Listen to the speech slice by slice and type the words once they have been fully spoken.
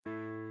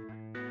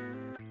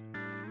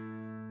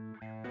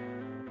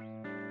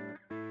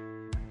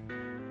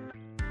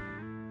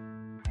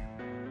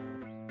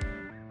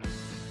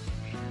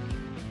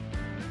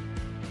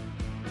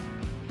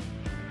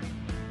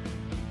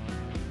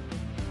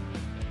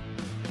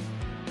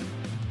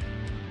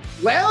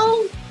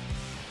Well,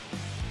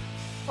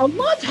 a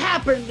lot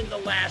happened in the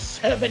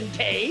last 7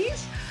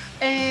 days,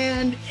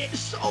 and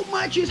so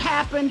much has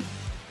happened.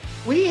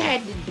 We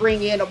had to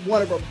bring in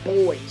one of our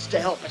boys to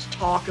help us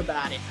talk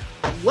about it.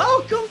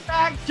 Welcome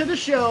back to the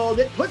show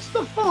that puts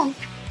the funk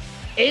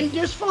in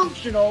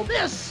dysfunctional.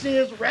 This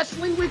is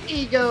Wrestling with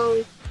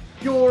Ego,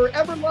 your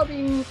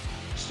ever-loving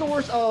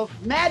source of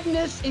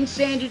madness,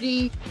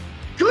 insanity,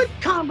 good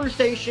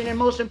conversation, and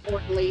most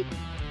importantly,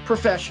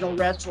 professional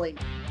wrestling.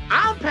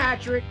 I'm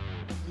Patrick.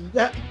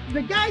 The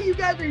guy you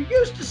guys are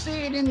used to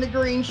seeing in the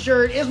green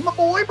shirt is my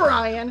boy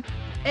Brian.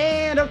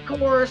 And of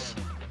course,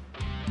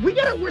 we're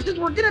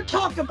gonna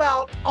talk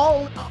about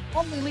all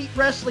Elite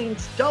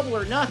Wrestling's Double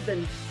or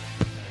Nothing.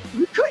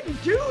 We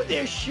couldn't do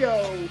this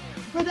show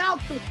without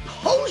the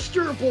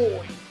poster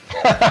boy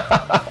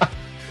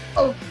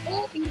of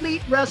All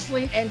Elite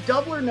Wrestling and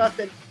Double or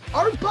Nothing,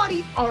 our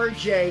buddy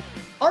RJ.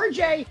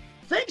 RJ,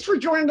 thanks for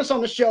joining us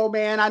on the show,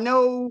 man. I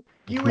know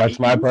you. That's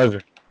my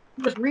pleasure.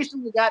 Just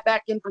recently got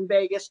back in from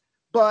Vegas,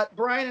 but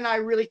Brian and I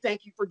really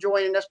thank you for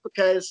joining us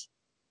because,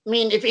 I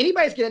mean, if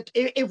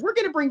we're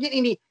gonna bring in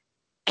any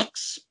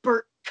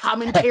expert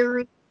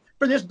commentary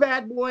for this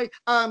bad boy,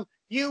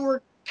 you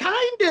were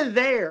kind of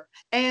there.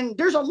 And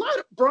there's a lot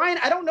of, Brian,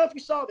 I don't know if you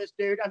saw this,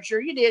 dude. I'm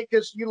sure you did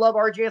because you love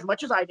RJ as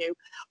much as I do.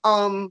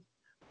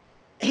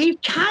 He's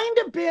kind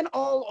of been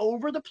all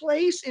over the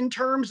place in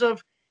terms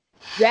of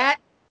that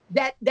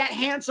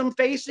handsome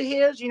face of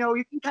his. You know,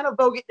 you can kind of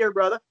vogue it there,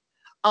 brother.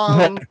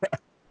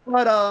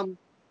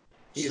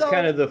 He's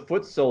kind of the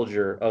foot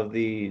soldier of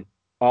the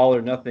all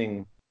or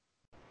nothing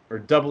or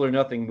double or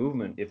nothing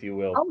movement, if you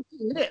will. Oh,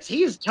 he is.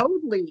 He is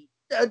totally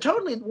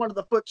one of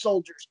the foot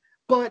soldiers.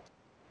 But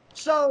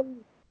so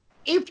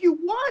if you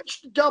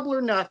watched Double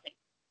or Nothing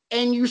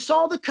and you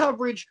saw the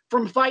coverage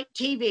from Fight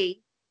TV,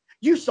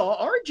 you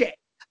saw RJ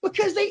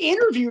because they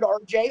interviewed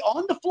RJ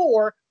on the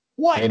floor.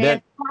 What,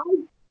 man?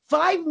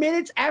 5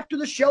 minutes after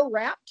the show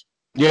wrapped?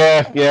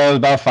 Yeah, it was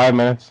about 5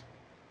 minutes.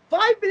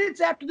 5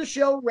 minutes after the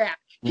show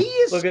wrapped. He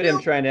is Look at him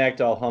trying to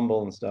act all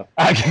humble and stuff.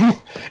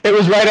 It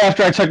was right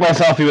after I took my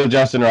selfie with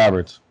Justin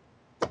Roberts.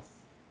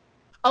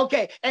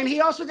 Okay, and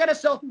he also got a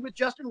selfie with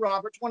Justin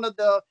Roberts, one of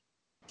the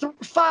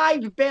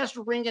 5 best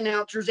ring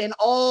announcers in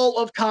all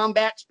of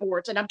combat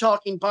sports, and I'm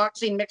talking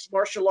boxing, mixed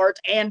martial arts,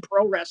 and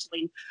pro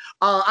wrestling.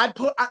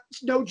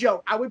 No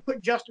joke, I would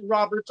put Justin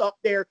Roberts up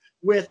there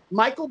with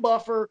Michael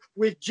Buffer,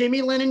 with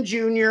Jimmy Lennon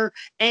Jr.,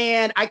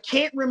 and I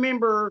can't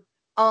remember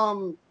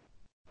Joe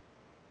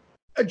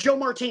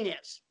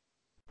Martinez.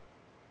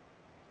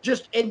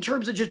 Just in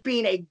terms of just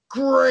being a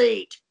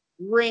great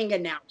ring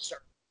announcer.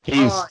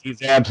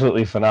 He's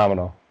absolutely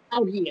phenomenal.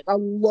 Oh, he is.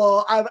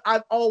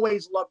 I've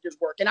always loved his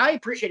work, and I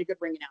appreciate a good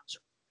ring announcer.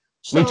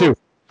 So, me too.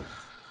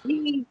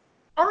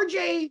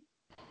 RJ,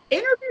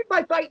 interviewed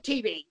by Fight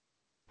TV.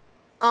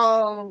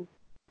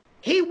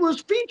 He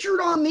was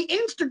featured on the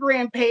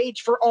Instagram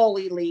page for All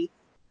Elite.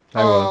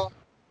 I was.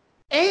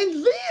 And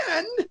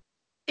then,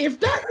 if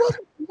that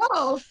wasn't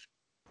enough,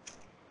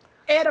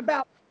 at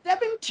about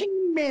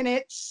 17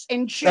 minutes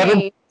and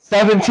change.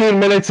 17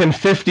 minutes and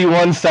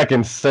 51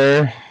 seconds,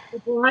 sir.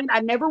 Brian,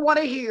 I never want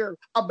to hear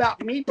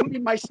about me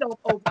putting myself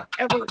over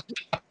ever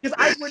because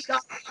I would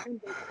not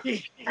remember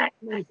the exact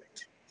moment.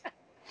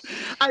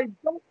 I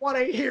don't want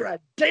to hear a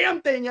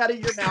damn thing out of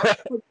your mouth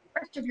for the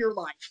rest of your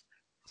life.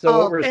 So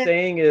what we're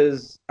saying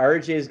is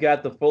RJ's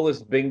got the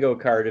fullest bingo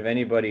card of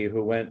anybody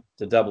who went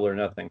to Double or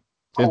Nothing.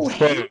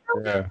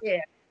 Yeah.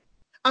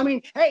 I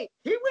mean, hey,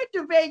 he went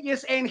to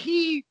Vegas and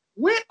he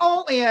went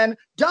all in,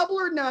 Double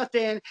or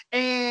Nothing,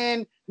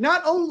 and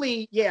not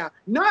only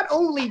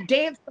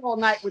danced all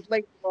night with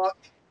Lady Luck.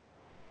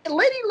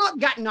 Lady Luck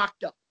got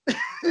knocked up.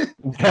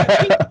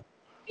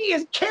 he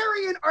is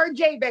carrying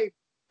RJ, baby.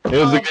 It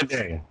was a good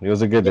day. It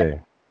was a good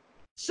day.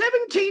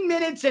 17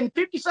 minutes and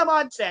 50 some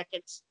odd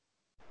seconds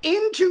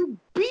into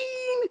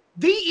being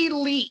the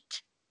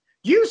Elite.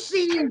 You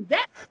see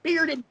that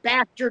bearded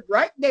bastard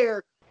right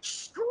there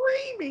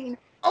screaming,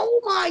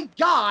 oh my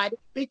God,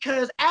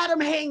 because Adam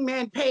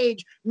Hangman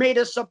Page made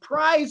a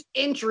surprise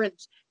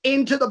entrance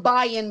into the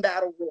buy-in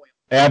battle royal.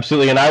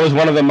 Absolutely, and I was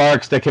one of the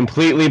marks that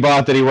completely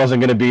bought that he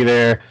wasn't going to be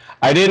there.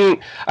 I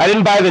didn't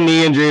buy the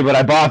knee injury, but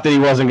I bought that he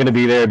wasn't going to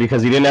be there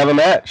because he didn't have a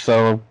match.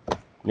 So,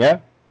 yeah.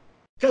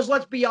 Because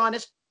let's be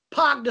honest,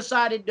 Pac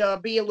decided to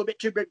be a little bit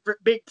too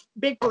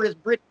big for his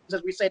britches,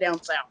 as we say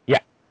down south. Yeah.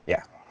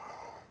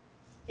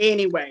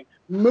 Anyway,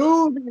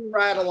 moving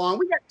right along,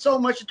 we got so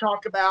much to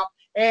talk about.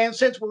 And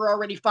since we're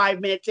already 5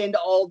 minutes into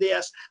all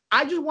this,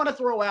 I just want to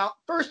throw out,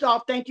 first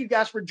off, thank you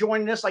guys for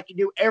joining us like you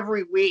do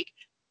every week.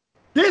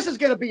 This is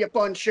going to be a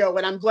fun show,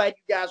 and I'm glad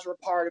you guys are a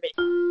part of it.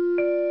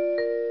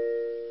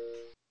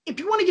 If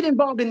you want to get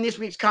involved in this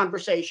week's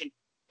conversation,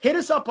 hit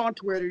us up on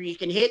Twitter. You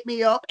can hit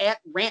me up at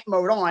Rant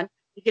Mode On.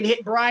 You can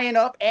hit Brian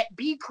up at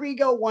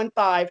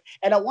bkrigo15.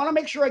 And I want to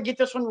make sure I get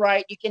this one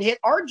right. You can hit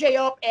RJ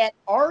up at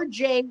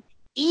RJ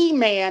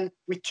E-Man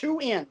with 2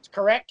 N's,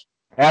 correct?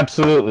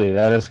 Absolutely,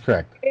 that is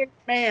correct.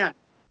 Man.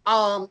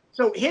 So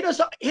hit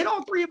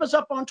all 3 of us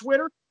up on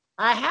Twitter.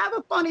 I have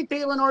a funny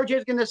feeling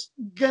RJ's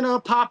gonna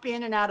pop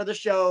in and out of the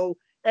show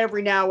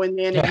every now and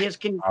then at his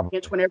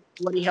convenience whenever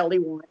what the hell he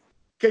wants.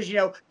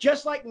 Because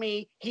just like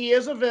me, he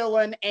is a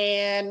villain,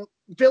 and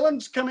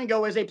villains come and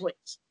go as they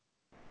please.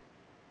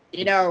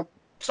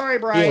 Sorry,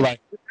 Brian.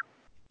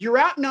 You're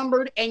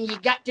outnumbered, and you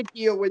got to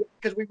deal with it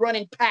because we run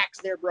in packs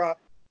there, bro.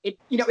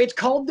 It's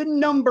called the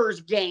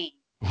numbers game.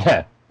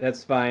 Yeah,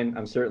 that's fine.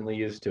 I'm certainly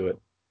used to it.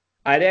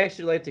 I'd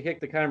actually like to kick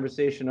the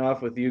conversation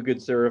off with you,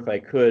 good sir, if I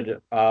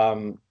could.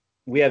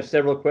 We have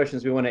several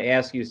questions we want to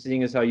ask you,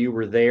 seeing as how you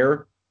were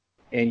there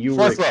and you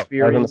were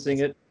experiencing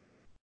it.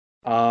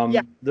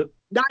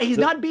 He's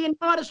not being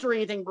modest or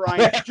anything,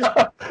 Brian.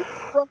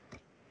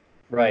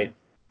 Right.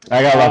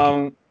 I got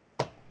lucky.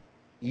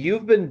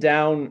 You've been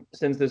down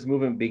since this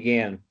movement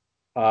began.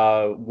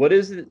 What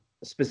is it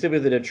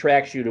specifically that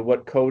attracts you to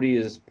what Cody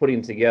is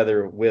putting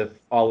together with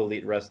All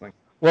Elite Wrestling?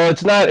 Well,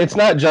 it's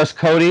not just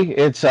Cody.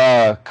 It's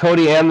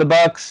Cody and the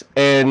Bucks,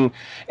 and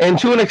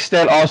to an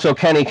extent also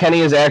Kenny.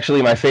 Kenny is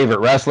actually my favorite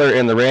wrestler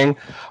in the ring,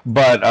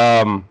 but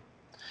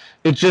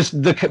it's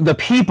just the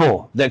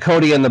people that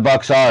Cody and the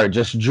Bucks are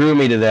just drew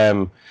me to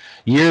them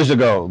years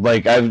ago.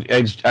 Like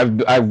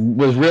I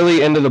was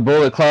really into the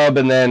Bullet Club,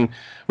 and then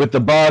with the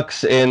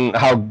Bucks and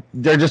how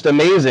they're just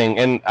amazing.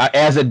 And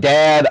as a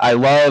dad, I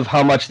love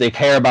how much they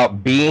care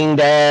about being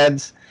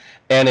dads,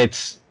 and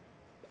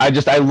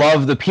I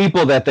love the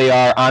people that they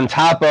are. On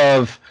top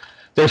of,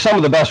 they're some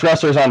of the best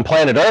wrestlers on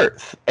planet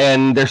Earth,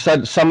 and they're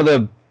some of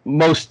the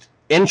most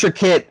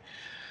intricate,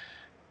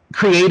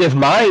 creative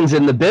minds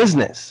in the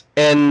business.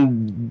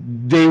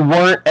 And they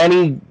weren't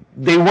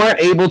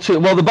able to.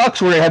 Well, the Bucks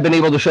had been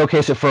able to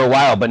showcase it for a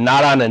while, but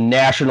not on a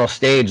national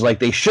stage like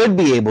they should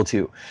be able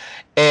to.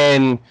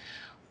 And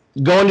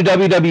going to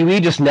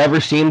WWE just never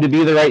seemed to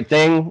be the right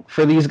thing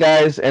for these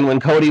guys. And when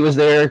Cody was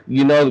there,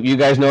 you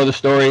guys know the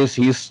stories.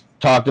 He's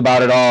talked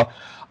about it all.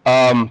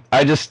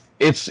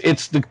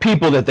 It's the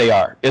people that they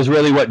are is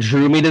really what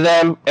drew me to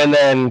them, and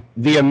then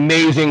the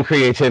amazing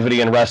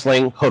creativity in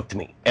wrestling hooked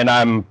me, and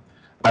I'm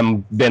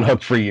been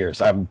hooked for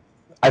years.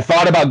 I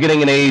thought about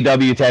getting an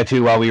AEW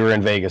tattoo while we were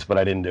in Vegas, but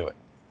I didn't do it.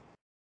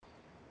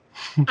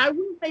 I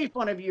wouldn't make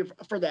fun of you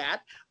for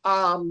that.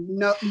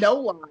 No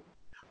lie.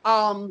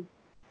 Now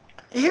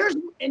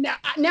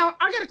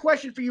I got a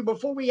question for you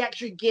before we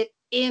actually get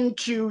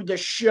into the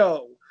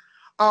show.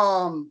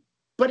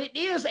 But it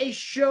is a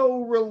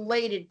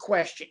show-related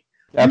question.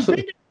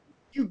 Absolutely.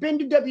 You've been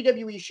to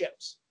WWE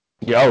shows.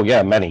 Yeah, oh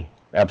yeah, many.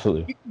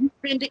 Absolutely.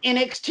 You've been to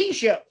NXT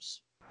shows.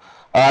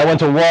 I went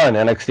to one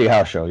NXT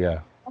house show,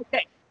 yeah.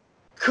 Okay.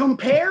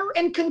 Compare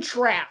and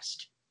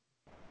contrast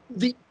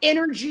the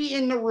energy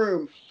in the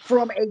room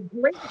from a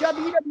great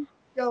WWE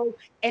show,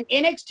 an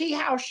NXT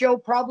house show,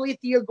 probably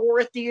at the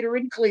Agora Theater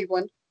in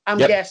Cleveland, I'm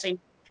guessing,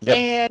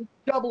 and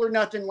Double or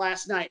Nothing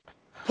last night.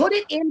 Put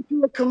it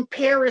into a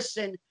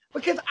comparison,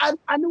 because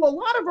I know a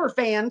lot of our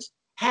fans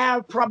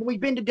have probably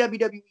been to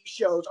WWE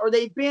shows, or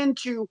they've been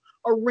to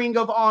a Ring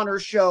of Honor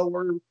show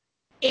or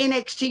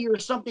NXT or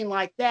something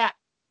like that.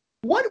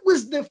 What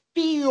was the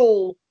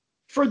feel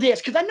for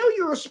this? Because I know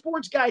you're a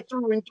sports guy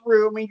through and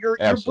through. I mean, your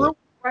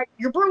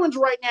Bruins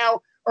right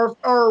now are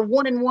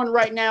 1-1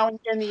 right now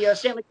in the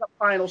Stanley Cup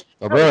Finals.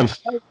 The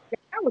Bruins.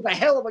 That was a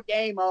hell of a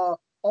game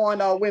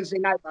on Wednesday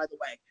night, by the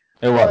way.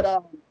 It was.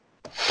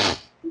 But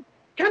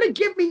kind of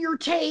give me your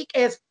take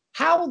as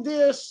how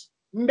this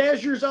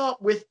measures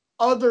up with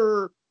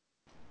other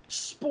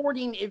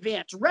sporting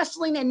events,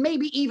 wrestling and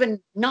maybe even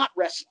not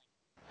wrestling.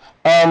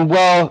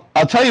 Well,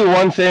 I'll tell you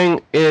one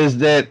thing is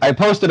that I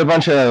posted a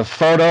bunch of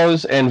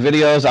photos and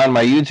videos on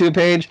my YouTube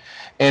page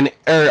or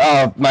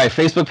my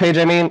Facebook page,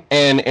 I mean,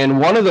 and in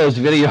one of those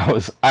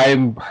videos,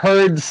 I'm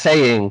heard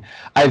saying,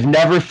 "I've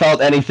never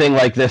felt anything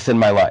like this in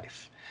my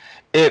life."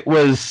 It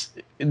was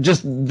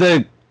just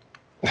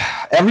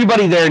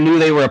everybody there knew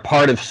they were a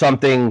part of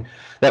something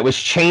that was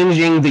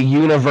changing the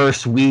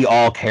universe we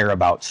all care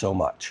about so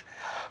much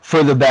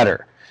for the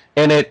better.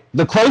 And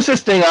the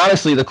closest thing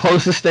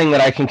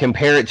that I can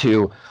compare it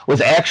to was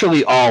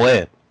actually All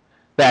In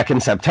back in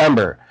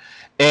September.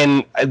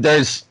 And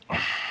there's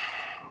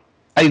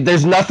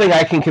nothing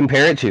I can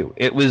compare it to.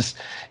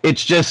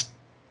 It's just,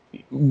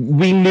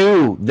 we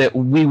knew that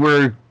we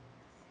were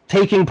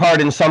taking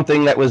part in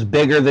something that was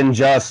bigger than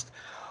just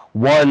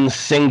one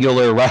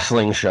singular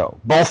wrestling show.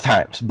 Both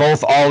times,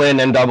 both All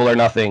In and Double or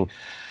Nothing.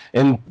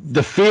 And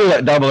the feel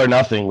at Double or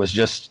Nothing was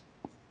just,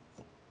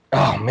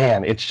 oh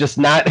man, it's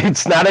not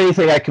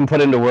anything I can put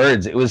into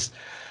words. It was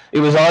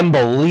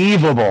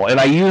unbelievable. And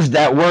I used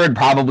that word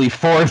probably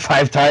 4 or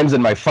 5 times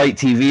in my Fight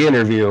TV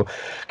interview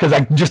because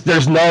it's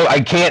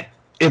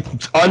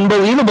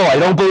unbelievable. I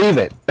don't believe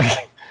it.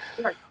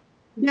 Right.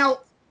 Now,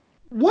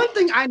 one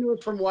thing I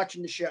noticed from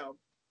watching the show,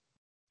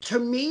 to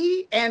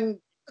me, and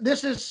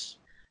this is,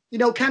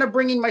 kind of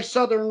bringing my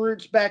Southern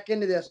roots back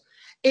into this,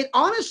 it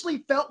honestly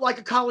felt like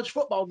a college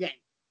football game.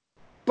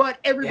 But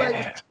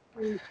everybody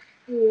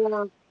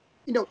was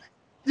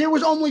there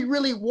was only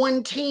really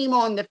one team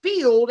on the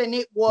field, and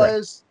it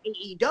was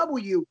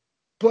AEW,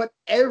 but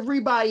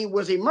everybody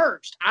was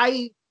immersed.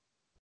 I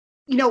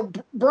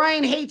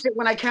Brian hates it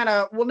when I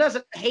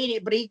doesn't hate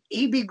it, but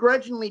he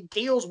begrudgingly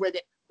deals with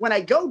it when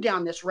I go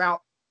down this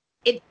route.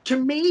 To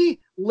me,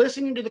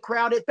 listening to the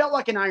crowd, it felt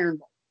like an Iron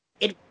Bowl.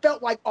 It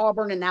felt like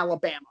Auburn and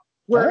Alabama,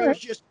 where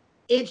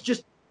it's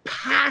just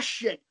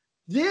passion.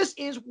 This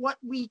is what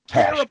we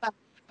care about.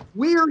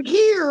 We're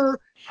here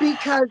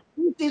because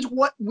this is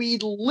what we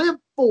live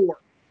for.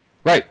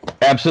 Right.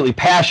 Absolutely.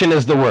 Passion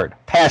is the word.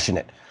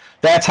 Passionate.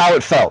 That's how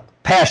it felt.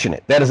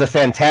 Passionate. That is a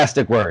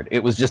fantastic word.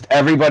 It was just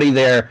everybody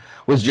there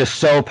was just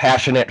so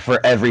passionate for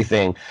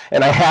everything.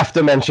 And I have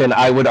to mention,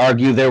 I would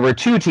argue there were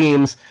two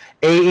teams,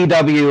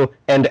 AEW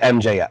and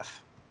MJF.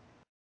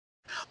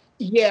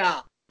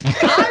 Yeah.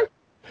 I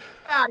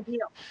got him.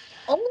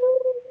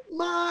 Oh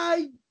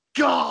my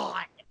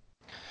God.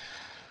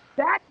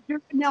 That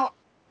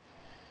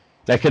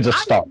kid's a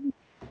star.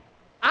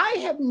 I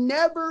have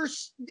never.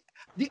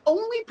 The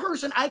only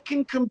person I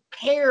can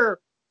compare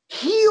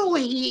heel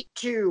heat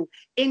to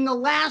in the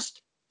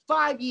last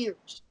 5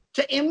 years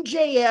to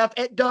MJF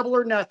at Double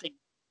or Nothing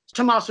is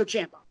Tommaso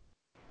Ciampa.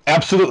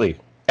 Absolutely.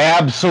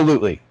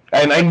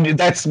 And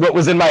that's what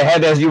was in my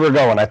head as you were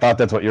going. I thought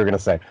that's what you were going to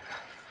say.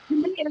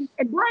 And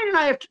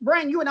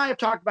Brian, you and I have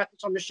talked about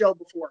this on the show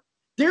before.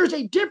 There's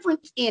a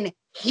difference in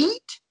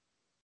heat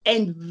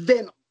and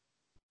venom.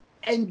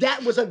 And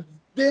that was a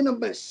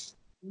venomous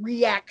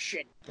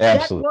reaction.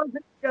 Absolutely. That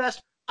wasn't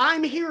just,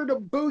 I'm here to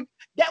boo.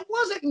 That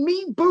wasn't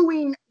me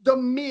booing The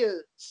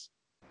Miz,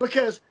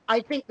 because I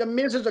think The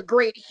Miz is a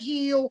great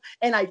heel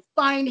and I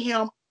find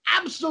him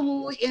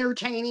absolutely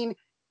entertaining.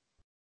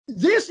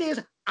 This is,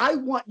 I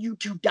want you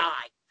to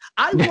die.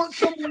 I want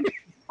someone to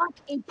watch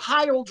a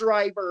pile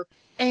driver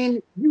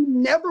and you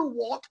never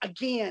walk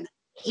again.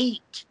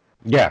 Heat.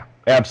 Yeah,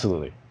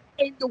 absolutely.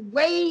 And the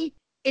way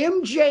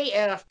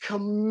MJF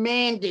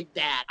commanded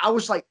that, I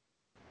was like,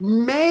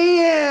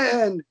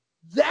 man,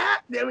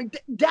 that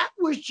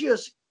was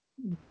just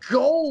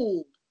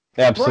gold.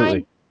 Absolutely.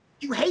 Brian,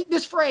 you hate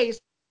this phrase,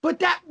 but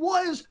that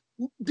was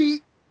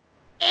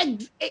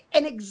an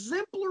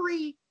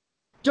exemplary,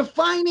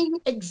 defining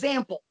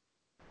example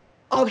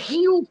of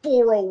heel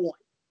 401.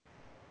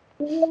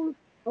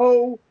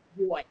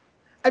 401.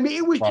 I mean,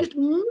 it was just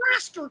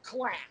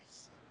masterclass.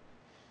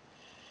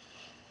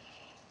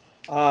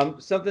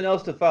 Something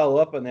else to follow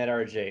up on that,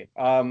 RJ.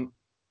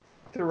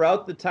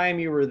 Throughout the time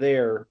you were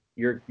there,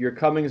 your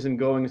comings and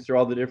goings through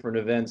all the different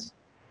events,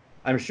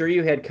 I'm sure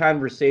you had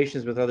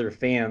conversations with other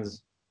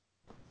fans.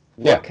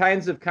 What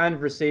kinds of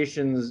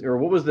conversations, or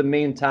what was the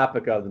main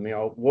topic of them?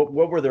 What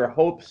were their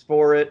hopes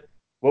for it?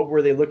 What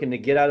were they looking to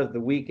get out of the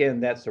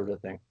weekend? That sort of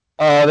thing.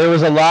 There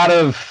was a lot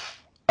of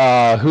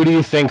who do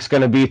you think's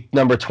going to be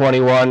number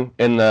 21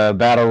 in the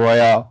Battle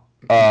Royale?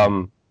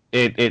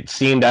 It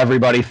seemed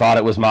everybody thought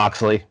it was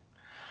Moxley.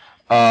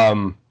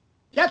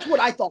 That's what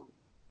I thought.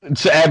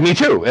 Me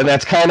too, and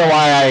that's kind of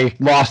why I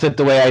lost it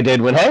the way I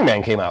did when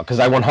Hangman came out, because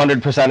I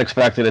 100%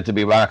 expected it to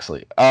be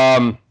Moxley.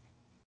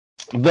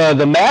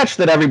 The match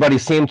that everybody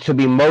seemed to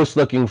be most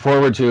looking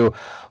forward to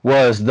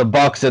was the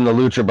Bucks and the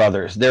Lucha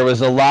Brothers. There was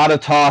a lot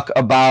of talk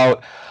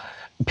about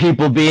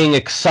people being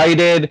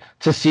excited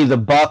to see the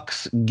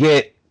Bucks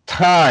get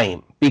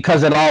time,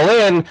 because at All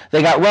In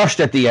they got rushed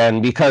at the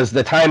end because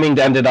the timing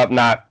ended up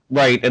not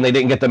right and they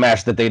didn't get the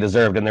match that they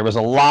deserved. And there was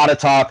a lot of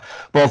talk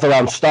both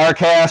around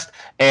StarCast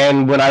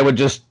and when I would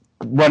just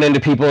run into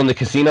people in the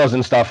casinos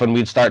and stuff and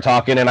we'd start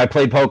talking. And I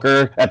played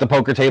poker at the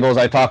poker tables.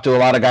 I talked to a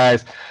lot of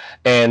guys,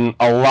 and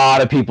a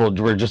lot of people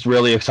were just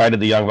really excited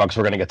the Young Bucks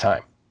were going to get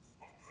time.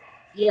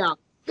 Yeah,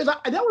 because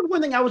that was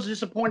one thing I was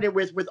disappointed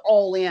with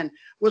All In,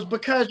 was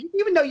because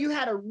even though you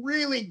had a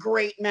really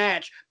great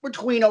match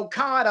between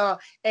Okada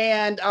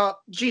and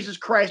Jesus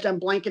Christ, I'm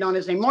blanking on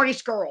his name, Marty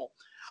Scurll.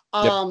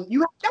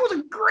 That was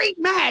a great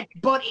match,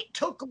 but it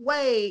took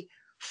away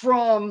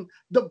from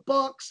the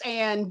Bucks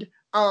and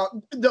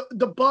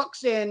the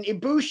Bucks and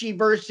Ibushi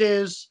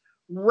versus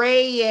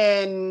Ray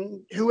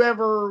and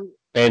whoever.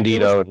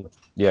 Bandito,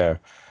 yeah.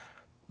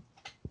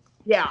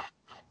 Yeah.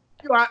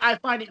 I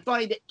find it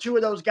funny that two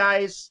of those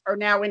guys are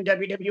now in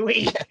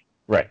WWE.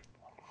 Right.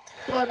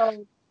 But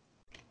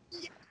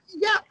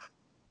yeah.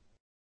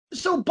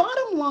 So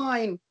bottom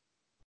line,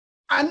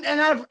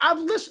 I've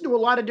listened to a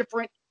lot of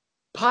different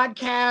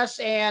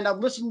podcasts, and I've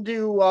listened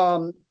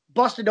to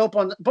Busted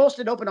Open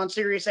on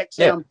Sirius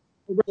XM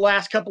over the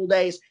last couple of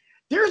days.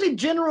 There's a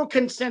general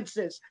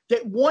consensus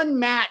that one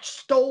match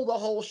stole the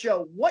whole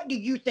show. What do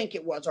you think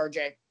it was,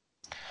 RJ?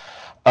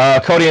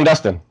 Cody and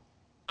Dustin.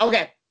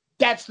 Okay.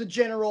 That's the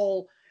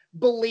general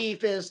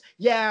belief is,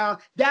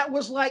 that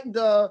was like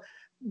the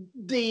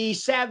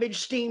Savage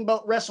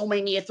Steamboat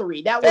WrestleMania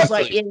 3. That was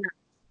like,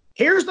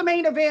 here's the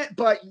main event,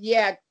 but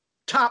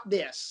top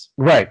this.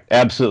 Right,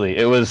 absolutely.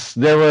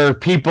 There were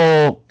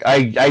people,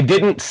 I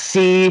didn't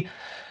see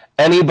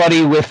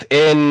anybody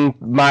within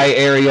my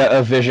area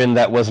of vision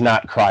that was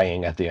not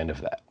crying at the end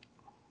of that.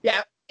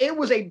 Yeah, it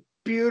was a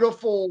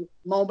beautiful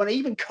moment.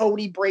 Even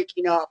Cody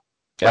breaking up.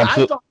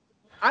 Absolutely.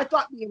 I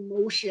thought the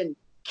emotion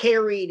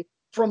carried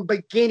from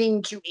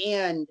beginning to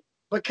end,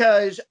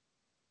 because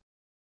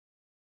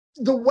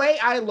the way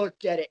I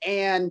looked at it,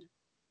 and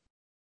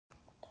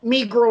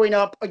me growing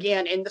up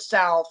again in the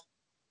South,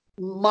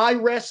 my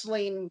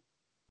wrestling,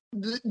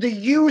 the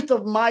youth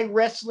of my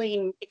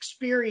wrestling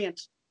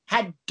experience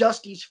had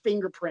Dusty's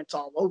fingerprints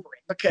all over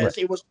it because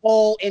it was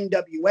all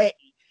NWA.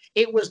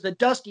 It was the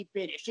Dusty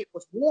finish. It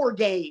was War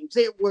Games.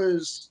 It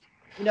was,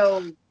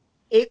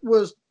 it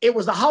was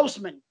the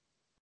Houseman,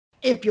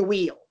 if you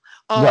will.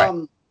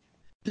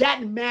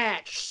 That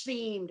match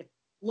seemed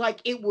like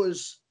it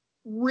was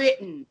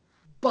written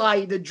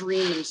by the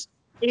Dreams.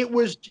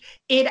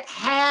 It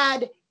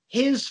had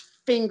his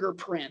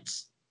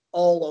fingerprints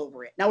all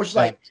over it. And I was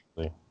like,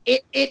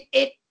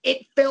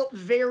 it felt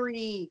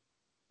very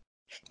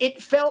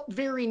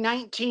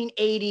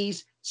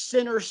 1980s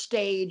center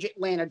stage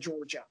Atlanta,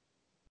 Georgia.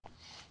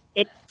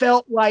 It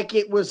felt like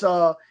it was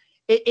a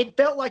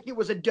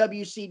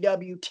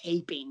WCW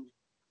taping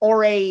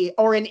or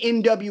an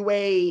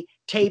NWA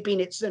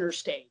taping at center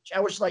stage.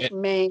 I was like,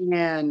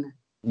 man.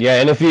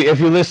 Yeah, and if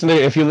you listen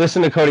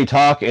to Cody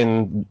talk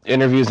in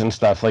interviews and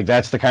stuff, like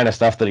that's the kind of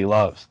stuff that he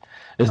loves.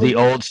 Is the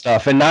old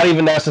stuff, and not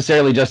even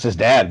necessarily just his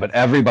dad, but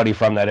everybody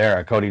from that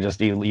era. Cody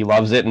he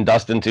loves it, and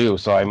Dustin too.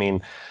 So I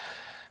mean,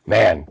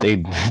 man,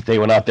 they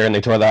went out there and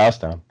they tore the house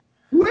down.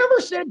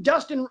 Whoever said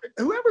Dustin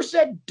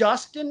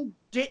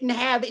didn't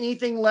have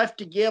anything left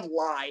to give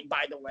lied,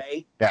 by the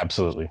way.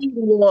 Absolutely. He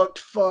looked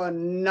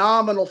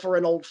phenomenal for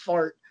an old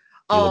fart.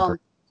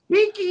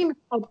 Speaking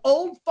of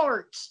old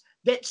farts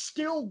that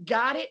still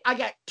got it, I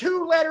got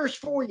 2 letters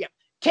for you.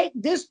 Take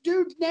this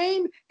dude's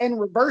name and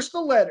reverse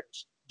the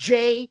letters.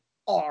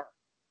 J.R.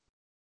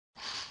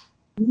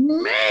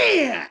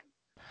 Man!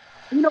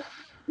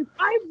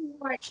 I've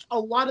watched a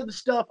lot of the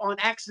stuff on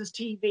Access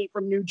TV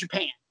from New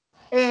Japan.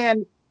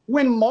 And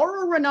when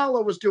Mauro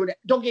Ranallo was doing it,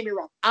 don't get me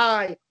wrong,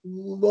 I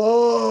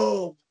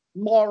love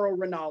Mauro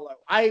Ranallo.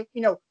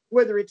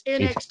 Whether it's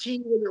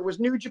NXT, whether it was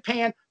New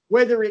Japan,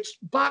 whether it's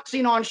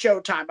boxing on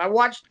Showtime. I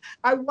watched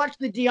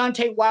the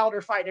Deontay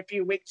Wilder fight a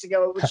few weeks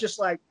ago. It was just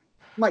like,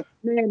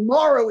 man,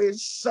 Mauro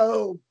is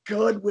so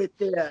good with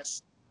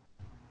this.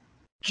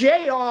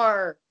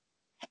 JR,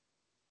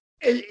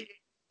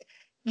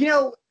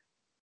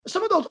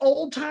 some of those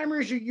old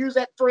timers who use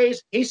that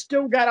phrase, he's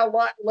still got a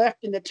lot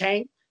left in the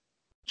tank.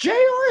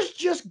 JR's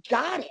just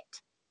got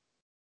it.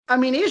 I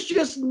mean, it's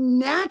just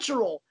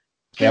natural.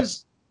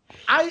 Because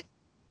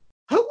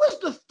who was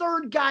the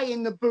third guy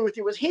in the booth?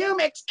 It was him,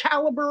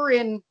 Excalibur,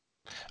 and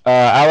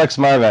Alex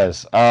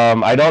Marvez.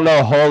 I don't know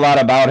a whole lot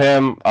about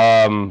him,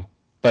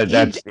 but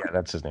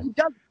that's his name.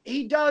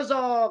 He does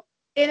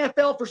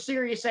NFL for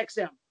Sirius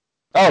XM.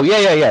 Oh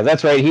yeah.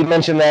 That's right. He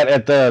mentioned that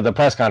at the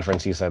press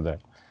conference. He said that.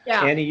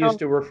 Yeah, and he used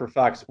to work for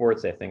Fox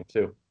Sports, I think,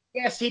 too.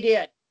 Yes, he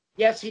did.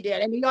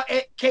 And he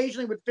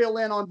occasionally would fill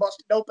in on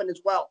Busted Open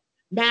as well.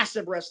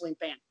 Massive wrestling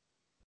fan.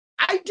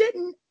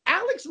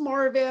 Alex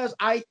Marvez,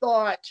 I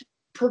thought,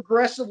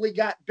 progressively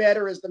got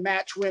better as the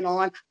match went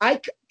on.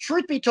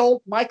 Truth be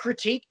told, my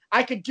critique,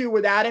 I could do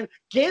without him.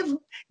 Give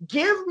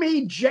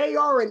me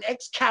JR and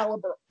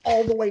Excalibur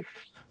all the way.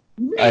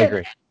 Man, I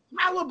agree.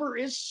 Excalibur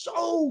is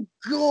so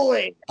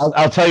good.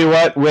 I'll tell you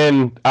what,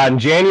 when on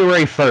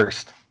January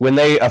 1st, when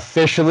they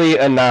officially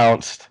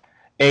announced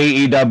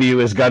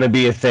AEW is going to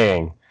be a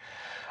thing,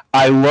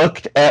 I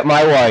looked at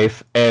my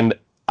wife and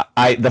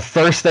the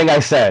first thing I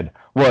said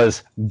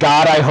was,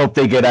 God, I hope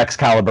they get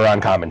Excalibur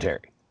on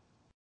commentary.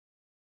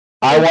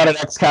 I wanted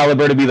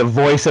Excalibur to be the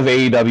voice of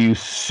AEW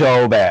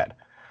so bad.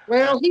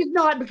 Well, he's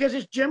not because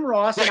it's Jim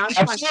Ross. And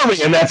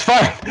absolutely, and that's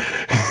fine.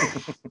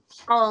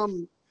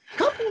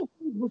 Couple of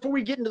things before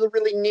we get into the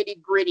really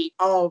nitty gritty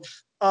of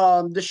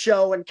the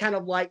show and kind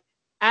of like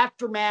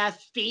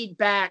aftermath,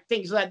 feedback,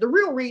 things like that. The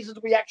real reasons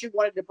we actually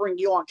wanted to bring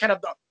you on, kind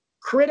of the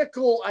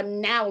critical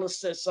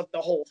analysis of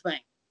the whole thing.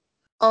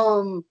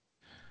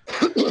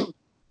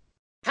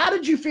 How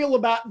did you feel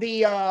about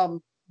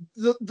the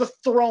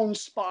throne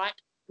spot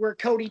where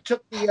Cody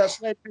took the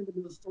sledgehammer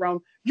to the throne?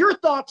 Your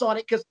thoughts on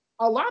it, because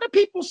a lot of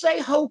people say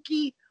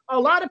hokey, a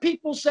lot of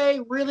people say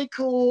really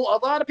cool, a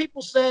lot of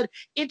people said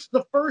it's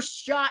the first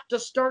shot to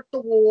start the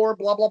war,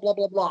 blah blah blah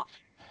blah blah.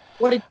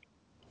 What did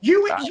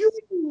you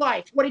in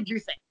life? What did you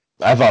think?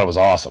 I thought it was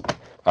awesome.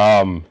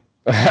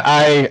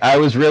 I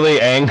was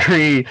really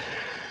angry.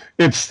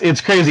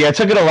 It's crazy. I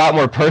took it a lot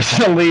more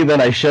personally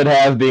than I should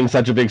have, being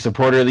such a big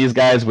supporter of these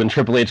guys, when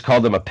Triple H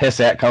called them a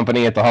piss-at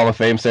company at the Hall of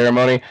Fame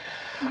ceremony.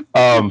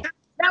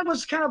 That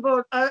was kind of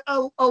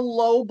a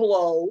low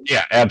blow.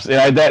 Yeah,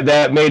 absolutely.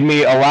 That made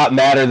me a lot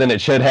madder than it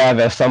should have,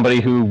 as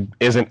somebody who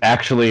isn't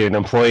actually an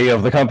employee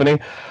of the company.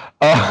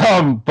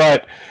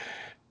 But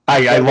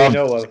I loved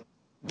it.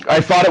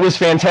 I thought it was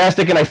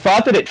fantastic, and I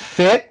thought that it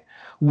fit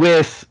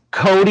with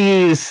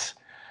Cody's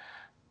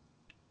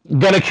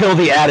gonna kill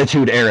the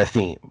Attitude Era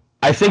theme.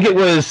 I think it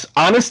was,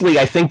 honestly,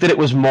 I think that it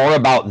was more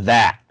about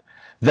that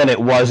than it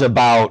was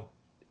about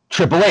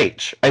Triple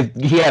H.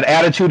 He had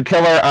Attitude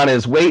Killer on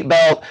his weight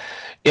belt.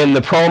 In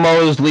the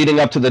promos leading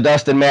up to the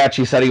Dustin match,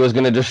 he said he was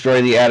going to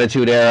destroy the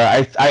Attitude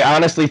Era. I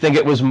honestly think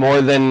it was more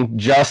than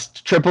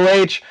just Triple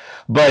H,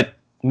 but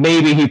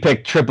maybe he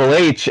picked Triple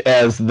H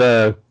as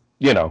the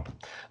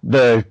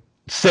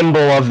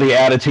symbol of the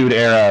Attitude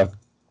Era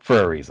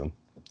for a reason.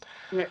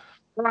 Yeah.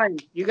 Brian,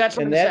 you got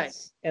something And to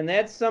say?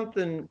 that's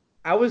something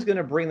I was going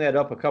to bring that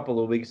up a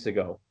couple of weeks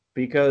ago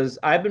because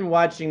I've been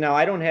watching now.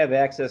 I don't have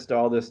access to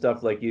all this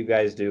stuff like you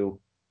guys do.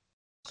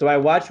 So I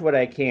watch what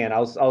I can.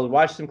 I'll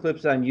watch some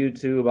clips on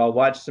YouTube. I'll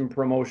watch some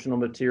promotional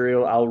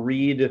material. I'll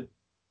read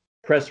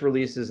press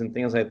releases and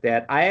things like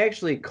that. I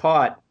actually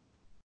caught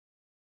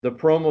the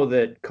promo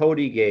that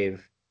Cody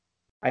gave.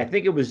 I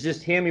think it was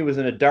just him. He was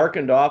in a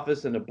darkened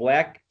office in a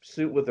black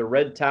suit with a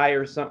red tie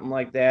or something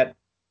like that.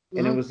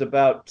 And it was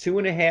about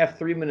 2.5,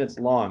 3 minutes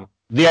long.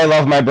 The I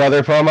Love My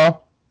Brother promo?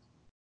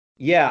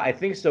 Yeah, I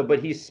think so. But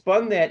he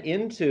spun that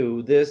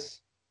into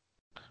this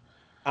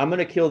I'm going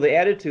to kill the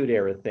Attitude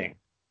Era thing.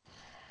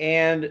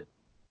 And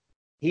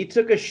he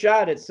took a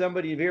shot at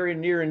somebody very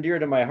near and dear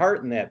to my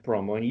heart in that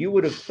promo. And you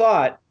would have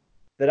thought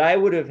that I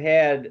would have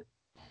had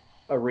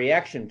a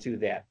reaction to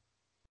that.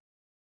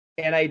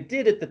 And I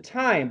did at the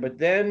time, but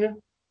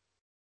then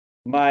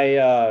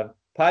my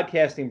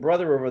podcasting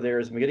brother over there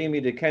is getting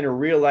me to kind of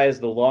realize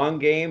the long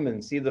game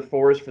and see the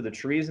forest for the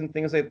trees and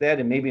things like that,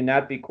 and maybe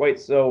not be quite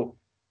so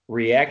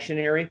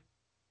reactionary.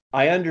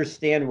 I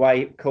understand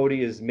why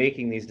Cody is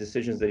making these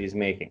decisions that he's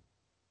making.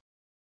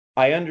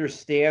 I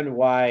understand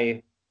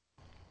why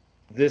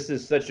this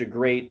is such a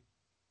great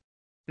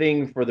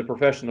thing for the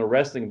professional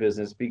wrestling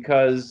business,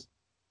 because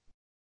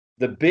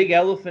the big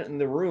elephant in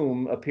the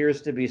room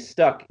appears to be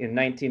stuck in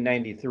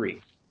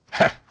 1993.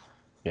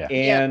 Yeah.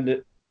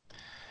 And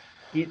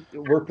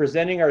we're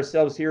presenting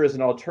ourselves here as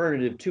an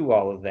alternative to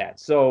all of that.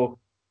 So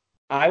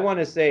I want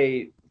to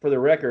say, for the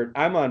record,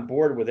 I'm on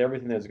board with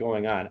everything that's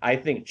going on. I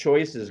think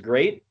Choice is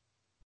great.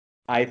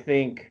 I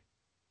think,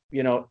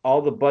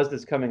 all the buzz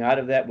that's coming out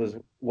of that was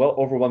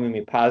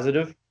overwhelmingly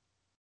positive.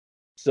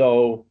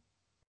 So,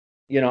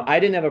 I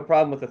didn't have a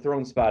problem with the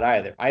throne spot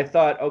either. I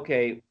thought,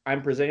 okay,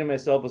 I'm presenting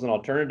myself as an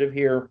alternative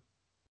here.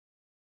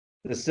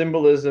 The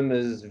symbolism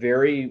is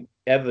very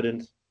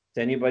evident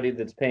to anybody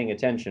that's paying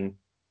attention.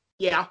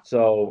 Yeah.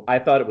 So I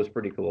thought it was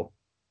pretty cool.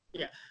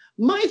 Yeah.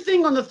 My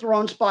thing on the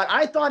throne spot,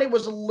 I thought it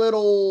was a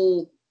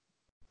little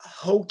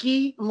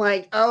hokey. I'm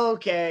like,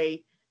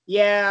 okay,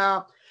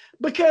 yeah.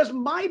 Because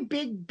my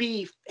big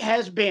beef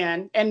has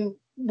been, and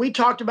we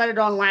talked about it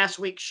on last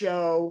week's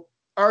show,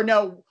 or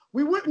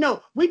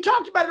we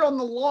talked about it on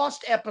the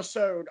Lost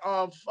episode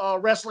of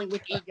Wrestling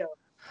with Ego,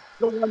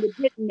 the one that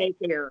didn't make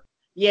air.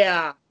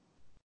 Yeah.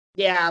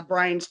 Yeah,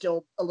 Brian's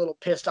still a little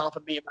pissed off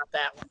at me about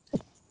that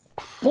one.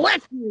 Bless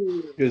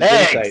you. Good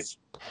insight.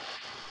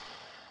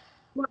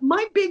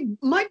 My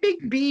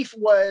big beef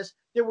was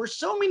there were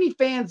so many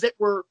fans that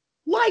were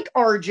like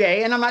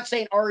RJ, and I'm not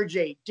saying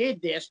RJ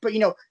did this, but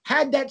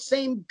had that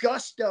same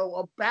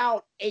gusto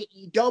about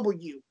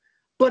AEW,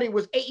 but it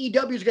was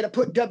AEW's going to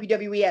put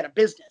WWE out of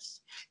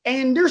business.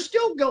 And they're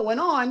still going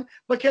on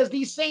because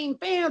these same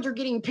fans are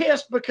getting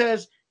pissed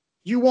because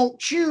you won't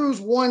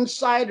choose one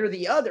side or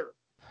the other.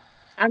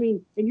 I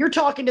mean, and you're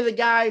talking to the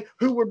guy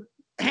who would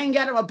hang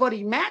out at my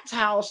buddy Matt's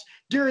house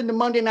during the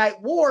Monday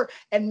Night War,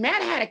 and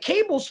Matt had a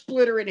cable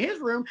splitter in his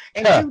room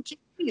and 2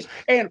 TVs,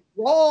 and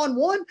Raw on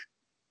one,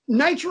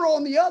 Nitro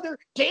on the other.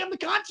 Damn the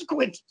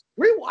consequences.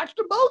 We watched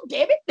them both,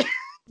 damn it.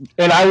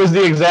 And I was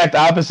the exact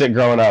opposite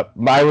growing up.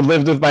 I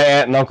lived with my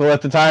aunt and uncle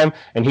at the time,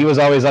 and he was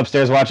always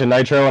upstairs watching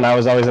Nitro, and I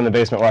was always in the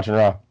basement watching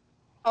Raw.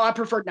 Oh, I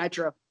preferred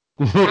Nitro.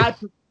 I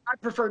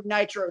preferred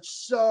Nitro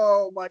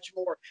so much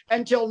more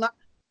until not.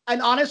 And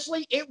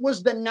honestly, it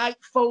was the night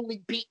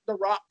Foley beat The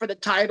Rock for the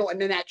title,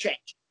 and then that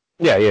changed.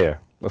 Yeah,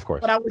 of course.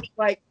 But I was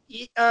like,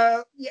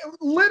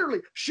 literally,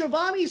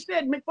 Shivani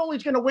said Mick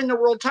Foley's going to win the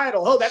world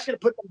title. Oh, that's going to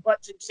put them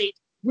butts in seats.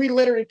 We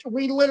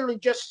literally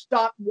just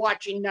stopped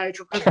watching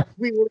Nitro because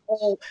we were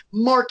all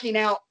marking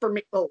out for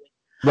Mick Foley.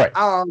 Right.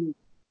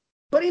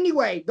 But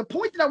anyway, the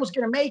point that I was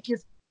going to make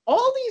is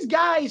all these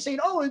guys saying,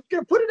 "Oh, it's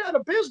going to put it out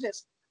of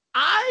business."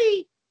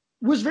 I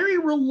was very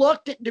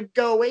reluctant to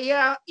go,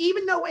 yeah,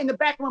 even though in the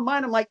back of my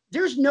mind, I'm like,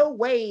 there's no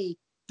way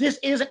this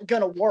isn't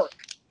going to work.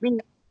 I mean,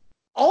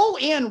 All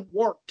In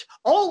worked.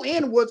 All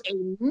In was a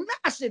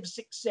massive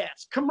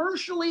success,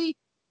 commercially,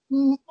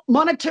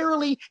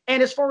 monetarily,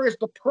 and as far as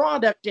the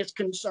product is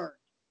concerned.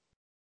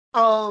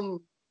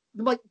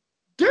 Like,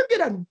 they're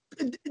gonna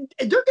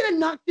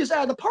knock this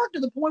out of the park to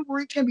the point where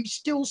it's gonna be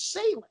still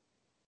sailing.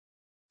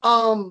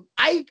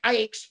 I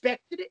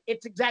expected it.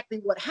 It's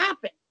exactly what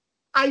happened.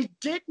 I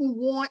didn't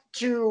want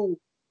to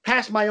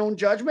pass my own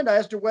judgment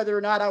as to whether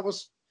or not I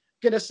was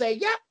going to say,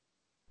 yep,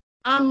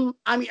 I'm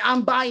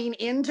buying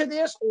into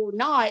this or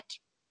not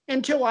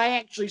until I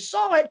actually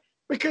saw it,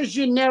 because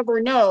you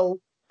never know.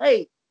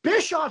 Hey,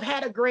 Bischoff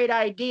had a great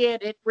idea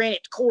and it ran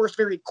its course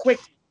very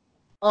quickly.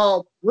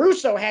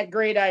 Russo had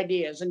great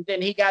ideas, and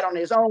then he got on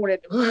his own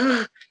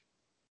and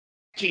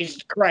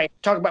Jesus Christ,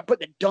 talk about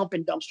putting a dump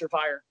in dumpster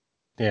fire.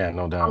 Yeah,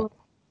 no doubt.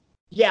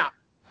 Yeah.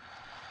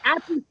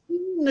 After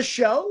seeing the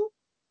show,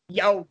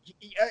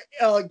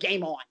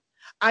 game on.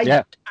 I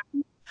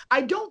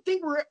don't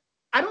think we're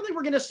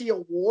going to see a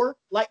war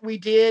like we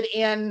did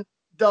in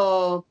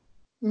the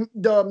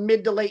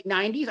mid to late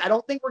 90s. I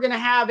don't think we're going to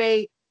have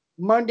a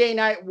Monday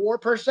Night War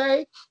per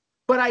se,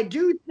 but I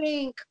do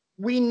think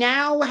we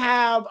now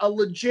have a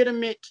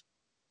legitimate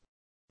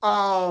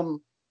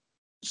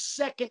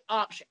second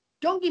option.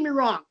 Don't get me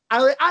wrong.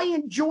 I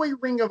enjoy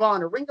Ring of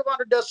Honor. Ring of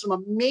Honor does some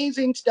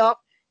amazing stuff,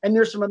 and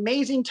there's some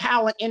amazing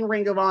talent in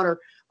Ring of Honor.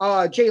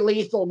 Jay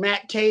Lethal,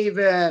 Matt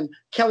Taven,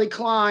 Kelly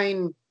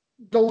Klein,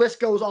 the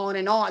list goes on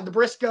and on. The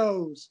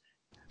Briscoes.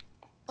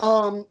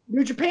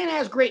 New Japan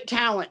has great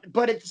talent,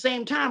 but at the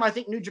same time, I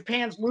think New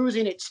Japan's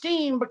losing its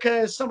steam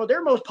because some of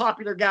their most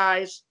popular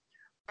guys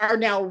are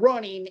now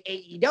running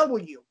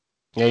AEW.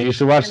 Yeah, you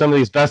should watch some of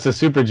these Best of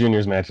Super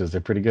Juniors matches.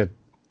 They're pretty good.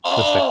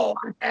 Oh,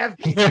 I have.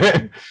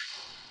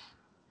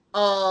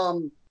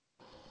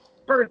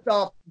 First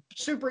off,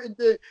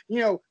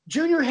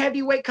 junior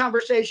heavyweight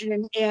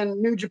conversation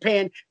in New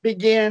Japan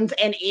begins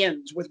and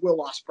ends with Will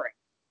Ospreay.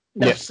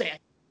 That's said.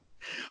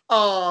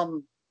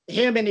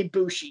 Him and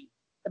Ibushi.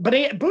 But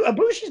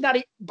Ibushi's not.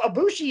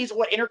 Ibushi is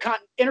what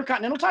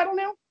intercontinental title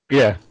now.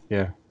 Yeah.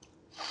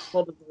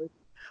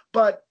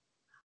 But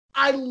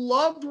I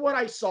loved what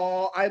I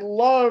saw. I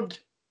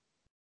loved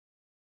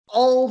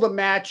all the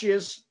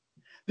matches.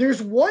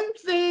 There's one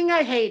thing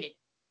I hated.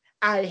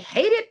 I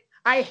hate it.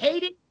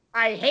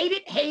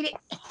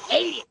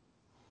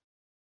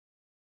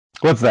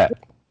 What's that?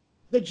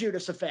 The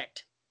Judas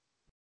Effect.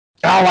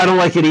 Oh, I don't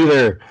like it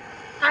either.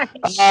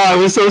 I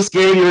was so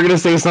scared you were going to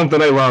say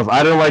something I love.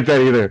 I don't like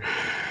that either.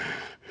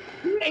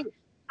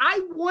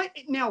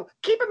 Now,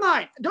 keep in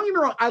mind, don't get me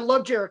wrong, I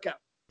love Jericho.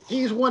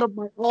 He's one of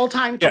my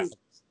all-time favorites.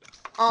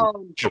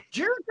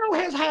 Jericho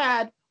has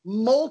had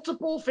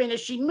multiple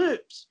finishing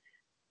moves.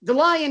 The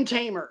Lion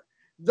Tamer,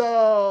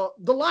 the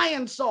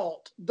Lion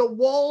Salt, the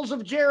Walls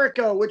of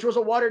Jericho, which was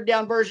a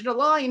watered-down version of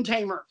Lion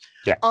Tamer.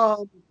 Yeah.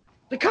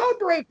 The Code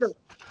Breaker.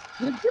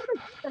 And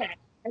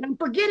I'm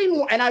forgetting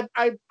one, and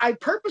I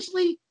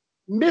purposely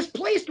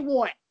misplaced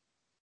one.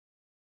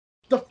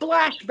 The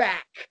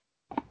Flashback.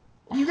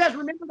 You guys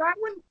remember that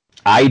one?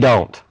 I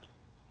don't.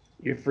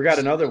 You forgot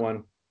another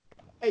one.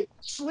 A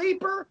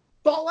sleeper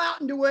fall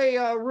out into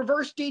a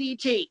reverse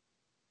DDT.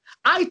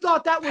 I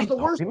thought that was the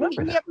worst thing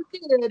he ever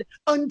did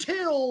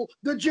until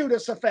the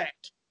Judas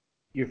Effect.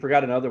 You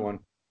forgot another one.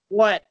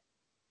 What?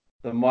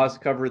 The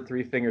moss-covered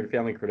three-fingered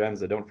family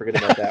credenza. Don't forget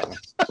about that one.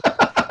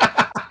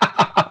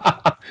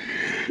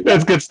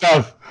 That's good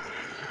stuff.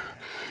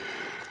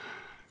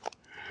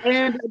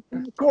 And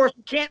of course,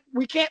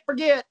 we can't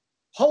forget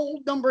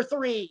hold number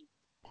 3,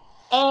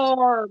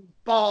 arm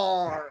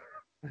bar.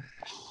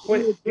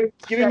 Wait,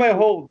 give me my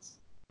holds.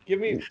 Give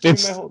me my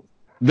holds.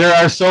 There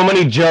are so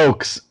many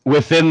jokes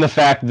within the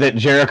fact that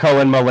Jericho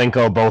and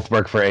Malenko both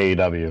work for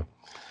AEW.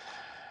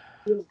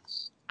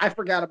 Yes, I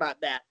forgot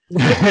about that.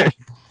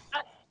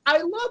 I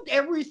loved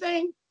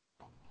everything,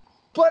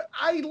 but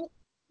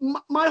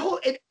my whole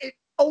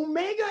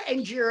Omega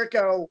and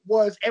Jericho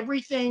was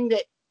everything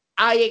that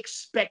I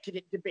expected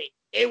it to be.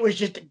 It was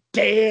just a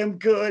damn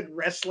good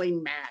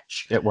wrestling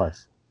match. It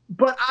was.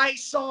 But I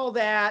saw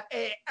that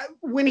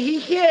when he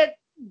hit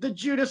the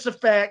Judas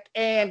Effect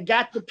and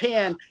got the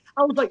pin,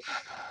 I was like,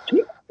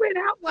 he went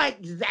out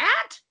like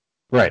that?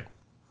 Right.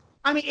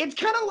 I mean, it's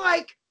kind of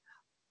like,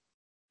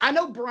 I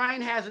know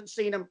Brian hasn't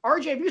seen them.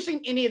 RJ, have you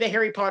seen any of the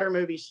Harry Potter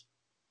movies?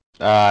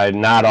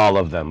 Not all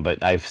of them,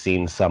 but I've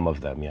seen some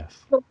of them, yes.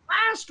 The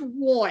last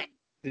one.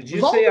 Did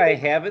you say I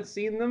haven't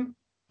seen them?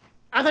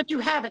 I thought you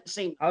haven't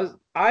seen them.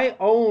 I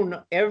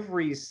own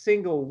every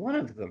single one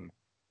of them.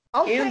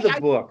 Okay, and the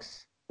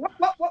books. What?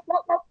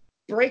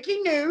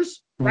 Breaking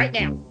news right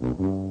now.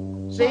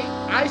 See,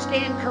 I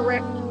stand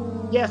corrected.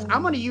 Yes,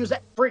 I'm going to use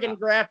that friggin'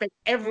 graphic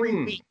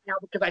every week now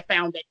because I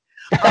found it.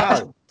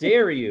 How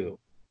dare you?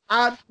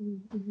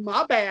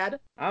 My bad.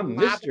 I'm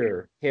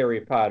Mr. Harry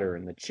Potter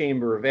and the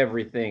Chamber of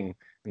Everything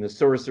and the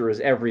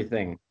Sorcerer's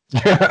Everything.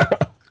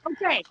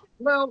 Okay,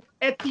 well,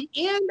 at the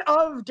end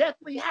of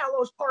Deathly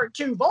Hallows Part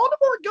 2,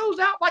 Voldemort goes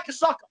out like a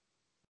sucker.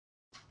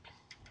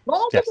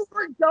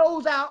 Voldemort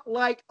goes out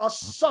like a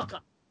sucker.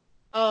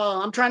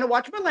 I'm trying to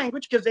watch my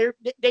language because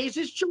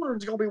Daisy's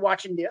children's going to be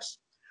watching this.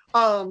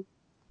 Kenny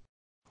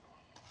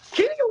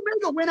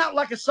Omega went out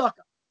like a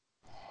sucker.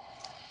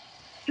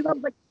 And I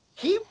was like,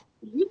 he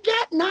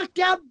got knocked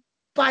out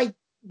by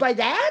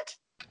that?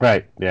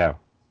 Right, yeah.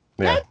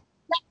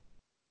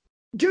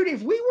 Dude,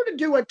 if we were to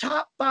do a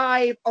top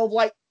 5 of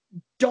like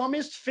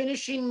dumbest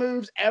finishing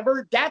moves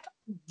ever, that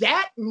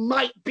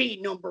might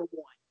be number 1.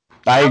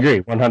 I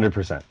agree,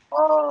 100%.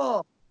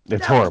 Oh,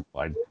 it's horrible.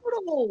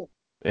 Brutal.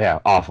 Yeah,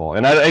 awful.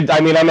 And I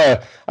mean, I'm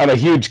a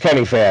huge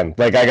Kenny fan.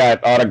 Like, I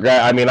got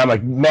autograph. I mean, I'm a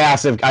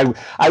massive.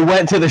 I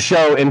went to the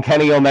show in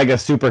Kenny Omega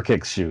Super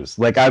Kicks shoes.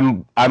 Like,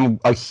 I'm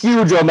a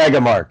huge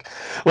Omega mark.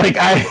 Like,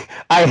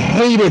 I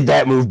hated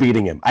that move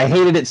beating him. I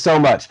hated it so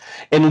much.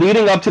 And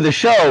leading up to the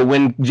show,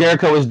 when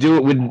Jericho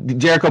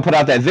put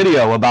out that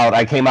video about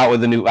I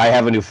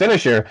have a new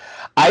finisher,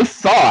 I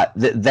thought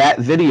that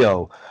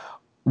video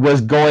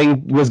was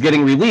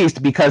getting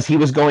released because he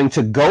was going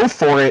to go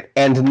for it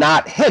and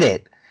not hit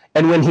it.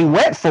 And when he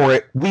went for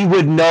it, we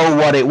would know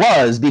what it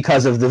was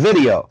because of the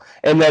video.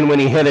 And then when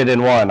he hit it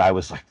and won, I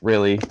was like,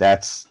 really?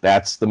 That's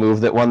the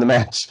move that won the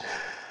match?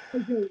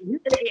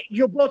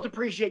 You'll both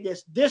appreciate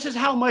this. This is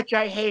how much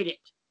I hate it.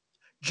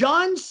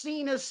 John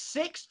Cena's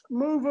sixth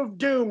move of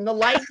doom, the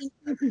lightning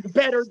is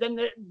better than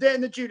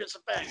the Judas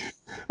effect.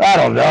 I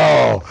don't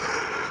know.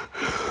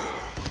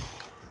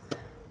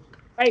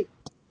 Hey,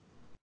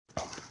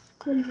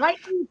 the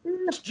lightning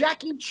fist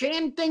Jackie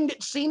Chan thing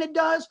that Cena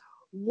does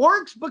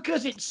works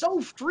because it's so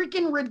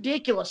freaking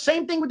ridiculous.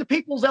 Same thing with the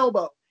people's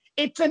elbow.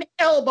 It's an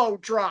elbow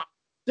drop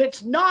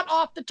that's not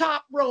off the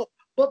top rope,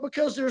 but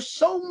because there's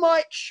so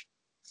much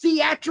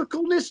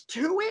theatricalness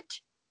to it,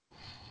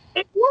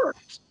 it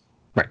works.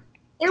 Right.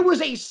 It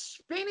was a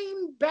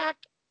spinning back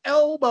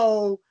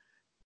elbow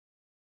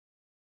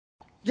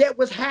that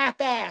was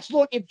half-assed.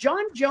 Look, if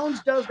John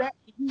Jones does that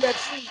in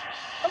UFC,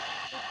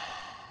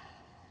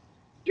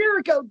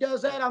 Jericho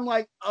does that, I'm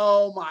like,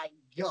 oh my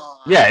god.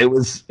 Yeah,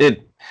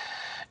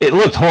 it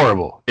looked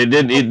horrible.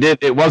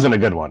 It wasn't a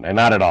good one, and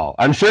not at all.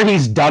 I'm sure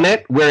he's done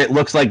it where it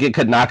looks like it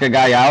could knock a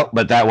guy out,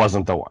 but that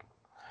wasn't the one.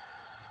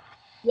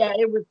 Yeah,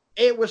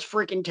 it was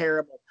freaking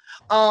terrible.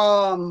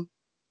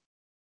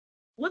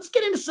 Let's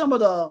get into some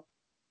of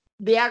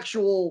the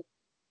actual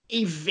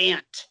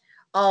event.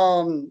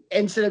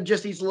 Instead of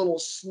just these little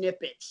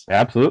snippets.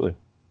 Absolutely.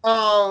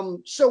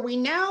 So we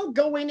now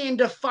going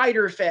into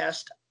Fyter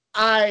Fest.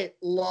 I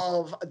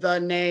love the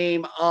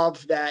name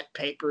of that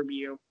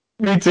pay-per-view.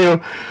 Me too.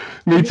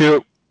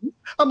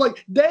 I'm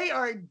like, they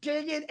are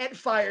digging at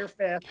Fyter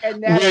Fest,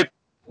 and that's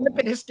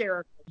flipping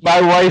hysterical.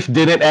 My wife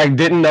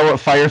didn't know what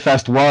Fyter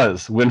Fest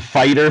was when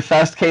Fyter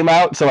Fest came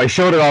out, so I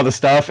showed her all the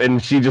stuff, and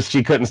she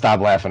couldn't stop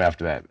laughing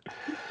after that.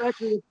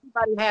 Especially if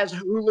anybody has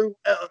Hulu,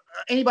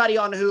 anybody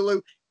on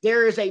Hulu,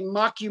 there is a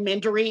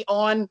mockumentary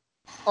on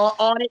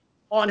it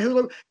on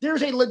Hulu.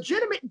 There's a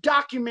legitimate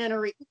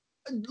documentary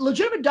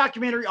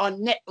on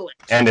Netflix,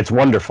 and it's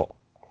wonderful.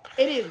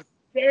 It is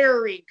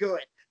very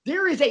good.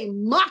 There is a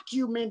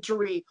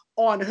mockumentary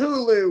on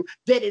Hulu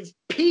that is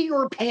pee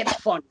your pants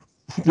funny.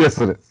 Yes,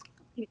 it is.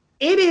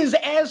 It is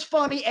as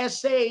funny as,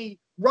 say,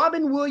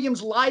 Robin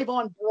Williams live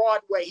on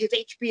Broadway, his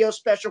HBO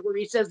special where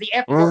he says the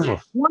F word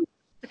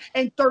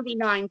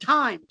 139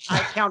 times. I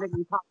counted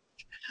in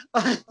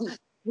college.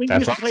 We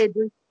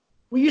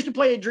used to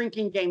play a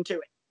drinking game to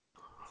it.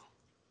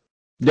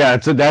 Yeah,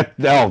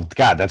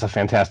 that's a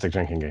fantastic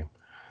drinking game.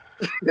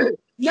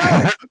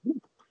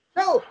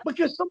 No,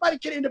 because somebody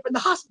could end up in the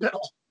hospital.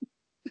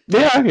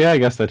 Yeah, I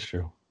guess that's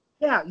true.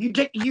 Yeah, you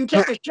take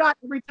a shot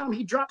every time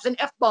he drops an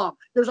F-bomb.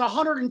 There's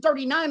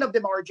 139 of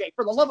them, RJ,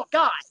 for the love of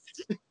God.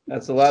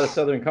 That's a lot of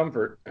Southern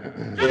Comfort.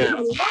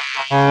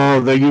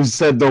 Oh, you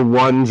said the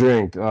one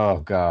drink. Oh,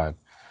 God.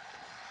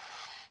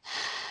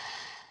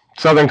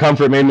 Southern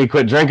Comfort made me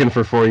quit drinking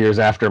for 4 years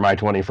after my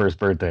 21st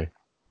birthday.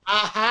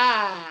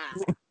 Aha!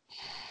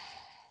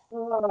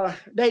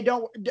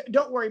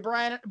 Don't worry,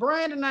 Brian.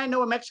 Brian and I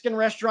know a Mexican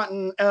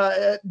restaurant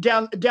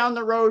down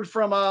the road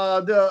from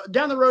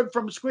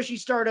Squishy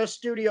Stardust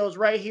Studios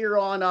right here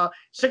on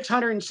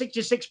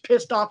 666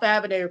 Pissed Off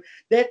Avenue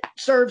that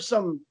serves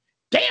some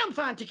damn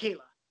fine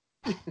tequila.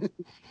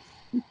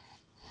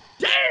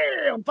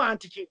 Damn fine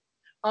tequila.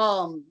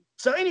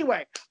 So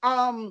anyway,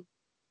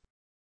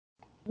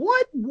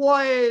 what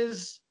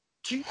was,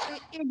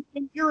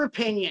 in your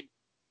opinion,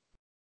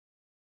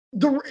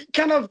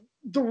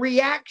 the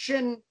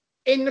reaction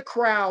in the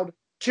crowd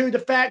to the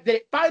fact that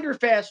at Fyter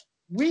Fest,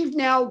 we've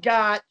now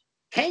got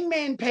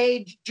Hangman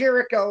Page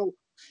Jericho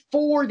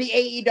for the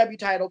AEW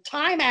title?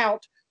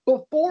 Timeout.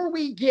 Before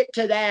we get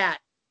to that,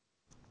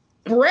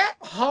 Bret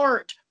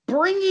Hart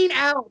bringing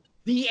out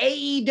the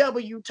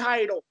AEW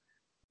title.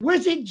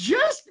 Was it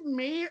just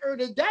me, or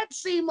did that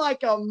seem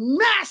like a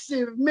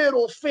massive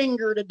middle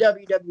finger to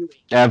WWE?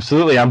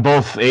 Absolutely, on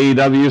both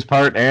AEW's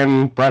part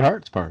and Bret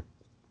Hart's part.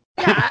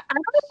 Yeah, I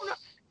don't know.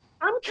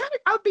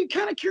 I'd be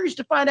kind of curious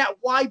to find out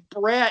why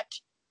Bret,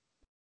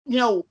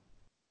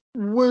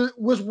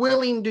 was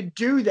willing to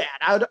do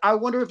that. I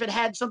wonder if it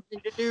had something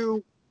to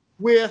do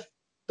with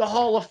the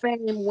Hall of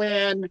Fame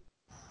when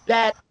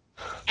that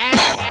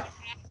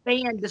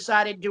fan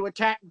decided to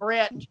attack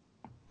Bret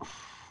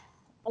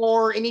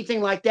or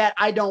anything like that.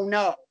 I don't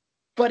know.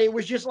 But it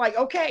was just like,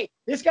 okay,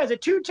 this guy's a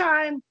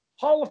 2-time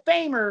Hall of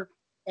Famer,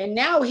 and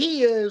now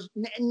he's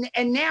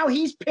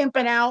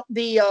pimping out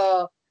the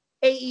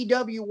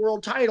AEW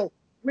World Title,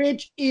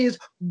 which is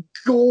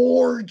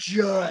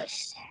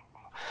gorgeous.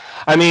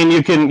 I mean,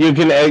 you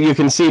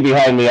can see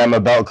behind me. I'm a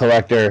belt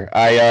collector.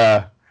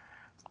 I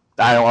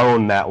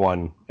own that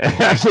one.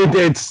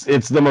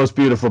 It's the most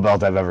beautiful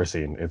belt I've ever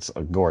seen. It's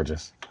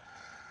gorgeous.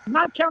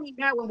 Not counting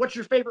that one. What's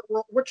your favorite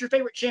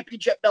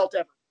championship belt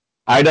ever?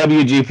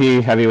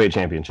 IWGP Heavyweight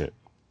Championship.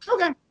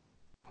 Okay.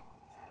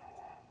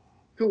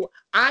 Cool.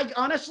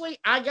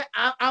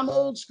 I'm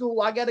old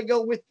school. I got to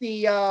go with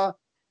the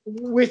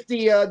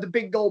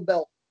big gold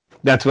belt.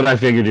 That's what I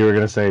figured you were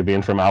going to say,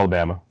 being from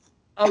Alabama.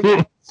 Oh,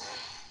 yeah.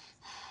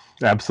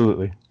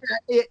 Absolutely.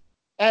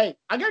 Hey,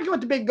 I got to go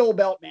with the big gold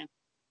belt, man.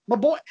 My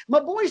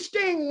boy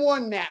Sting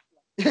won that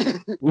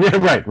one. Yeah,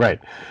 right.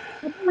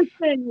 My boy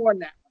Sting won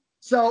that one.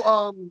 So,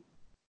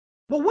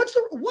 but what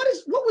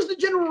was the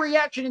general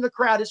reaction in the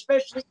crowd,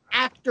 especially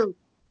after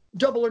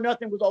Double or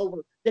Nothing was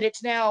over, that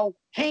it's now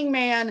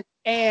Hangman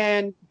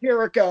and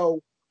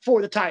Jericho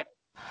for the title?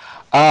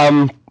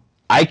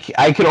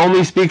 I can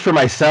only speak for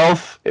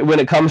myself when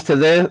it comes to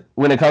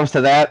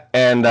that,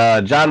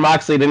 and John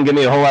Moxley didn't give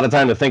me a whole lot of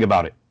time to think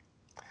about it.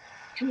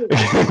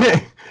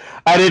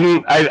 I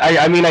didn't.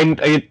 I mean,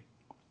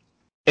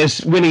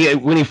 it's when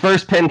he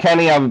first pinned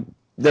Kenny.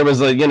 There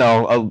was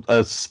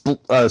a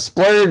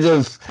splurge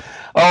of,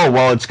 oh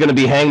well, it's going to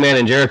be Hangman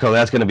and Jericho.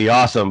 That's going to be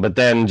awesome. But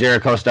then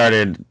Jericho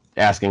started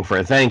asking for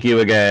a thank you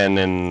again,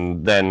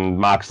 and then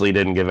Moxley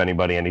didn't give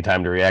anybody any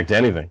time to react to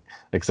anything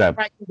except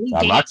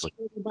Moxley.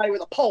 Everybody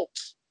with a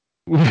pulse.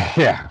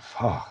 Yeah.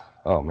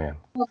 Oh man.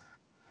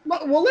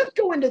 Well, let's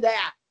go into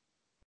that.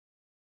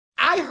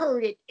 I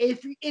heard it.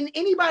 If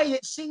anybody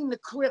that's seen the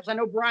clips, I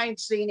know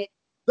Brian's seen it.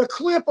 The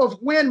clip of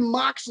when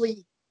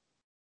Moxley,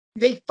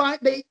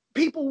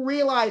 people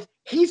realize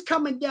he's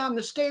coming down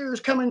the stairs,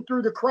 coming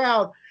through the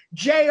crowd.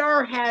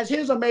 JR has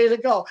his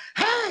amazing go,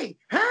 hey,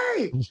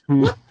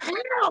 what the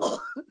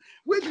hell?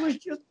 Which was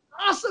just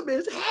awesome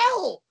as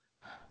hell.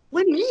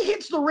 When he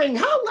hits the ring,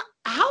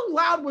 how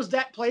loud was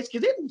that place?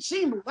 Because it didn't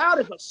seem loud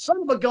as a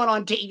son of a gun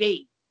on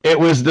TV. It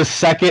was the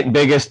second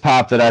biggest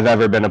pop that I've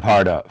ever been a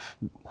part of.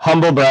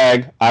 Humble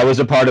brag, I was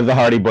a part of the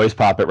Hardy Boys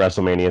pop at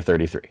WrestleMania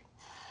 33.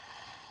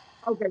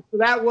 Okay, so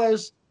that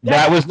was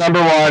number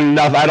one.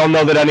 No, I don't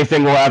know that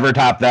anything will ever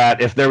top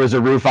that. If there was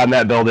a roof on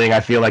that building, I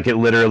feel like it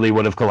literally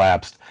would have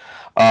collapsed.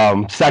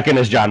 Second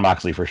is John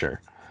Moxley for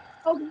sure.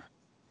 Okay.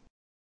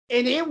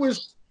 And it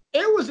was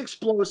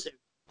explosive.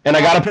 And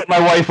I got to put my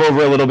wife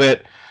over a little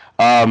bit.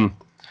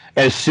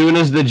 As soon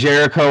as the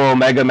Jericho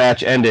Omega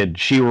match ended,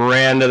 she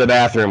ran to the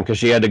bathroom because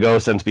she had to go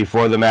since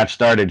before the match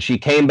started. She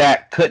came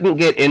back, couldn't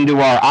get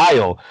into our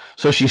aisle,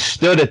 so she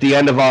stood at the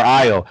end of our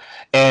aisle.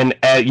 And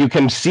you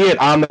can see it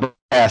on the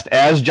broadcast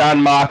as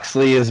John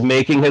Moxley is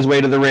making his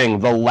way to the ring.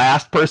 The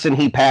last person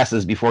he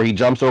passes before he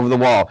jumps over the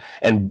wall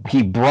and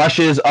he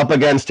brushes up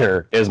against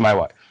her is my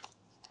wife.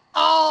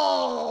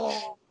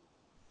 Oh,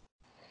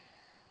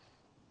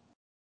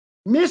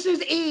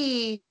 Mrs.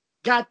 E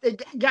got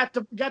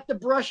the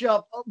brush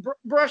up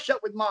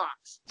with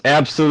Mox.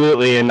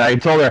 Absolutely, and I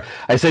told her,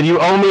 I said, you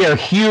owe me a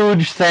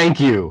huge thank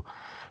you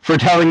for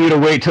telling you to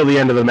wait till the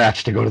end of the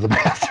match to go to the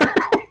bathroom.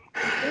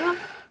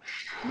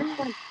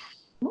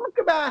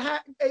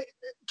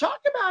 Talk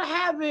about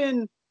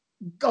having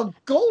a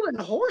golden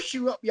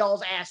horseshoe up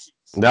y'all's asses.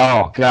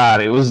 No,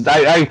 God, it was.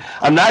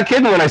 I'm not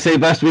kidding when I say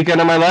best weekend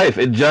of my life.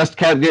 It just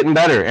kept getting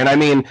better, and I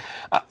mean,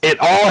 it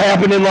all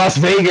happened in Las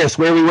Vegas,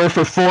 where we were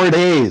for 4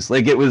 days.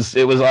 Like it was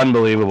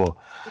unbelievable.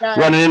 Yeah.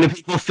 Running into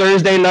people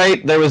Thursday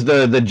night. There was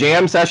the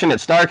jam session at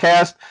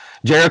StarCast.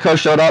 Jericho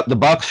showed up. The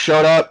Bucks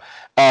showed up.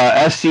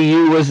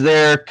 SCU was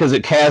there because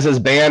Kaz's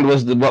band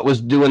was what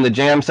was doing the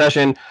jam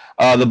session.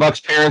 The Bucks'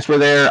 parents were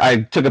there.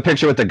 I took a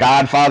picture with the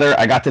Godfather.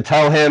 I got to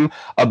tell him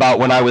about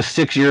when I was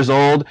 6 years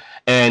old,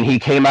 and he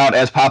came out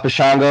as Papa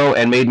Shango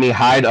and made me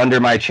hide under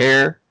my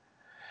chair.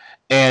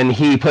 And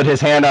he put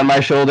his hand on my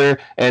shoulder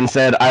and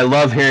said, I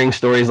love hearing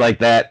stories like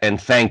that, and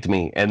thanked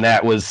me. And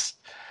that was,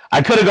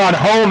 I could have gone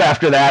home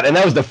after that, and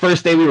that was the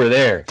first day we were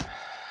there.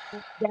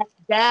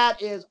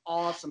 That is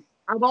awesome.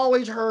 I've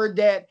always heard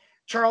that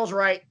Charles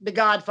Wright, the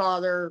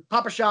Godfather,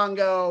 Papa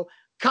Shango,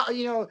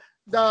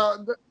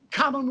 the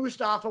Kama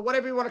Mustafa,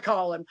 whatever you want to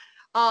call him.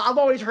 I've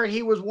always heard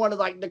he was one of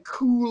the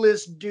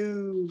coolest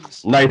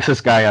dudes.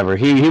 Nicest guy ever.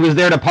 He was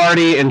there to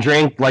party and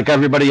drink like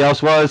everybody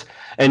else was,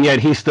 and yet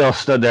he still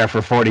stood there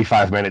for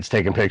 45 minutes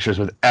taking pictures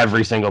with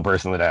every single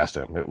person that asked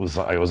him. It was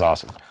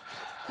awesome.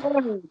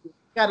 Oh,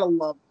 gotta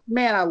love,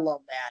 man, I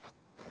love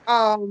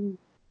that.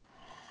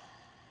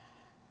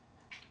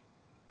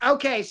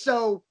 Okay,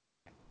 so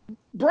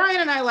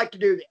Brian and I like to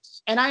do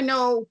this, and I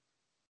know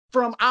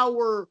from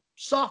our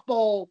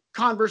softball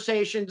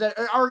conversations,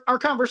 our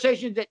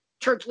conversations at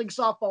Church League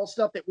softball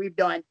stuff that we've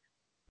done,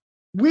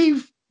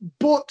 we've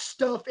booked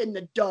stuff in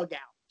the dugout.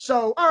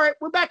 So, all right,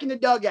 we're back in the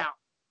dugout.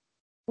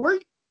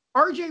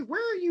 RJ,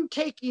 where are you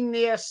taking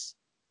this?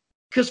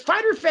 Because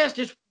Fyter Fest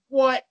is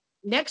what,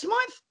 next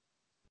month?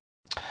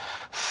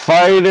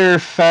 Fyter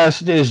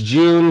Fest is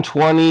June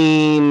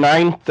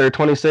 29th or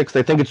 26th.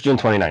 I think it's June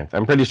 29th.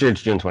 I'm pretty sure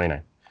it's June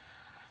 29th.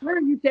 Where are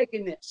you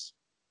taking this?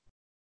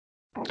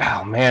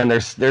 Oh man,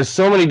 there's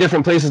so many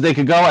different places they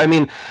could go. I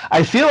mean,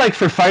 I feel like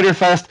for Fyter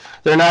Fest,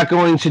 they're not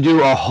going to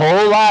do a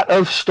whole lot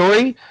of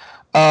story.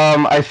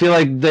 I feel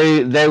like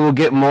they will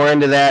get more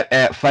into that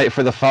at Fight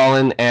for the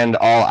Fallen and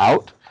All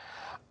Out.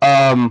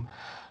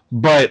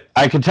 But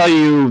I can tell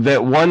you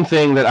that one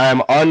thing that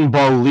I'm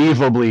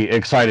unbelievably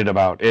excited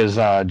about is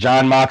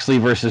John Moxley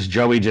versus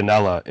Joey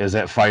Janela is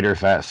at Fyter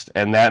Fest,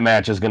 and that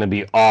match is going to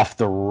be off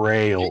the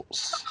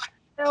rails.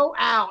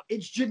 Out.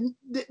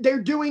 They're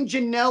doing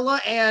Janela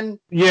and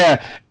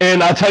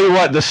and I'll tell you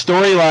what, the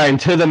storyline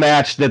to the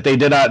match that they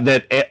did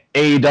that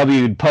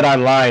AEW put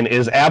online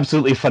is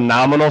absolutely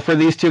phenomenal for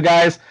these two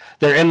guys.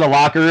 They're in the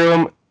locker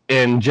room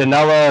and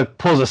Janela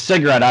pulls a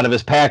cigarette out of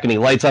his pack and he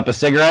lights up a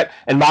cigarette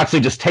and Moxley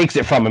just takes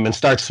it from him and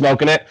starts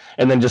smoking it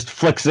and then just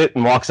flicks it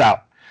and walks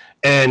out.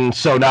 And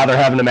so now they're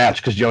having a match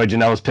because Joey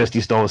Janela's pissed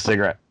he stole a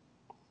cigarette.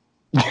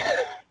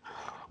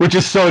 Which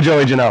is so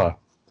Joey Janela.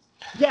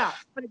 Yeah,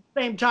 but at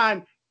the same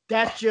time,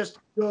 that's just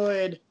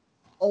good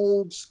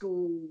old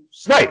school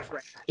stuff.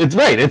 Right. It's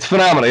right. It's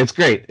phenomenal. It's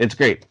great. It's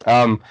great.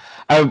 I'm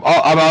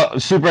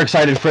super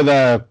excited for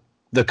the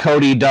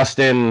Cody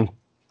Dustin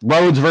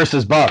Rhodes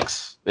versus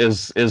Bucks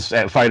is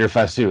at Fyter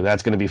Fest too.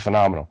 That's going to be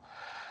phenomenal.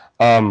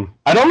 I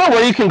don't know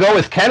where you can go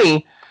with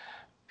Kenny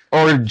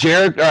or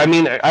Jericho. I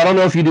mean, I don't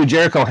know if you do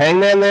Jericho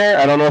Hangman there.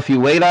 I don't know if you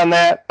wait on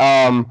that.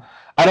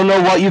 I don't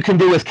know what you can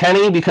do with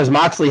Kenny because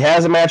Moxley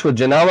has a match with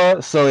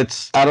Janela, so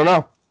I don't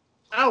know.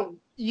 Oh,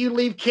 you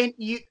leave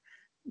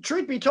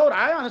truth be told,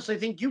 I honestly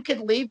think you could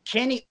leave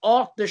Kenny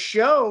off the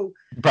show.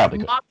 Probably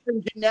could. Mox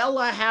and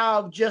Janela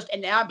have just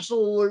an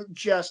absolute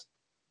just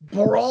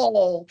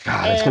brawl.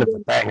 God, it's going to be a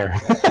banger.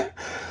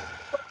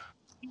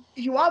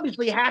 You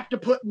obviously have to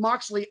put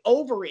Moxley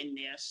over in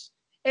this.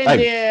 And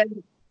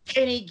then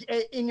Kenny,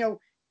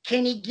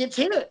 Kenny gets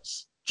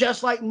his.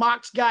 Just like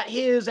Mox got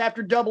his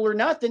after Double or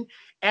Nothing.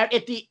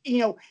 At the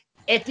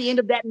end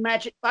of that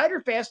match at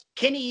Fyter Fest,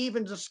 Kenny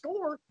evens the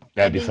score.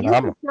 That'd be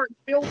phenomenal.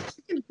 You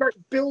can start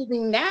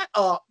building that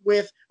up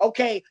with,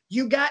 okay,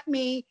 you got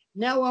me,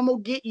 now I'm gonna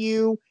get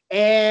you,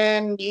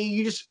 and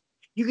you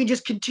can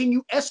just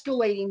continue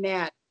escalating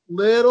that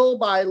little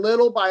by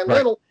little by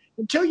little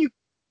until you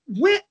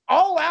went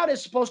all out.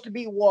 Is supposed to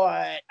be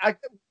what?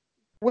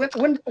 When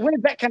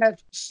is that kind of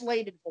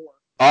slated for?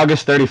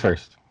 August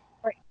 31st.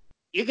 Right.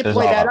 You can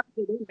play that up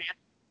to them, man.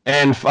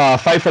 And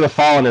Fight for the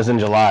Fallen is in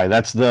July.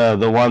 That's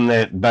the one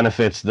that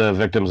benefits the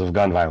victims of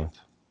gun violence.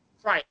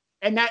 Right,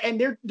 and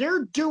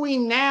they're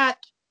doing that.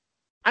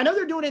 I know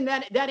they're doing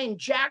that in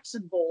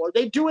Jacksonville. Are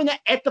they doing that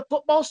at the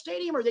football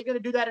stadium, or are they going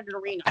to do that in an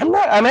arena?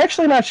 I'm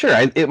actually not sure.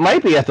 It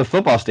might be at the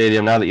football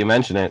stadium now that you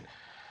mention it.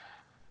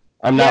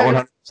 I'm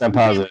not 100%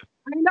 positive.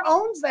 Arena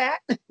owns that.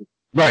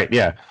 Right.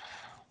 Yeah.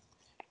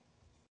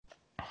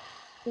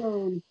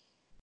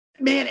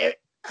 Man,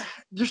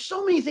 there's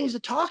so many things to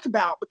talk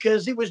about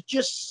because it was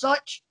just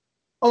such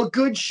a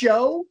good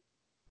show,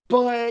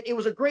 but it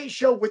was a great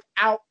show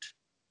without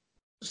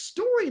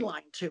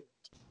storyline to it.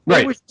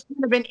 Right. It was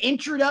kind of an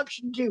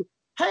introduction to,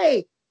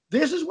 hey,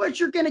 this is what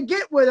you're going to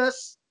get with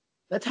us.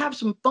 Let's have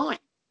some fun.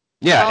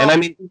 Yeah, and I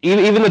mean,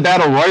 even the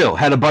Battle Royal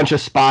had a bunch of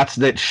spots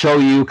that show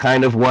you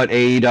kind of what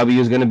AEW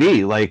is going to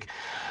be, like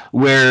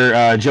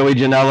where Joey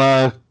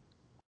Janela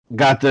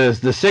got the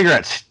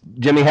cigarettes.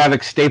 Jimmy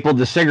Havoc stapled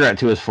the cigarette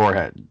to his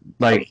forehead.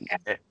 Like,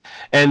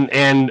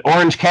 and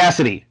Orange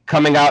Cassidy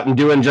coming out and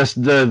doing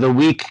just the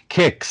weak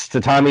kicks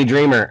to Tommy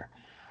Dreamer,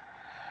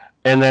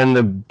 and then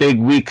the big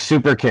weak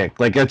super kick.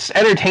 Like, it's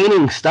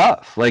entertaining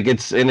stuff. Like,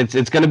 it's going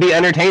to be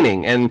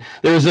entertaining. And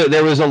there was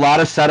a lot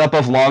of setup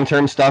of long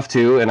term stuff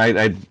too. And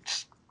I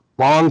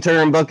long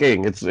term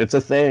booking. It's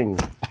a thing.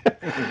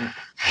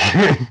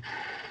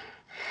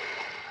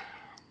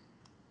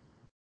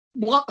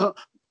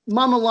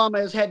 Mama Llama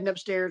is heading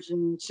upstairs,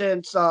 and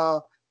since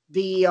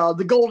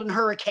the Golden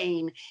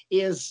Hurricane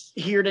is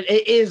here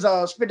is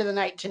spending the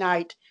night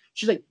tonight,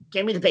 she's like,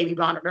 "Give me the baby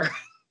monitor,"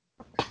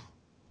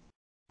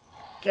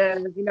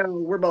 because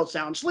we're both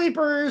sound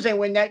sleepers, and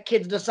when that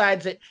kid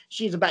decides that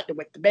she's about to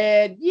wet the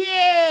bed,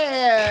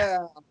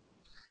 yeah,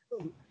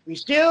 we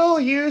still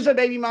use a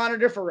baby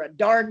monitor for a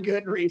darn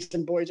good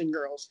reason, boys and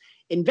girls.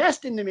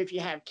 Invest in them if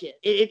you have kids.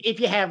 If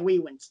you have wee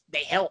ones,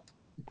 they help.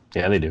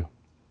 Yeah, they do.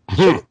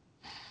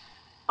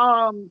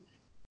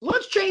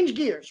 Let's change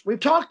gears. We've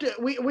talked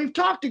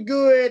a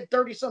good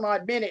 30 some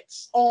odd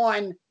minutes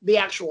on the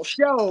actual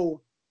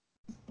show.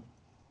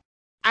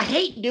 I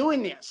hate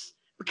doing this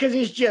because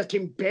it's just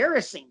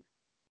embarrassing.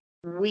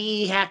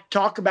 We have to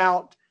talk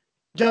about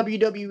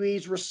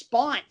WWE's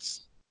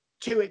response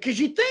to it, because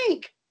you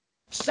think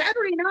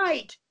Saturday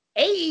night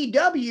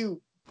AEW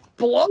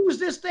blows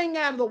this thing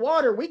out of the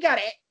water. We got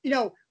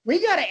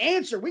to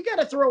answer. We got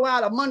to throw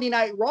out a Monday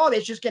Night Raw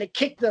that's just going to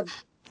kick the.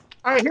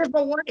 All right, here's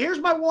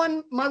my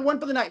one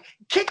for the night.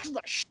 Kicks the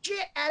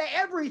shit out of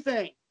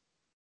everything.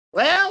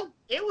 Well,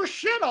 it was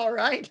shit, all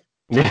right.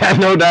 Yeah,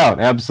 no doubt,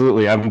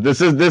 absolutely.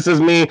 This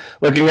is me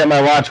looking at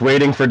my watch,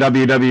 waiting for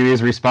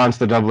WWE's response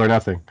to Double or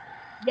Nothing.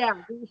 Yeah,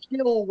 we're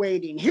still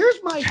waiting.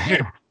 Here's my thing.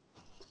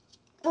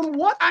 From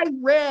what I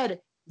read,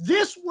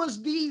 this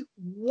was the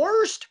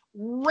worst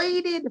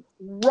rated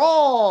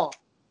Raw.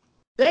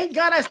 Thank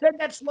God I said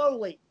that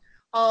slowly.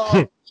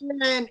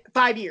 In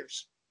 5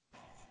 years.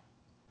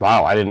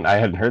 Wow, I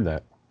hadn't heard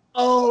that.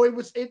 Oh,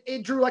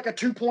 it drew like a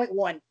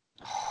 2.1.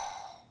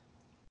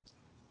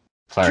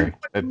 Sorry,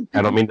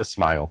 I don't mean to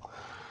smile.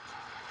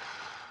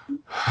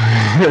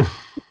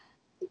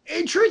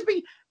 And truth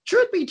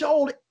be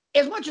told,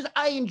 as much as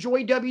I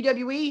enjoy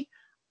WWE,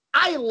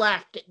 I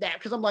laughed at that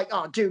because I'm like,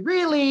 oh, dude,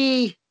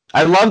 really?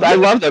 I love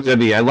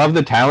WWE. I love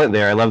the talent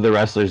there. I love the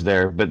wrestlers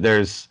there. But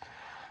there's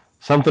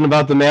something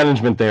about the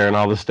management there and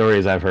all the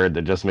stories I've heard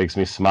that just makes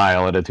me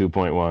smile at a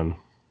 2.1.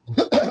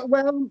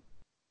 Well,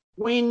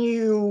 when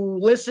you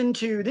listen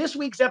to this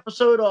week's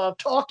episode of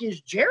Talk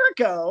is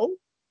Jericho,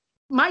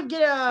 might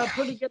get a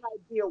pretty good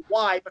idea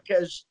why,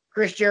 because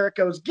Chris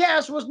Jericho's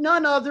guest was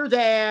none other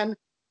than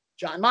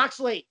Jon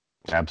Moxley.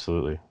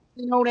 Absolutely.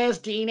 Known as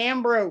Dean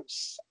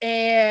Ambrose.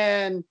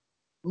 And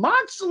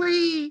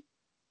Moxley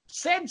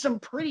said some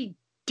pretty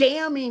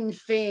damning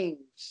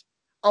things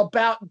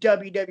about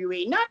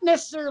WWE. Not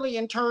necessarily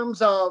in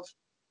terms of,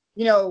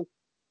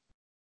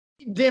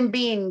 them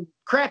being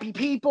crappy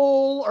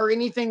people or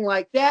anything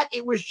like that.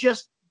 It was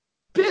just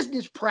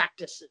business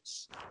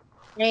practices.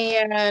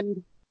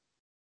 And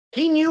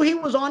he knew he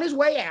was on his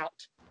way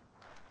out.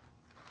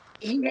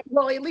 He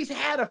at least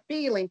had a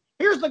feeling.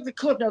 Here's like the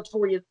Cliff Notes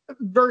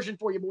version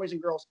for you, boys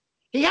and girls.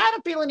 He had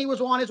a feeling he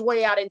was on his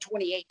way out in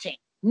 2018,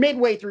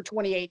 midway through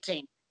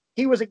 2018.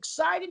 He was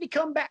excited to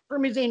come back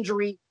from his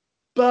injury,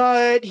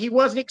 but he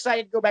wasn't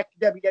excited to go back to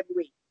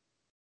WWE.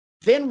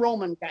 Then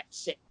Roman got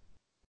sick.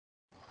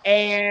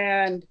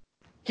 And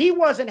he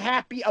wasn't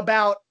happy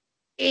about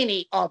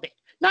any of it.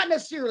 Not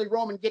necessarily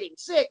Roman getting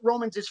sick.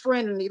 Roman's his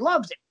friend and he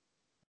loves him.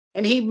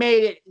 And he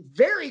made it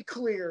very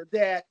clear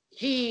that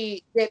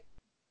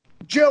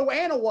Joe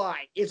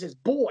Anoa'i is his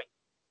boy.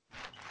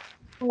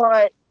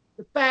 But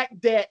the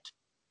fact that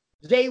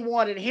they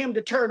wanted him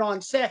to turn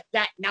on Seth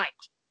that night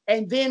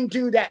and then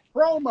do that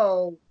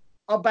promo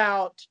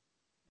about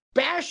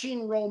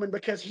bashing Roman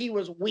because he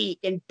was weak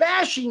and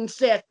bashing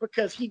Seth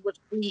because he was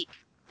weak.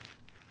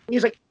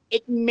 He's like,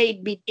 it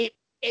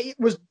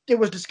was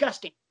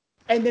disgusting.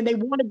 And then they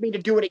wanted me to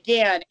do it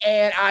again,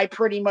 and I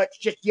pretty much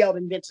just yelled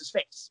in Vince's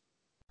face.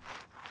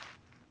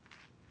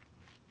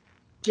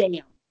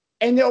 Damn.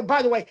 And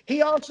by the way,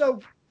 he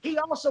also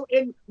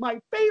in my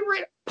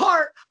favorite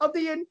part of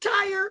the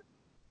entire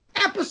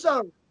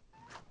episode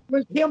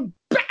was him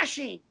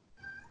bashing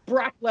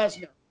Brock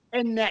Lesnar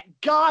in that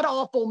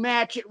god-awful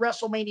match at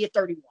WrestleMania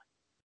 31.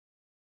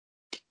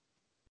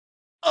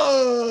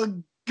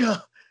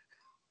 God.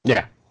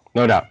 Yeah,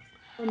 no doubt.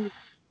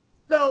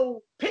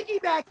 So,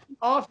 piggybacking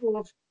off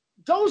of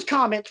those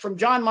comments from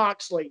Jon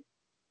Moxley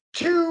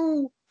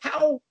to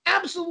how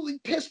absolutely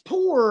piss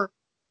poor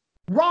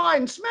Raw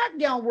and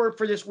SmackDown were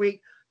for this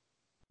week,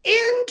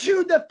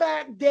 into the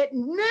fact that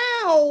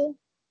now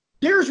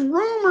there's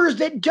rumors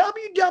that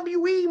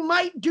WWE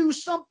might do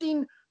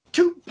something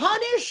to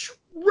punish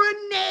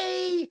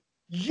Renee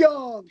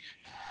Young.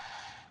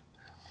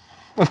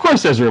 Of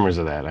course there's rumors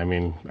of that. I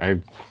mean, I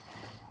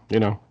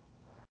know,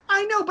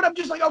 but I'm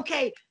just like,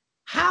 okay,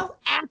 how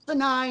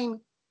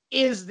asinine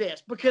is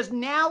this? Because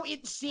now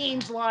it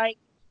seems like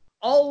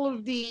all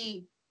of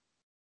the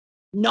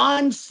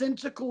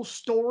nonsensical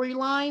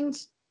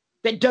storylines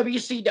that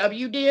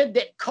WCW did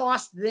that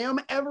cost them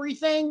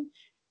everything,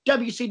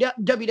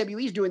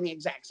 WWE's doing the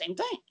exact same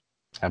thing.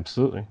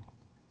 Absolutely.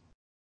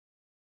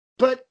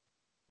 But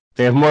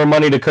they have more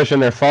money to cushion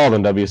their fall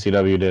than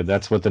WCW did.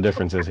 That's what the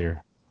difference is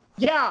here.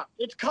 Yeah,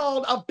 it's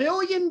called $1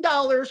 billion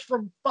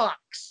from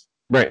Fox.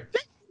 Right.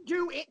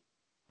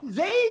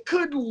 They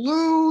could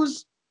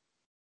lose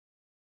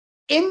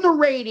in the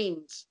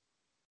ratings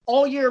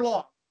all year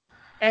long,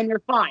 and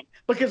they're fine.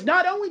 Because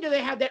not only do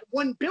they have that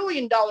 $1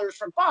 billion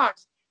from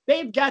Fox,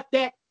 they've got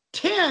that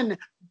 $10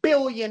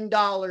 billion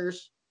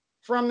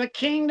from the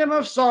Kingdom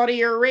of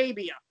Saudi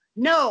Arabia.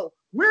 No,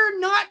 we're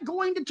not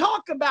going to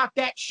talk about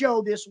that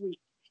show this week.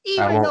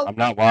 I'm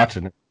not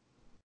watching it.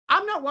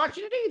 I'm not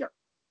watching it either.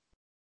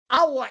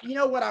 You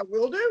know what I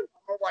will do?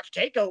 I'm going to watch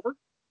TakeOver.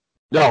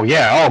 Oh,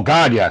 yeah. Oh,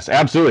 God, yes.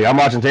 Absolutely. I'm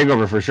watching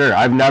TakeOver for sure.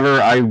 I have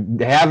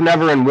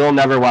never and will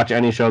never watch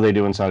any show they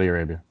do in Saudi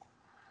Arabia.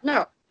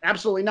 No,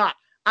 absolutely not.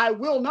 I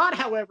will not,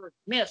 however,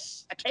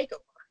 miss a TakeOver.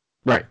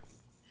 Right.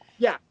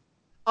 Yeah.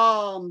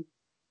 And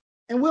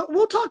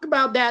we'll talk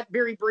about that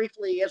very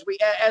briefly as we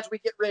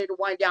get ready to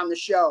wind down the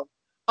show.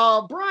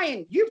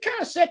 Brian, you've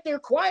kind of sat there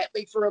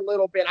quietly for a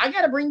little bit. I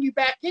got to bring you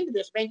back into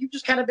this, man. You've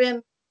just kind of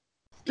been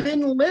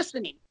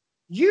listening.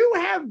 You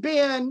have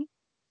been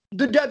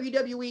the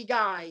WWE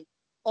guy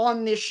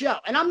on this show,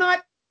 and I'm not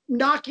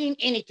knocking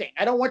anything.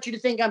 I don't want you to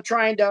think I'm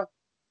trying to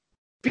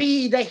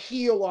be the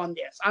heel on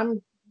this.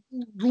 I'm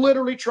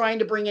literally trying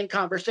to bring in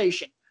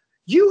conversation.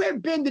 You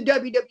have been the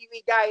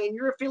WWE guy, and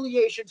your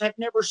affiliations have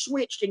never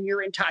switched in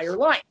your entire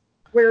life.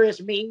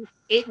 Whereas me,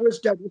 it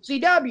was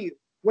WCW.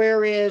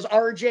 Whereas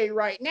RJ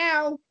right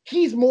now,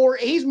 he's more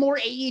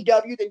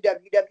AEW than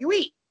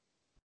WWE.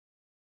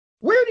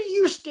 Where do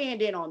you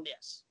stand in on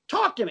this?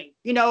 Talk to me.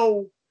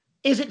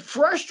 Is it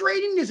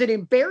frustrating? Is it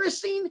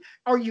embarrassing?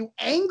 Are you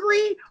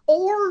angry?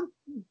 Or,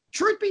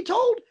 truth be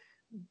told,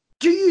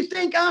 do you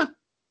think,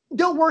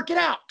 they'll work it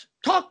out?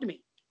 Talk to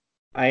me.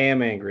 I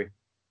am angry.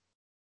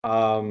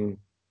 And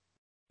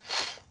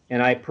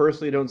I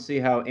personally don't see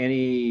how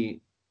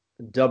any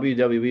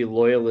WWE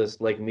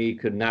loyalist like me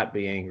could not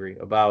be angry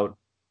about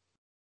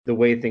the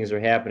way things are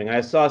happening.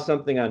 I saw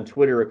something on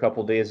Twitter a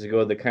couple days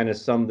ago that kind of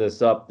summed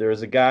this up.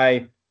 There's a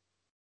guy,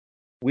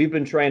 we've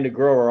been trying to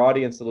grow our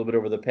audience a little bit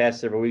over the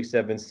past several weeks.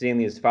 I've been seeing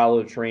these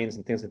follow trains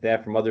and things like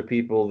that from other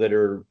people that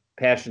are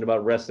passionate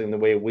about wrestling the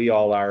way we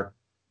all are.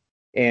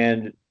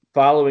 And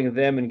following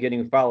them and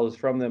getting follows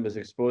from them has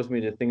exposed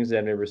me to things that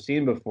I've never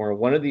seen before.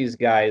 One of these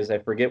guys, I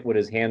forget what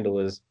his handle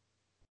is,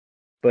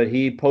 but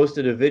he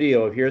posted a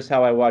video of here's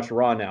how I watch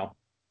Raw now.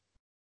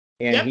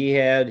 and Yep. he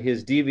had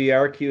his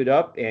DVR queued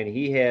up, and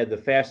he had the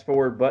fast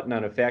forward button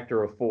on a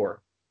factor of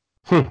 4.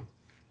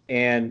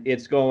 And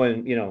it's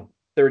going,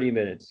 30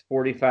 minutes,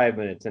 45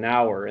 minutes, an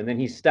hour. And then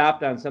he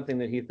stopped on something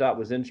that he thought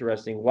was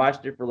interesting,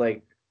 watched it for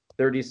like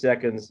 30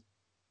 seconds,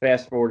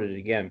 fast forwarded it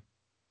again.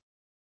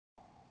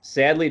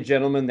 Sadly,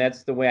 gentlemen,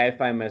 that's the way I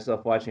find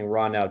myself watching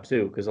Raw now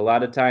too, because a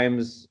lot of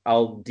times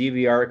I'll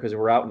DVR because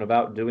we're out and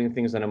about doing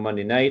things on a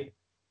Monday night.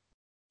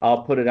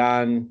 I'll put it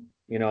on,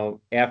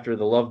 after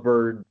the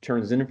Lovebird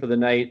turns in for the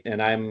night,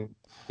 and I'm,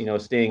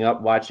 staying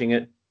up watching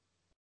it.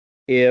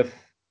 If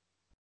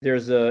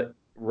there's a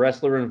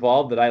wrestler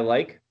involved that I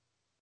like,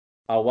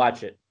 I'll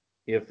watch it.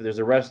 If there's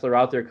a wrestler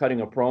out there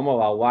cutting a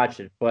promo, I'll watch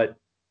it. But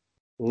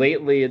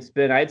lately, it's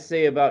been, I'd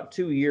say, about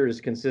 2 years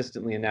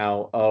consistently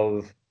now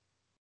of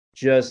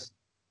just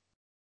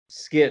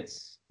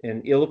skits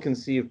and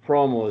ill-conceived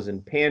promos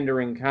and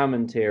pandering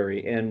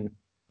commentary and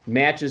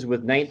matches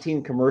with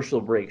 19 commercial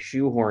breaks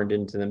shoehorned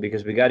into them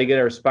because we got to get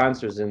our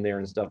sponsors in there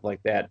and stuff like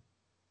that.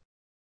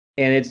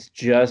 And it's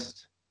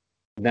just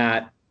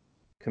not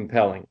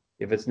compelling.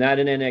 If it's not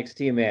an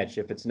NXT match,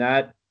 if it's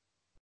not,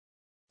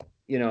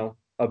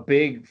 a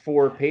big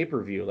 4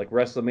 pay-per-view like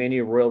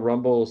WrestleMania, Royal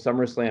Rumble,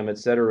 SummerSlam, et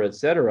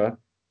cetera,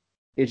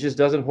 it just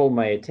doesn't hold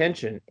my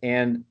attention.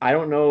 And I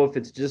don't know if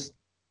it's just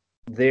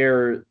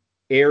their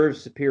air of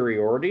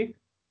superiority,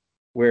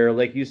 where,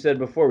 like you said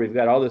before, we've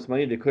got all this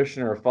money to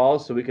cushion our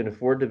falls so we can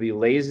afford to be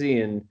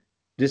lazy and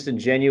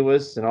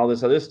disingenuous and all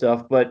this other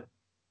stuff. But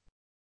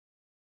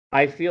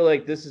I feel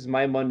like this is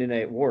my Monday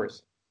Night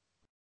Wars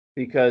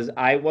because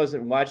I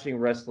wasn't watching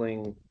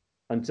wrestling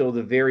until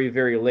the very,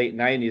 very late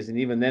 90s. And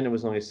even then it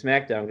was only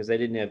SmackDown because I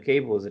didn't have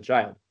cable as a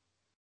child.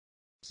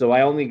 So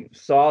I only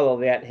saw all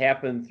that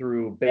happen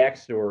through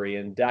backstory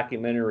and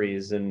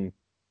documentaries and,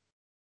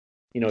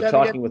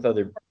 talking with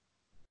other.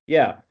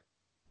 Yeah.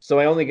 So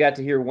I only got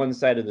to hear one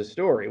side of the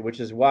story, which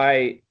is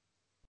why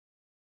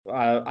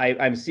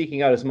I'm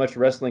seeking out as much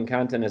wrestling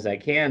content as I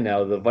can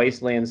now. The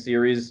Viceland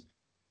series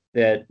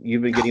that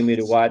you've been getting me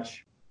to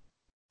watch,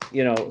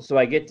 so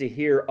I get to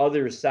hear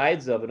other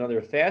sides of it,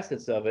 other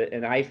facets of it.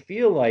 And I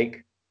feel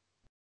like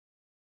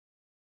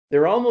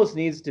there almost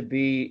needs to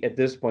be, at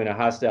this point, a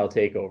hostile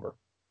takeover.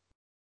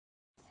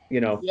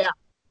 Yeah.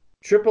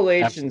 Triple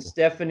H Absolutely. and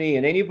Stephanie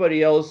and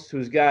anybody else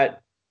who's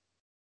got,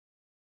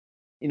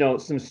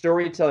 some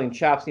storytelling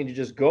chops need to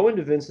just go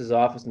into Vince's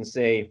office and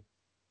say,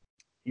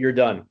 you're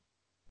done.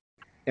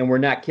 And we're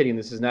not kidding.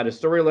 This is not a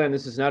storyline.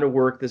 This is not a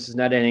work. This is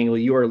not an angle.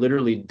 You are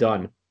literally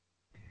done.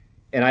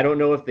 And I don't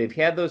know if they've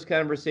had those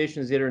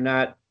conversations yet or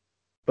not,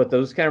 but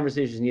those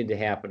conversations need to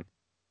happen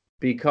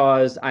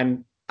because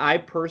I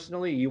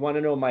personally, you want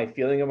to know my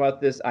feeling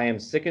about this? I am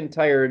sick and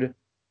tired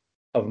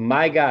of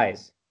my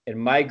guys and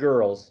my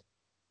girls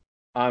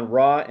on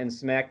Raw and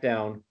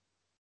SmackDown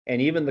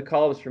and even the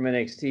call-ups from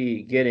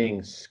NXT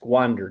getting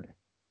squandered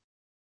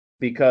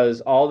because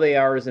all they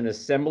are is an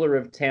assembler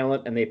of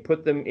talent and they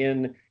put them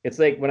in. It's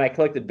like when I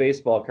collected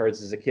baseball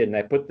cards as a kid and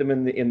I put them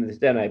in the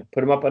den, I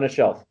put them up on a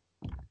shelf.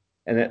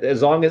 And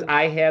as long as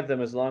I have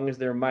them, as long as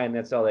they're mine,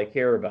 that's all I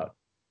care about.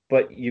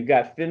 But you've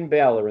got Finn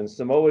Balor and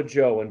Samoa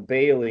Joe and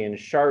Bayley and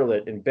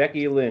Charlotte and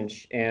Becky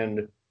Lynch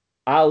and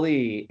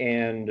Ali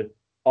and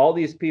all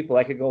these people.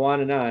 I could go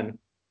on,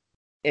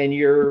 and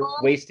you're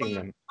wasting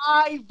them.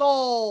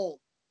 Rival.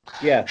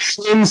 Yeah.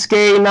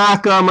 Shinsuke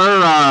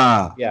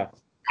Nakamura. Yeah.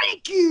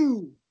 Thank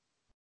you.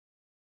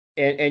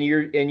 And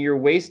you're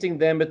wasting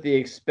them at the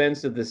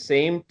expense of the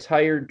same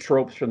tired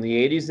tropes from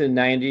the 80s and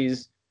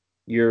 90s.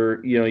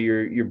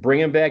 You're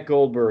bringing back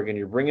Goldberg and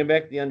you're bringing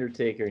back The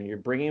Undertaker and you're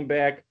bringing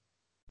back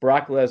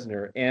Brock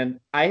Lesnar. And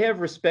I have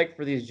respect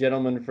for these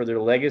gentlemen for their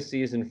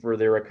legacies and for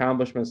their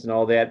accomplishments and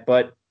all that,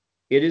 but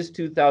it is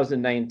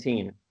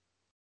 2019.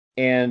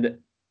 And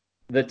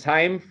the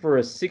time for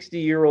a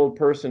 60-year-old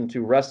person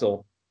to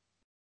wrestle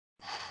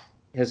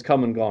has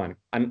come and gone.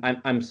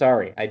 I'm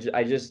sorry.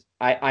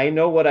 I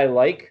know what I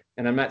like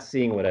and I'm not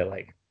seeing what I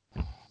like.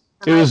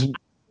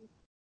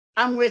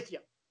 I'm with you.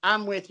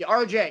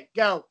 RJ,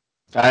 go.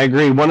 I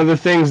agree. One of the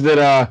things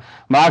that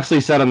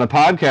Moxley said on the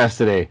podcast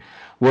today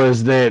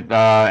was that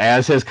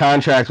as his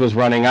contract was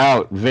running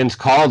out, Vince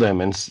called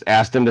him and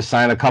asked him to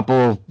sign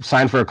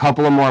for a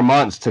couple of more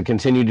months to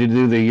continue to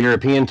do the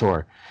European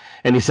tour.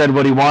 And he said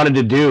what he wanted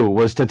to do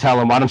was to tell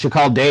him, why don't you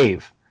call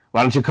Dave?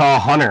 Why don't you call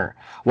Hunter?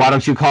 Why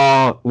don't you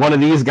call one of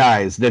these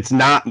guys that's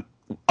not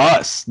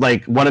us?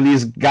 Like one of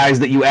these guys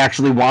that you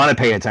actually want to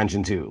pay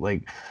attention to.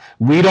 Like,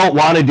 we don't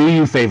want to do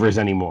you favors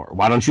anymore.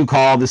 Why don't you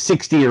call the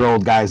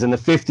 60-year-old guys and the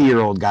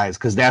 50-year-old guys?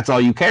 Because that's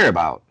all you care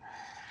about.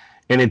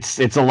 And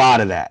it's a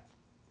lot of that.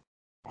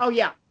 Oh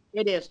yeah,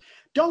 it is.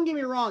 Don't get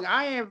me wrong.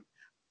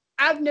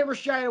 I've never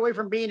shied away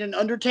from being an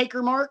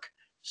Undertaker mark.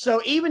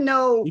 So even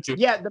though,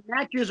 the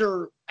matches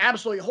are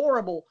absolutely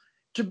horrible,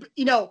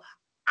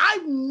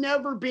 I've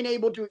never been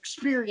able to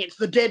experience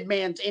the dead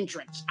man's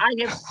entrance. I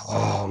have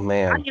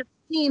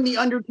seen the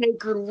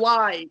Undertaker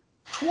live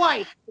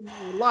twice in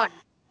my life.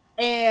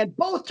 And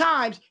both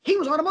times he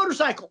was on a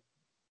motorcycle.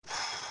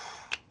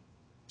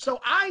 So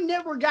I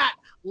never got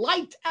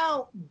lights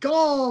out,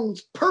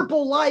 gongs,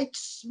 purple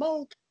lights,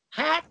 smoke,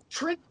 hat,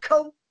 trick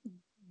coat,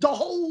 the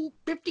whole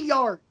 50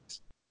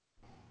 yards.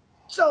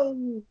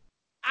 So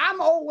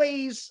I'm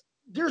always,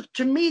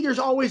 to me, there's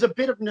always a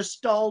bit of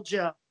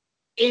nostalgia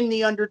in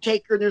The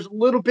Undertaker. There's a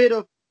little bit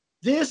of,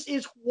 this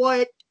is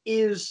what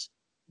is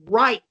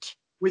right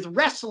with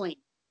wrestling,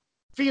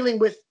 feeling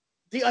with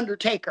The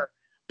Undertaker.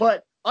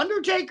 But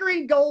Undertaker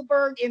and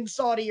Goldberg in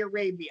Saudi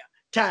Arabia,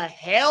 to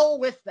hell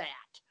with that.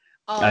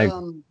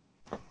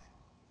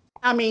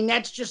 I mean,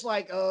 that's just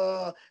like,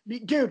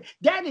 dude,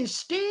 that is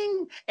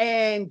Sting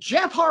and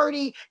Jeff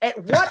Hardy at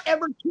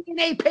whatever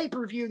TNA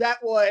pay-per-view that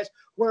was,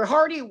 where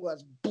Hardy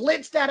was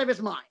blitzed out of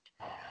his mind.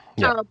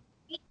 Yeah.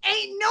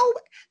 Ain't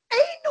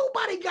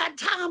nobody got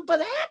time for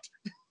that.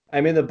 I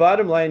mean, the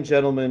bottom line,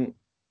 gentlemen,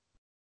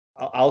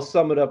 I'll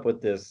sum it up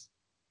with this.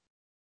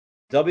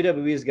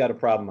 WWE's got a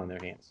problem on their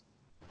hands.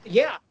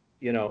 Yeah.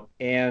 You know,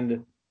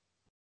 and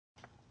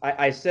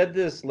I said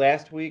this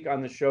last week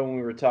on the show when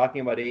we were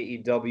talking about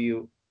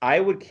AEW. I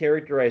would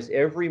characterize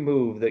every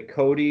move that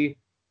Cody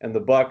and the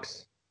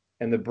Bucks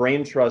and the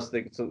brain trust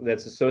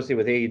that's associated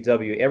with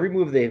AEW, every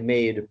move they've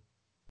made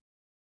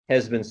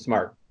has been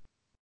smart.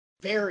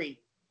 Very.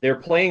 They're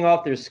playing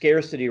off their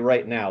scarcity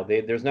right now.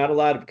 There's not a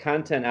lot of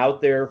content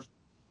out there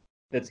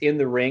that's in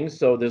the ring,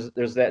 so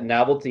there's that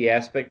novelty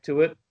aspect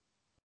to it.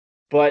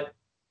 But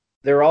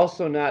they're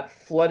also not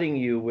flooding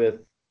you with,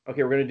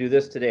 okay, we're going to do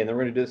this today, and then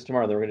we're going to do this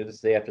tomorrow, and then we're going to do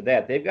this the day after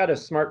that. They've got a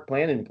smart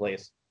plan in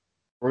place.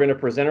 We're going to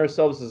present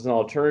ourselves as an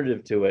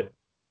alternative to it.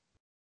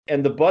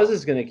 And the buzz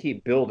is going to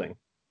keep building,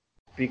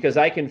 because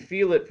I can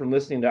feel it from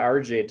listening to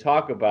RJ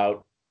talk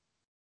about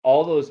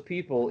all those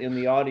people in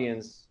the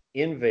audience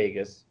in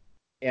Vegas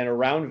and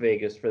around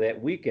Vegas for that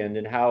weekend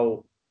and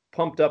how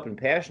pumped up and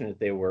passionate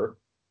they were.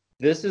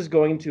 This is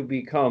going to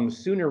become,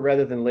 sooner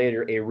rather than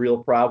later, a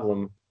real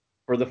problem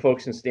for the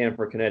folks in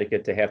Stamford,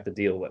 Connecticut to have to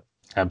deal with.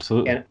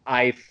 Absolutely. And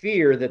I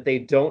fear that they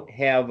don't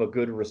have a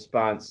good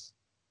response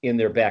in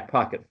their back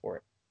pocket for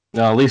it.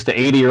 No, at least the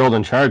 80-year-old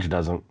in charge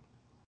doesn't.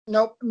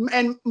 Nope.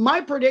 And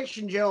my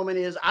prediction, gentlemen,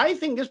 is I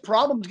think this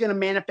problem is going to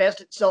manifest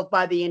itself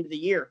by the end of the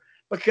year,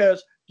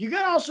 because you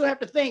got to also have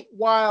to think,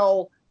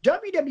 while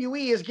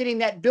WWE is getting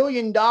that $1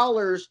 billion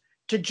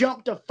to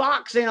jump to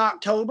Fox in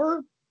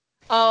October,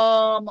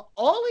 All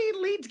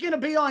Elite's going to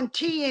be on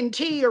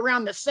TNT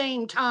around the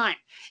same time.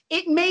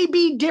 It may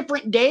be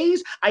different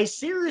days. I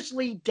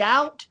seriously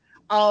doubt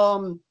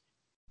Cody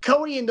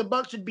and the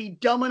Bucks would be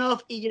dumb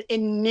enough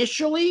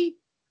initially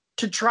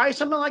to try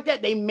something like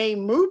that. They may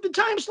move the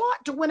time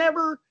slot to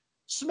whenever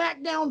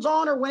SmackDown's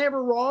on or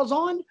whenever Raw's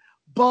on.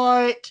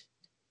 But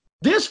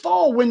this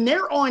fall, when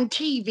they're on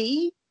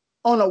TV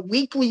on a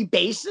weekly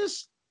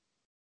basis,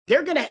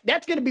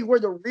 that's going to be where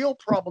the real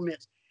problem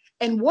is.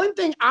 And one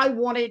thing I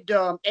wanted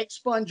to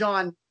expunge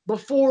on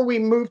before we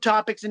move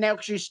topics and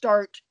actually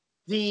start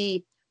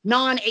the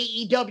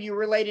non-AEW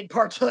related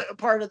part of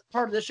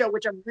the show,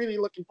 which I'm really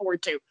looking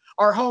forward to,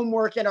 our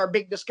homework and our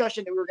big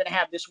discussion that we're going to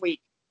have this week.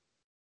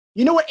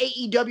 You know what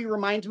AEW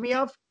reminds me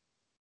of?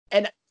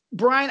 And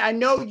Brian, I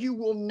know you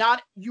will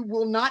not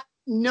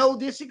know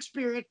this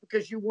experience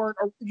because you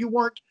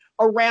weren't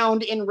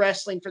around in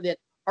wrestling for this.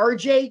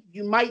 RJ,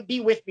 you might be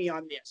with me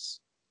on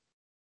this.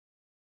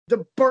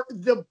 The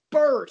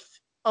birth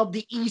of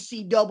the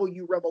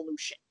ECW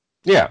revolution.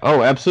 Yeah.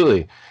 Oh,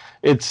 absolutely.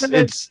 It's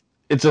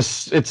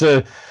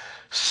a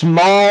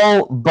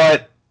small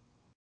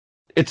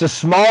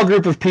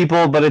group of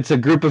people, but it's a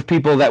group of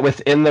people that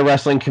within the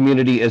wrestling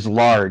community is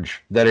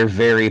large that are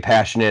very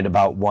passionate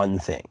about one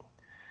thing.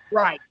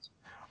 Right.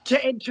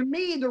 To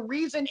me, the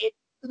reason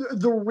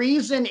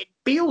it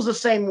feels the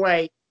same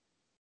way,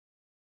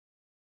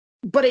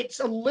 but it's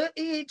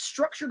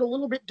structured a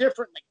little bit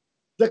differently.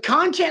 The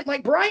content,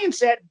 like Brian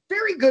said,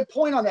 very good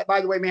point on that,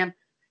 by the way, man.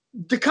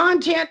 The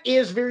content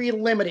is very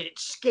limited.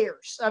 It's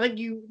scarce. I think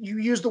you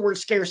used the word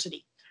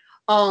scarcity.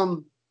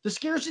 The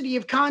scarcity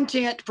of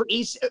content for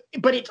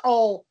but it's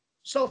all,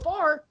 so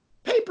far,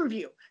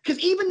 pay-per-view. Because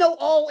even though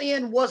All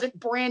In wasn't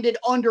branded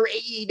under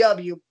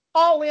AEW,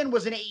 All In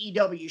was an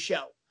AEW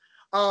show.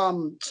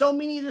 So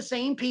many of the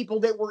same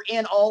people that were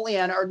in All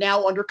In are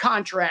now under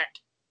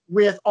contract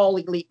with All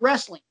Elite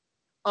Wrestling.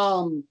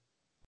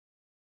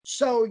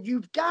 So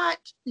you've got,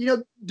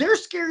 their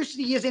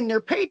scarcity is in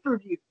their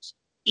pay-per-views.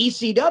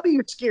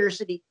 ECW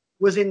scarcity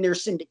was in their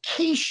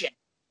syndication.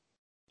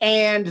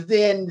 And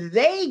then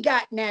they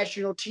got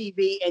national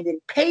TV and then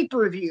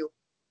pay-per-view.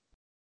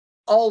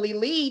 All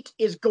Elite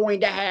is going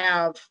to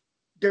have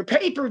their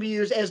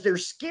pay-per-views as their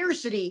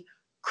scarcity,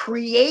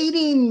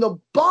 creating the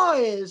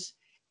buzz,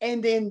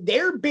 and then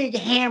their big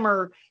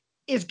hammer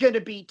is going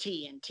to be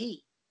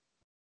TNT.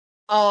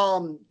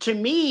 To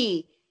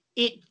me,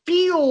 it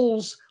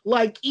feels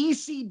like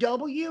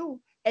ECW,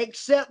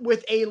 except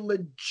with a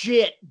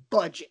legit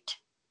budget.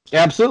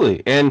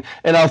 Absolutely. And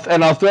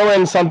I'll throw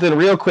in something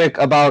real quick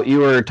about, you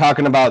were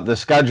talking about the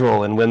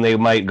schedule and when they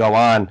might go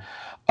on.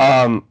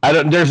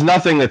 There's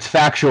nothing that's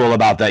factual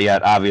about that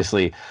yet,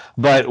 obviously.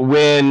 But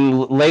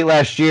when late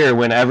last year,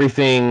 when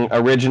everything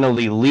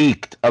originally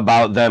leaked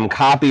about them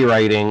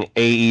copywriting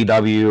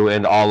AEW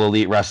and All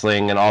Elite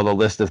Wrestling and all the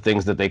list of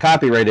things that they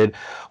copyrighted,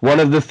 one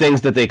of the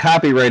things that they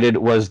copyrighted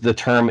was the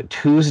term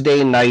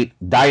Tuesday Night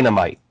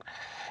Dynamite.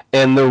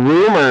 And the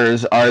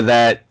rumors are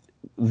that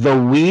the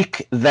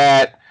week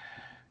that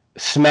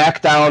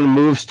SmackDown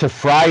moves to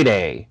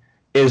Friday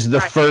is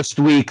the first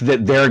week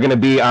that they're going to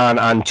be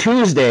on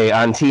Tuesday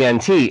on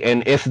TNT.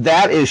 And if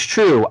that is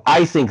true,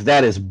 I think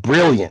that is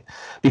brilliant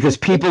because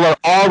people are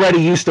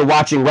already used to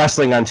watching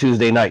wrestling on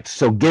Tuesday nights.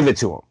 So give it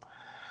to them.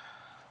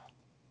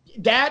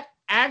 That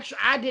actually,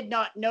 I did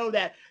not know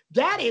that.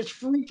 That is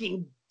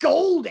freaking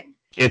golden.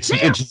 It's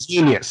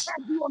genius.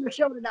 On the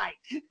show tonight.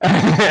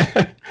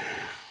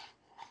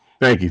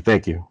 Thank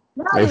you.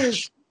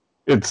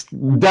 It's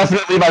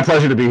definitely my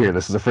pleasure to be here.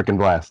 This is a freaking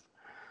blast.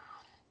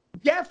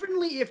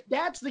 Definitely, if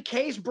that's the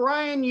case,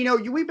 Brian,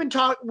 we've been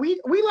talking.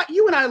 We like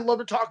you and I love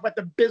to talk about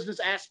the business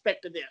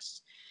aspect of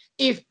this.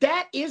 If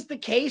that is the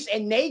case,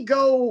 and they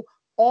go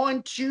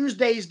on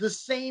Tuesdays the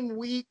same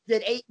week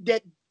that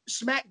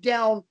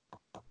SmackDown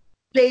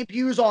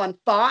debuts on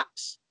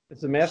Fox,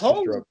 it's a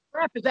masterstroke.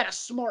 Crap, is that a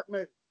smart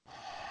move?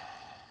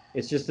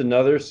 It's just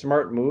another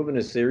smart move in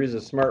a series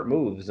of smart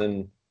moves,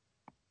 and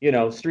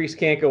streaks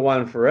can't go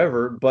on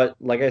forever. But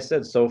like I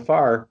said, so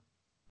far,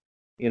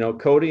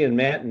 Cody and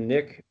Matt and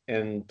Nick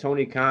and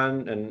Tony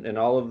Khan and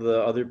all of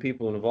the other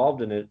people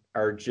involved in it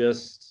are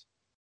just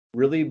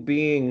really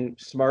being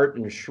smart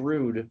and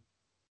shrewd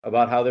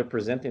about how they're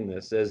presenting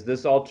this as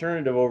this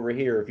alternative over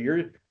here.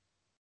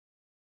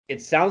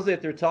 It sounds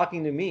like they're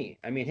talking to me.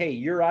 I mean, hey,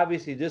 you're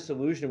obviously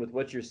disillusioned with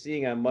what you're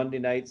seeing on Monday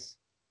nights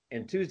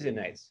and Tuesday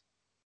nights.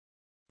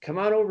 Come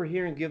on over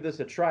here and give this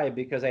a try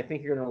because I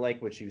think you're going to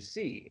like what you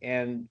see.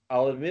 And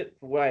I'll admit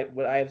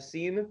what I have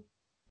seen,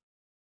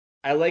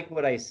 I like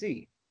what I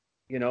see.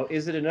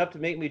 Is it enough to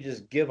make me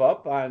just give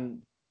up on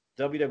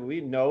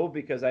WWE? No,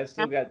 because I've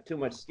still got too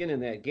much skin in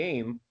that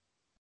game.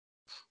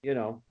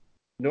 I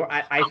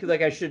feel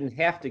like I shouldn't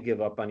have to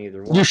give up on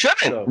either one. You shouldn't.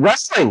 So.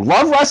 Wrestling.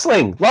 Love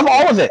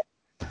all of it.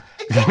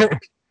 Exactly.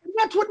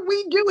 That's what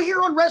we do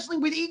here on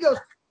Wrestling with Egos.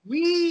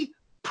 We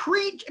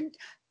preach.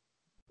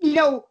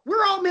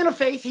 We're all men of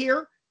faith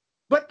here,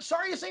 but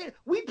sorry to say it,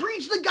 we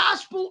preach the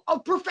gospel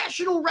of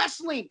professional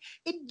wrestling.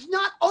 It's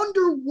not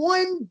under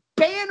one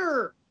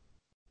banner.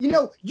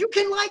 You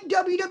can like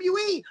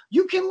WWE,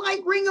 you can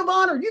like Ring of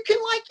Honor, you can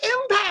like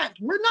Impact.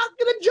 We're not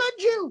going to judge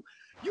you.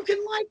 You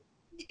can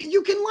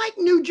like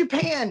New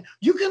Japan,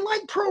 you can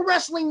like Pro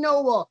Wrestling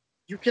Noah,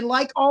 you can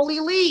like All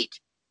Elite.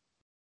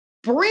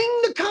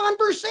 Bring the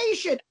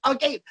conversation.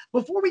 Okay,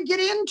 before we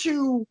get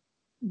into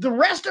the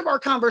rest of our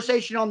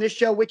conversation on this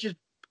show, which is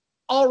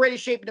already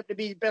shaping up to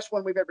be the best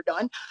one we've ever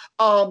done.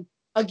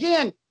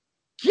 Again,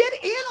 get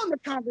in on the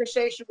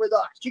conversation with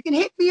us. You can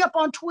hit me up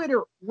on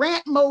Twitter,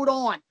 rant mode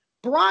on.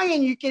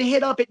 Brian, you can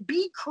hit up at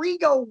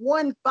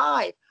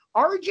bcrego15.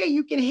 RJ,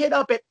 you can hit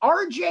up at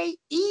RJ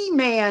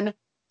Eman,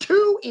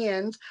 2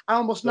 N's. I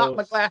almost knocked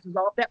my glasses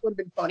off. That would have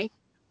been funny.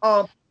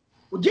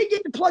 We did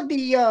get to plug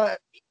the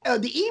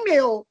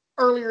email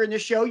earlier in the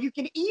show. You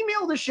can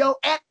email the show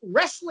at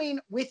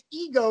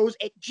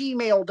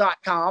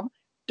wrestlingwithegos@gmail.com.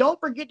 Don't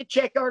forget to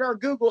check out our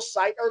Google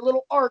site, our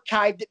little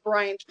archive that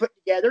Brian's put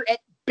together at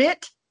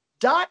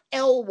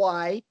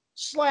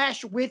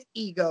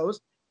bit.ly/withegos.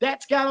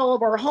 That's got all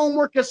of our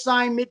homework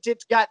assignments.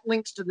 It's got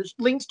links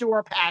to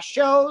our past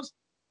shows.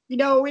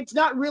 It's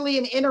not really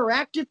an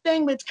interactive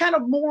thing, but it's kind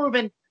of more of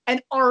an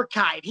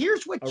archive.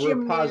 Here's what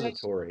Jim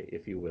repository,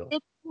 if you will.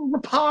 It's a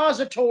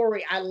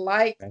repository. I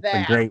like that.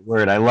 That's a great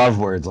word. I love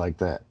words like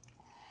that.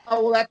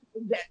 Oh, well,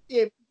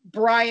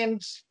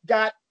 Brian's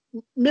got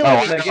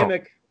millions. The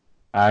gimmick.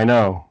 I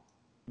know.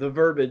 The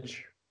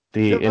verbiage.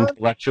 The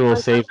intellectual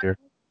savior.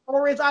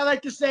 Or as I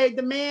like to say,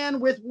 the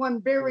man with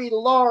one very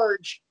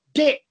large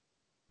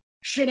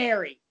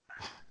dictionary.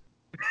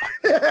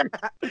 Gotta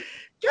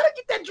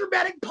get that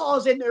dramatic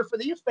pause in there for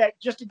the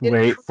effect just to get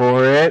Wait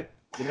for it.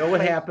 You know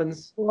what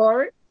happens?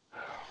 For it.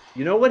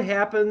 You know what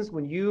happens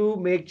when you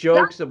make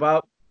jokes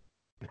about...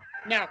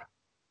 No.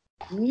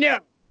 You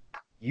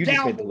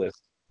just made the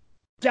list.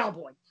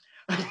 Downboy.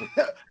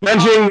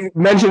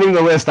 Mentioning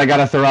the list, I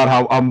gotta throw out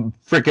how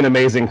freaking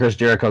amazing Chris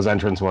Jericho's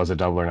entrance was at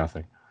Double or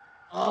Nothing.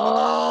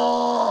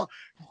 Oh,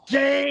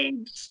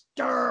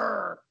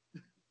 gangster!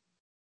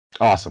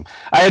 Awesome.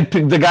 I had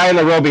the guy in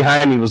the row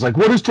behind me was like,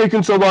 "What is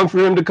taking so long for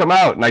him to come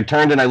out?" And I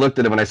turned and I looked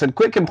at him and I said,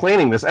 "Quit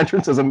complaining. This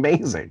entrance is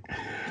amazing."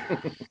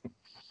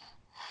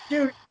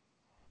 Dude,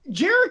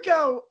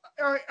 Jericho.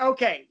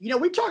 Okay,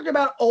 we talked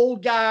about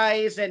old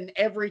guys and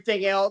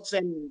everything else,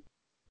 and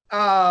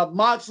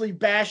Moxley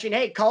bashing.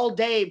 Hey, call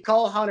Dave,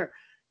 call Hunter.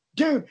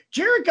 Dude,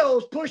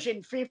 Jericho's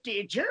pushing 50,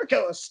 and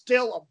Jericho is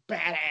still a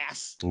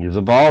badass. He's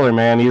a baller,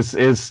 man.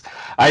 He's.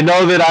 I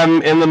know that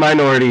I'm in the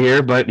minority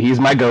here, but he's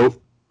my GOAT.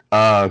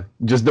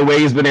 Just the way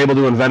he's been able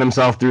to invent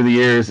himself through the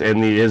years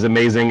and his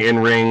amazing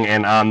in-ring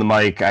and on the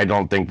mic, I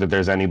don't think that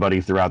there's anybody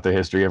throughout the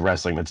history of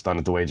wrestling that's done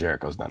it the way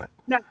Jericho's done it.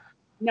 No.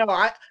 No,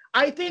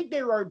 I think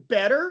there are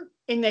better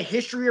in the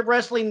history of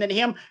wrestling than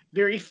him.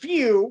 Very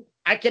few.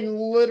 I can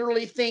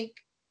literally think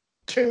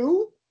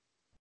two.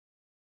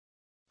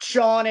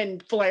 Shawn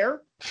and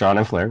Flair. Shawn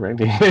and Flair, right?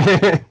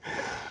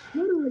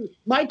 Literally,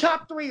 my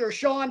top three are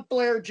Shawn,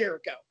 Flair,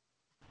 Jericho.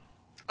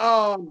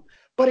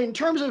 But in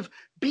terms of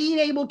being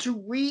able to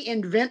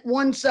reinvent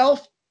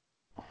oneself,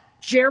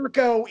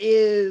 Jericho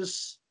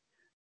is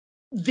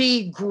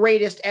the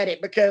greatest at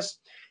it because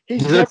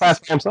he's in a class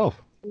by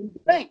himself.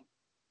 Thing.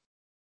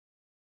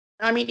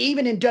 I mean,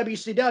 even in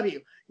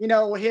WCW,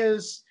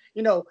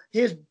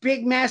 his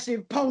big,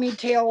 massive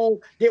ponytail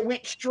that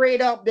went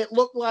straight up that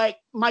looked like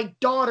my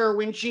daughter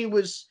when she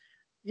was,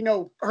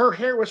 her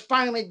hair was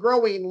finally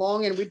growing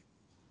long, and we'd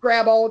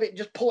grab all of it and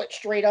just pull it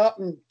straight up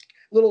and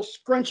little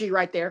scrunchy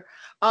right there.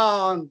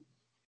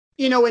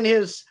 In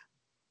his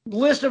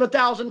list of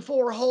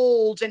 1,004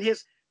 holds and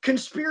his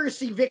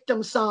conspiracy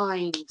victim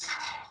signs,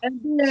 and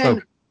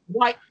then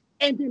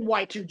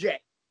Y2J.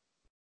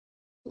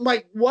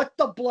 Like, what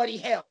the bloody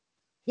hell?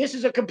 This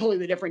is a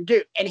completely different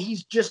dude, and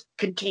he's just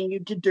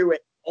continued to do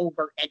it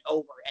over and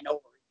over and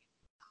over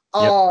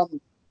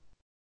again.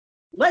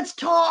 Let's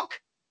talk.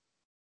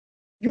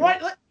 You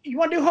want to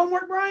do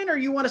homework, Brian, or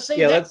you want to say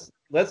that? Yeah,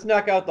 let's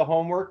knock out the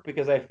homework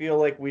because I feel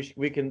like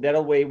we can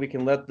that way we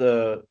can let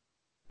the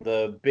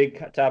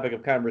big topic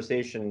of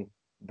conversation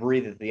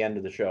breathe at the end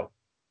of the show.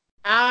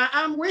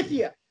 I'm with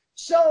you.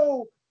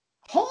 So,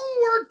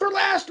 homework for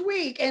last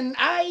week, and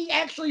I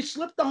actually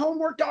slipped the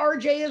homework to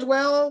RJ as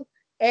well,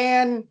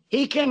 and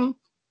he can.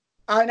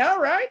 I know,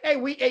 right? Hey,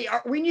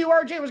 we knew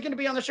RJ was going to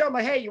be on the show. I'm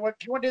like, hey, if you want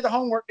to do the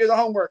homework, do the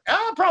homework.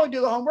 I'll probably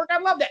do the homework. I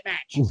love that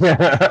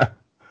match.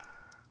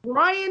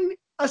 Brian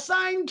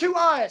assigned to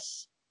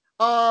us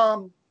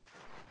from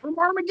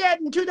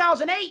Armageddon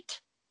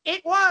 2008.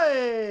 It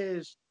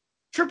was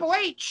Triple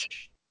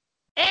H,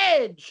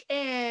 Edge,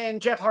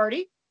 and Jeff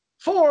Hardy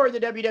for the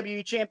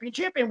WWE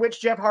Championship, in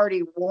which Jeff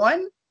Hardy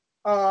won.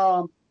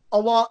 A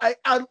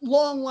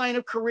long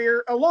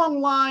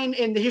line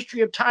in the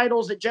history of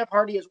titles that Jeff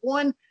Hardy has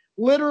won.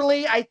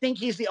 Literally, I think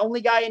he's the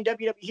only guy in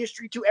WWE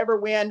history to ever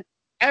win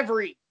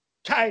every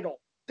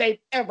title they've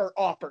ever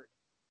offered.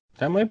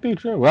 That might be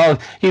true. Well,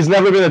 he's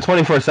never been a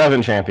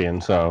 24/7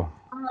 champion, so.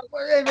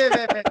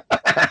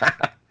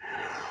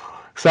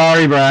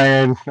 Sorry,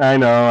 Brian. I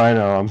know.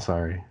 I'm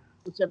sorry.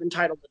 7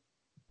 title.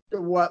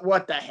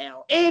 What the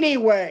hell?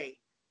 Anyway,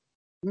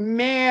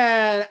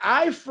 man,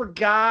 I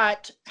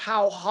forgot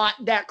how hot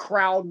that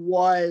crowd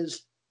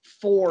was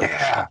for.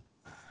 Yeah.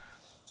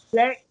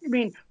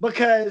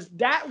 Because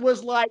that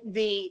was like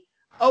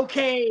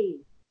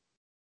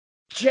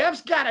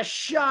Jeff's got a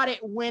shot at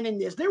winning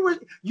this.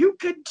 You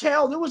could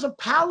tell there was a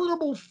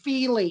palatable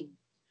feeling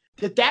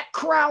that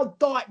crowd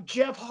thought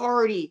Jeff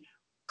Hardy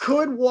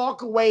could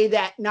walk away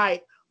that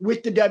night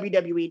with the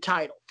WWE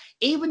title,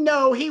 even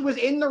though he was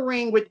in the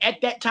ring with,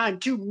 at that time,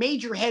 2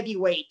 major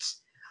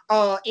heavyweights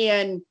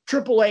in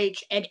Triple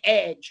H and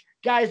Edge,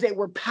 guys that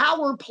were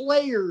power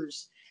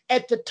players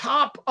at the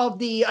top of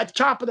the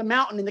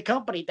mountain in the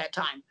company at that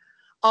time.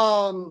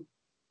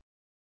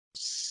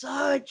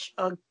 Such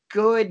a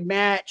good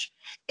match.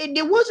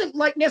 It wasn't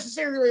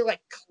necessarily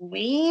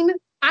clean,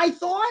 I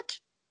thought,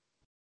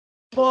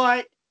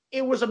 but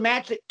it was a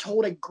match that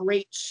told a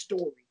great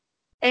story.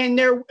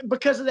 And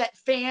because of that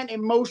fan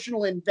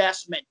emotional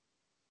investment,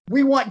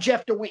 we want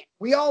Jeff to win.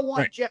 We all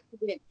want Jeff to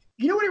win.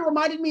 You know what it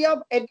reminded me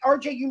of? And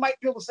RJ, you might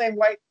feel the same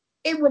way.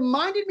 It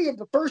reminded me of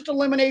the first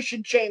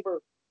Elimination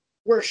Chamber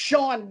where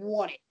Shawn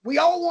won it. We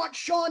all want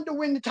Shawn to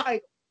win the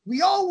title.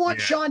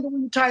 Shawn to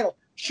win the title.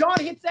 Shawn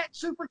hits that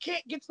super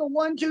kick, gets the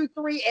 1, 2,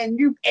 3, and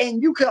you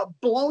could have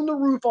blown the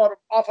roof off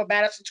of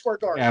Madison Square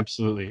Garden.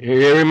 Absolutely.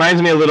 It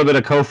reminds me a little bit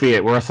of Kofi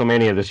at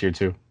WrestleMania this year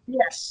too.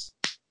 Yes.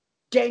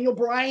 Daniel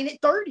Bryan at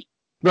 30.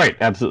 Right,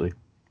 absolutely.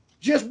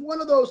 Just one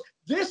of those.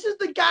 This is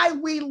the guy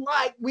we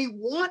like. We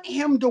want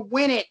him to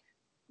win it.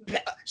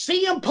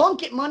 CM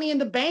Punk at Money in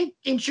the Bank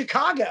in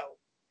Chicago.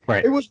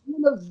 Right. It was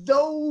one of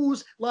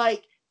those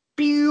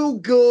feel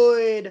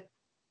good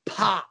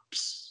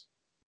pops.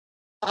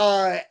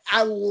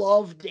 I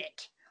loved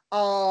it.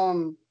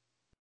 I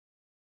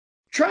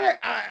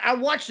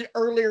watched it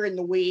earlier in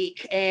the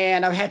week,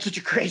 and I've had such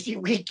a crazy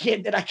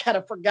weekend that I kind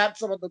of forgot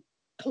some of the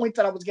points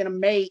that I was going to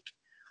make.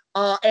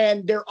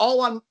 And they're all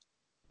on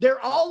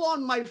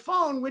my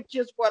phone, which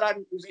is what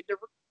I'm using to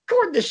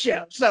record the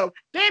show. So,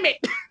 damn it.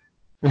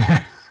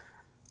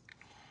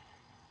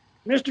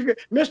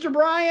 Mr.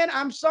 Brian,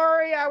 I'm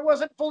sorry I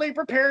wasn't fully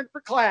prepared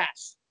for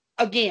class.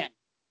 Again.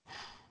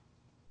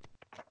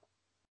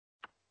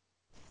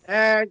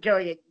 Go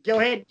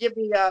ahead, give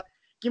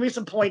me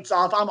some points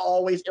off. I'm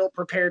always ill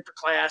prepared for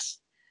class.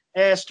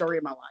 Story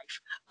of my life.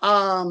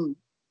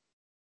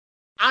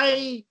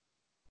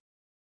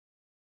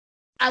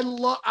 I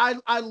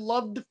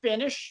love the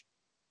finish,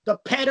 the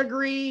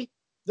pedigree,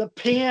 the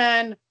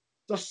pin,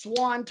 the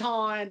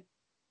swanton.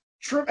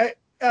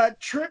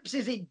 Trips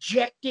is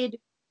ejected,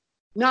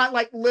 not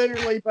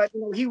literally, but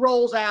he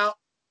rolls out,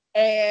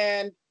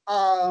 and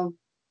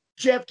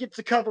Jeff gets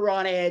the cover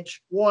on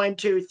Edge. 1,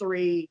 2,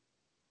 3.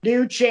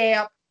 new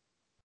champ.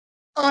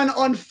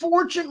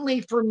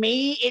 Unfortunately for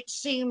me, it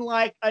seemed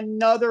like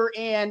another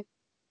in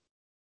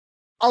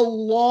a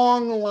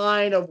long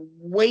line of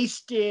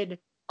wasted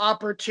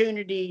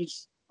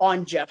opportunities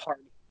on Jeff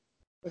Hardy,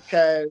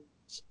 because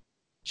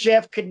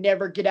Jeff could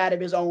never get out of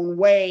his own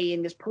way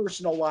in his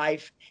personal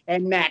life,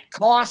 and that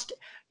cost.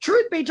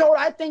 Truth be told,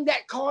 I think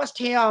that cost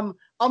him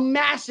a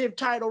massive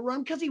title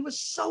run because he was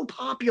so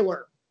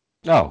popular.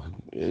 No,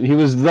 he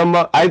was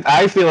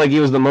I feel like he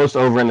was the most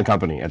over in the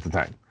company at the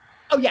time.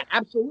 Oh yeah,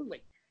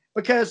 absolutely.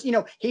 Because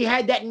he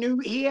had that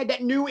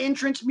new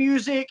entrance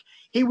music.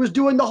 He was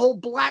doing the whole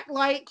black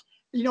light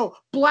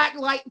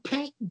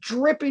paint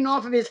dripping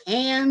off of his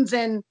hands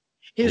and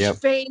his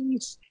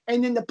face,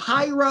 and then the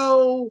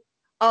pyro.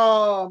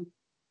 And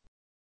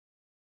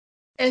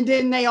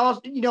then they also,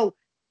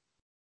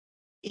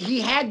 he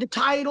had the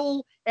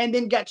title and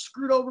then got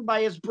screwed over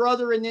by his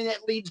brother, and then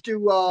that leads to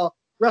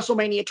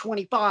WrestleMania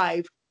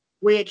 25,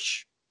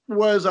 which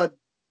was a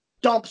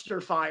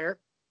dumpster fire.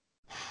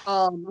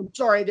 I'm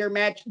sorry, their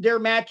I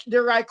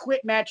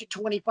Quit match at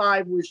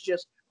 25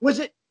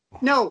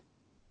 no,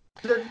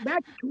 their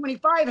match at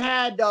 25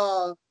 had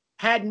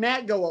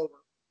Matt go over.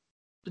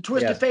 The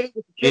Twist of Fate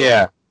with the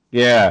chair.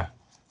 Yeah.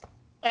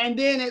 And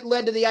then it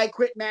led to the I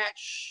Quit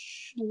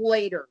match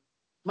later.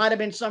 Might have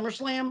been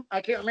SummerSlam.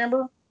 I can't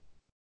remember.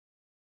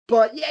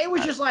 But yeah, it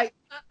was just like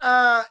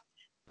that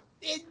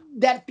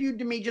feud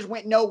to me just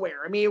went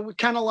nowhere. I mean, it was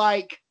kind of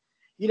like,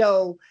 it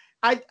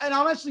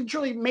honestly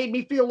truly made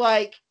me feel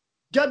like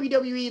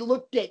WWE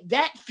looked at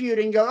that feud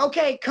and go,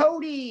 okay,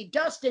 Cody,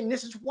 Dustin,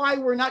 this is why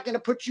we're not going to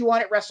put you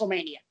on at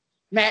WrestleMania.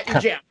 Matt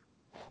and Jeff.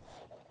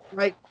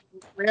 Like,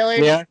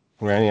 really? Yeah.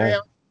 Right, yeah.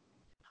 Really?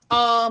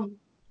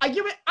 I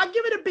give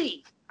it a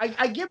B.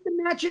 I give the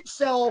match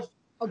itself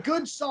a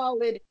good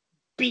solid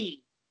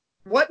B.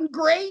 Wasn't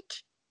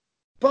great,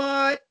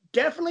 but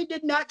definitely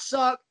did not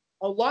suck.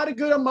 A lot of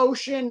good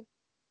emotion,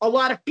 a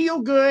lot of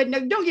feel good. Now,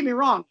 don't get me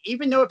wrong.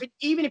 Even if it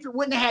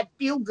wouldn't have had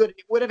feel good,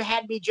 it would have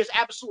had me just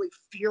absolutely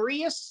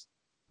furious.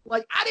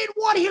 Like, I didn't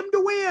want him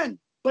to win,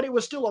 but it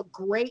was still a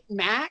great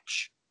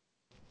match.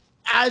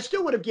 I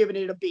still would have given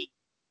it a B.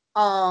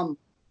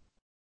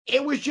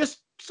 It was just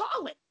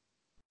solid.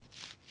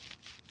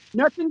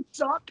 Nothing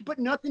sucked, but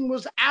nothing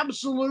was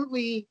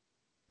absolutely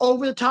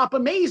over the top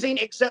amazing,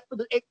 except for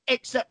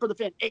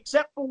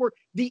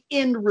the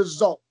end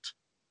result.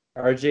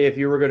 RJ, if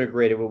you were going to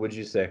grade it, what would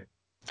you say?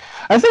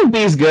 I think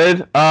B's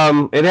good.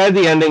 It had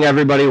the ending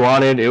everybody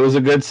wanted. It was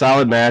a good,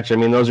 solid match. I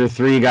mean, those are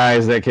three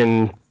guys that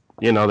can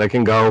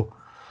go.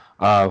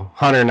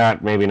 Hunter,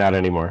 maybe not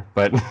anymore,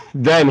 but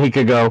then he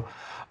could go.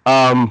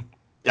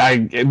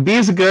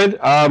 B's good.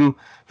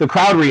 The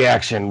crowd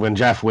reaction when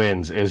Jeff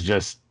wins is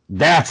just,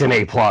 that's an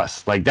A+.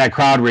 Like, that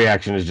crowd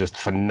reaction is just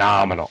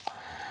phenomenal.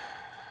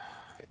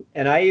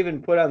 And I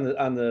even put on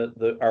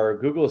our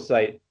Google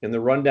site in the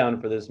rundown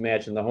for this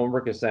match in the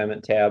homework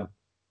assignment tab,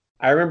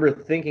 I remember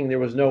thinking there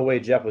was no way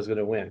Jeff was going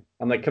to win.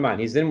 I'm like, come on,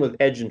 he's in with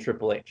Edge and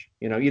Triple H.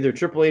 Either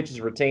Triple H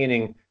is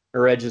retaining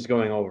or Edge is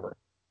going over.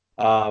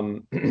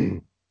 So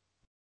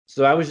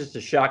I was just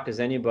as shocked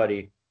as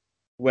anybody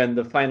when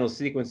the final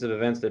sequence of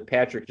events that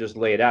Patrick just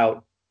laid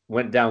out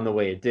went down the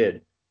way it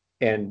did.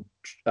 And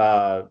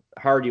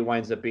Hardy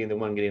winds up being the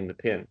one getting the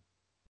pin.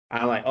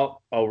 I'm like,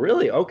 oh,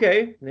 really?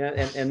 Okay.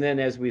 Yeah, and then,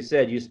 as we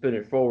said, you spin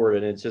it forward,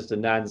 and it's just a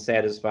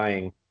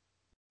non-satisfying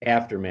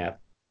aftermath.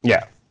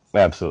 Yeah,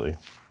 absolutely.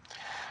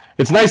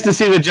 It's nice to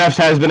see that Jeff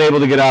has been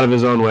able to get out of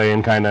his own way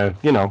and kind of,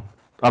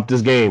 upped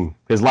his game,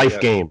 his life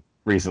game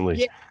recently.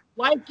 Yeah,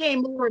 life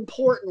game more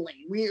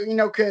importantly.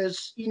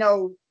 Because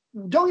don't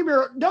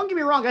get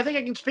me wrong. I think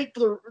I can speak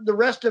for the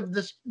rest of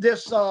this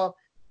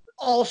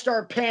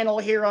all-star panel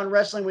here on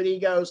Wrestling with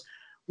Egos.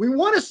 We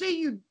want to see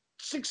you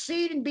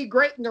succeed and be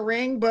great in the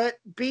ring, but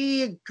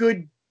be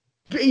good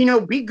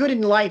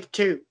in life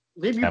too.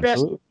 Live your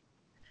best.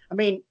 I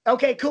mean,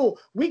 okay, cool.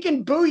 We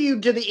can boo you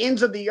to the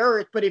ends of the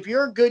earth, but if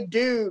you're a good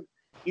dude,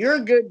 you're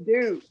a good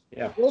dude.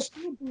 Yeah. We'll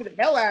still boo the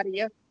hell out of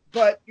you,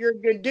 but you're a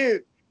good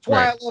dude. That's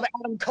why I love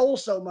Adam Cole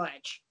so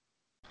much.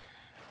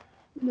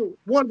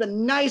 One of the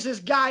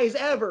nicest guys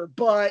ever,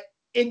 but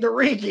in the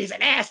ring, he's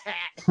an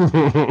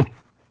asshat.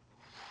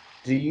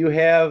 Do you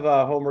have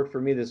homework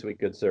for me this week,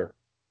 good sir?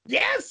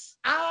 Yes,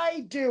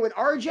 I do. And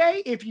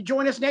RJ, if you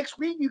join us next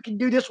week, you can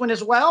do this one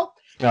as well.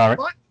 All right.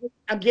 But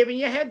I'm giving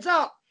you a heads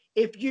up.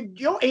 If you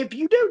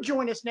do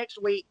join us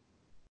next week,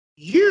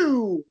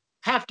 you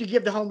have to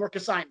give the homework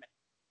assignment.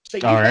 So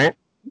you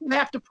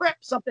have to prep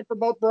something for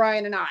both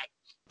Brian and I.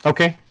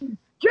 Okay.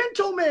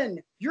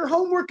 Gentlemen, your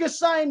homework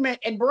assignment,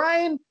 and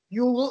Brian,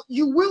 you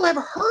will have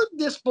heard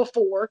this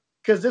before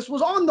because this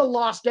was on the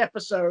Lost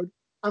episode.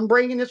 I'm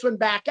bringing this one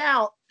back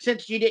out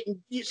since we didn't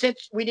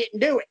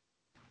do it.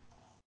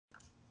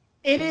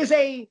 It is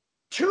a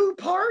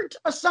 2-part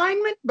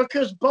assignment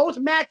because both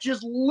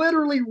matches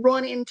literally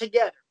run in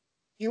together.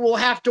 You will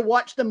have to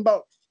watch them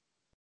both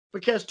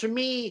because to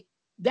me,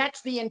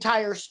 that's the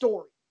entire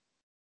story.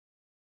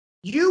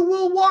 You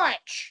will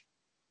watch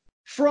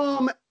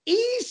from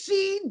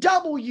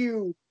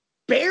ECW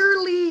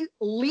Barely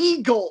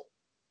Legal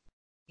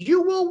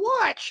you will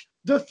watch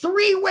the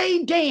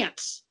three-way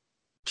dance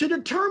to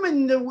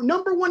determine the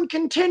number one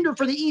contender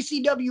for the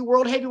ECW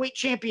World Heavyweight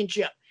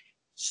Championship.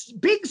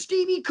 Big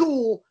Stevie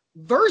Cool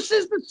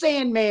versus the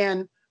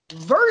Sandman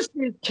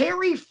versus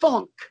Terry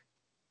Funk.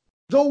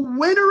 The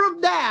winner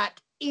of that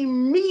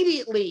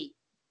immediately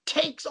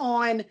takes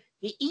on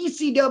the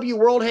ECW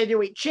World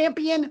Heavyweight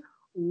Champion,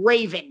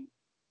 Raven.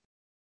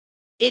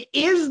 It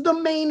is the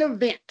main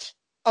event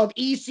of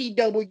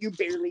ECW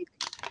Barely.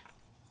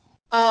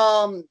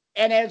 And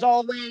as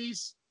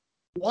always,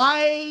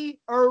 why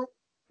are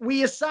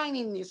we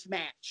assigning this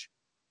match?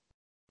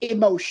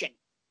 Emotion.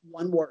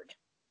 One word.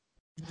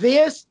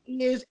 This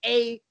is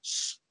a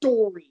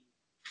story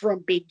from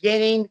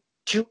beginning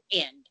to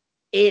end.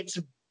 It's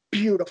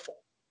beautiful.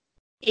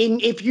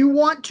 And if you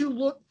want to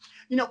look,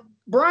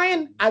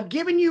 Brian, I've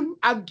given you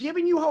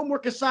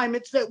homework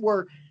assignments that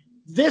were,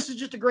 this is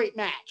just a great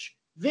match.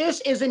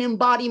 This is an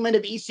embodiment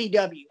of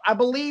ECW. I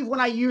believe when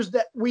I used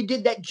that, we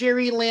did that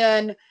Jerry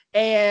Lynn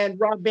and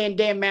Rob Van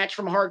Dam match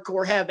from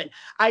Hardcore Heaven.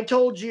 I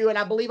told you, and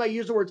I believe I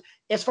used the words,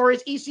 as far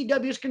as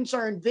ECW is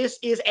concerned, this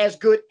is as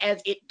good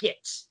as it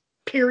gets.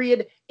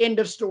 Period. End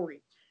of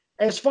story.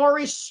 As far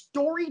as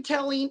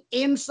storytelling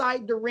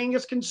inside the ring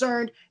is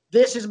concerned,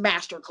 this is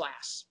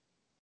masterclass.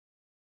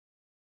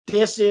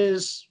 This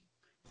is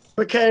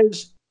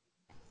because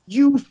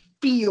you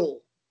feel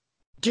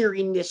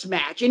during this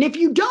match. And if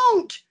you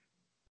don't,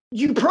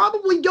 you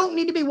probably don't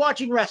need to be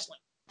watching wrestling.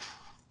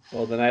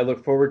 Well, then I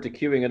look forward to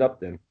queuing it up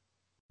then.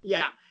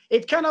 Yeah.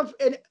 It's kind of,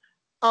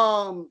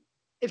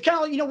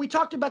 we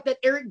talked about that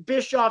Eric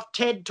Bischoff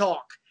TED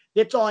Talk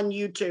that's on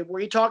YouTube,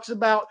 where he talks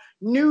about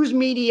news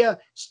media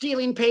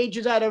stealing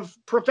pages out of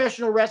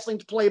professional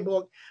wrestling's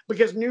playbook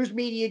because news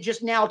media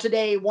just now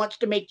today wants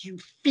to make you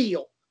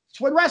feel.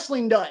 It's what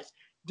wrestling does.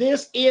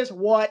 This is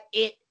what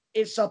it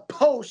is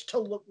supposed to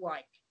look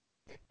like.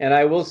 And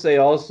I will say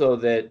also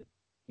that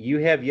you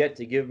have yet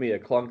to give me a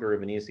clunker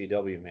of an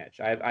ECW match.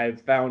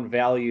 I've found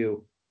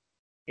value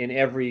in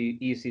every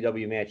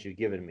ECW match you've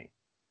given me.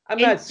 I'm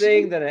not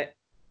saying that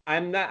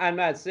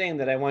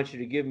I want you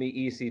to give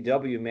me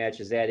ECW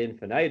matches ad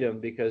infinitum,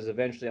 because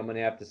eventually I'm going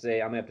to have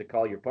to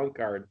call your punk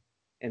card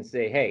and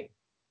say, hey,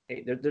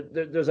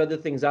 there's other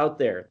things out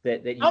there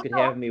that you could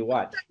have me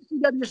watch.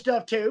 ECW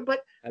stuff too,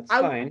 but that's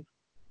fine.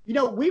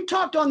 We've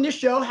talked on this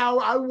show how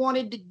I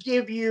wanted to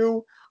give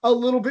you a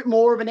little bit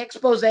more of an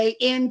expose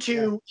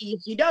into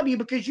ECW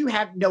because you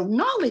have no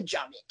knowledge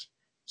of it.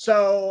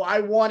 So I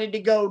wanted to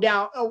go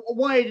down. I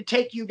wanted to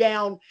take you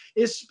down.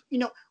 It's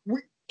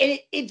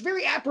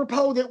very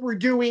apropos that we're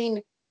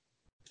doing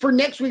for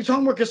next week's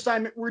homework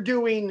assignment. We're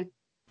doing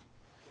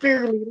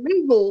Fairly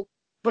Legal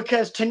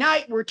because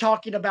tonight we're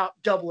talking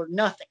about Double or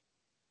Nothing.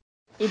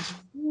 It's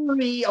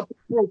very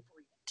appropriate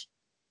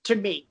to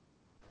me.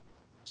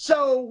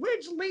 So,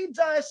 which leads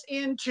us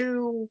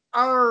into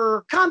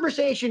our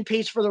conversation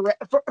piece for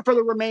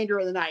the remainder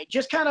of the night.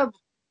 Just kind of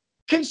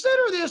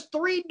consider this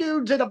three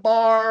dudes at a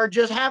bar,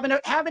 just having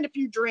a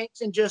few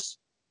drinks and just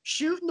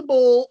shooting the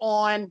bull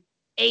on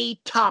a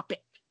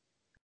topic.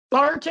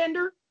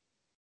 Bartender,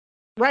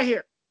 right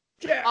here.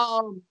 Yeah.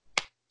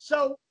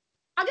 So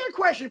I got a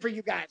question for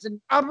you guys, and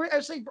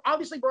obviously,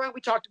 Brian,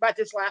 we talked about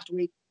this last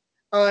week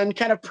and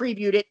kind of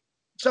previewed it.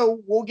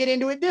 So we'll get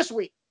into it this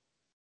week.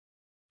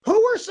 Who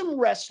are some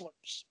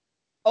wrestlers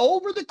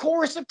over the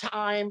course of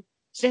time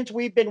since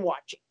we've been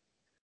watching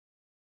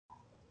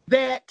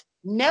that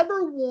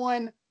never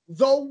won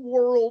the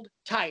world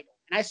title?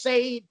 And I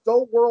say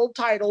the world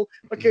title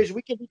because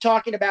we could be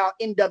talking about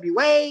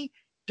NWA,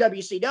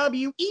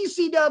 WCW,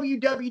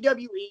 ECW,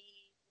 WWE,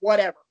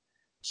 whatever.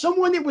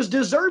 Someone that was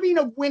deserving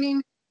of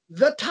winning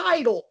the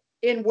title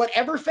in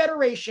whatever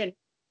federation,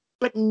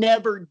 but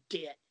never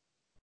did.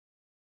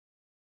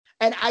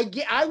 And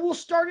I will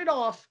start it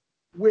off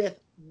with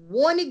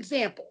one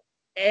example.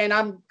 And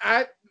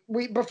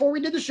before we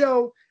did the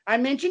show, I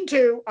mentioned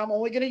two. I'm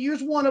only going to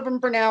use one of them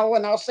for now,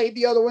 and I'll save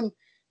the other one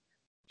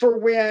for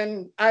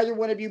when either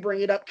one of you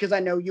bring it up, because I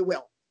know you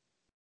will.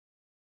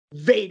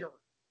 Vader.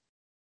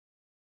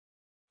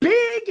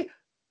 Big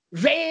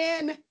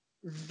Van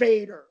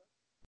Vader.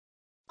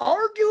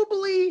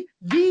 Arguably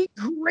the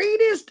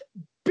greatest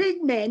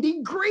big man,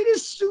 the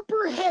greatest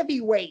super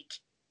heavyweight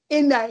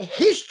in the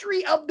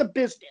history of the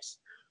business.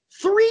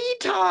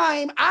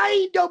 3-time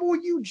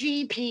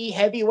IWGP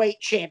heavyweight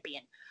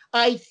champion.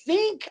 I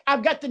think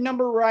I've got the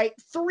number right.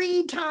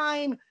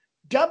 3-time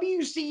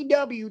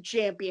WCW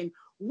champion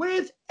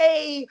with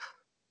a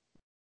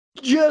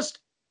just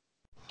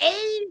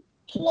A+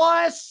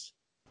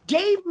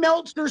 Dave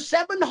Meltzer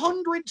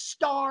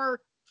 700-star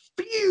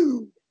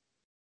feud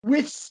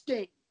with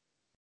Sting.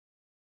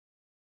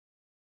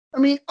 I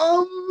mean,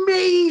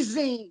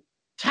 amazing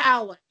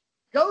talent.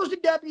 Goes to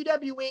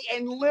WWE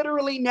and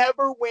literally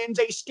never wins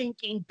a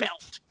stinking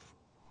belt.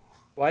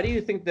 Why do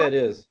you think that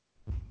is?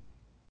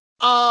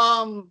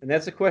 And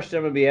that's a question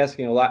I'm going to be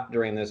asking a lot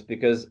during this,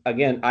 because,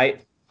 again, I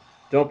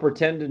don't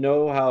pretend to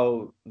know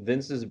how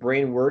Vince's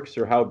brain works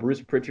or how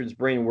Bruce Pritchard's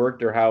brain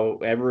worked or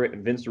however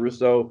Vince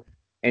Russo,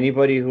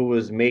 anybody who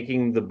was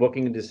making the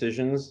booking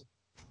decisions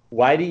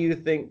Why do you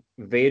think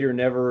Vader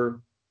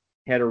never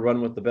had a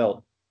run with the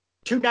belt?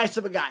 Too nice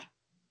of a guy.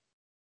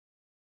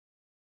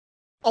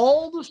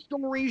 All the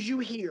stories you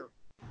hear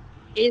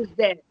is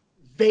that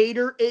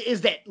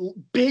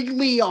Big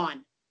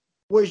Leon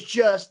was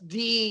just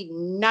the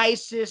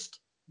nicest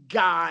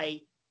guy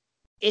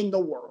in the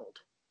world.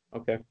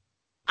 Okay.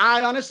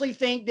 I honestly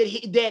think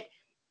that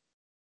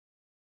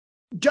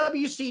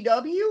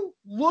WCW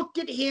looked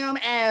at him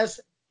as,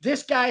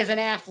 this guy is an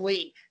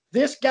athlete.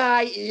 This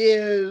guy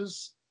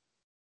is,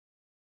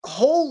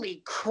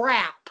 holy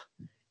crap.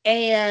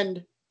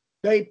 And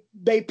they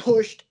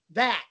pushed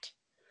that.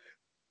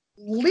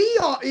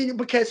 Leon,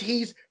 because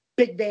he's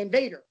Big Van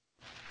Vader.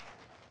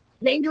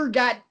 Vader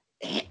got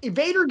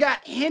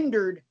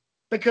hindered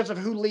because of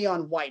who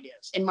Leon White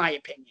is, in my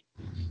opinion.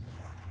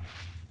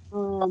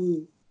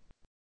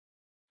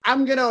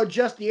 I'm gonna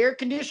adjust the air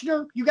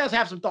conditioner. You guys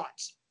have some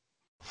thoughts.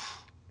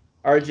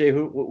 RJ,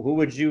 who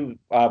would you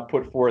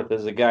put forth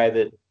as a guy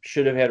that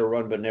should have had a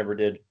run but never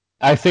did?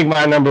 I think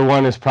my number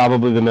one is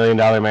probably the $1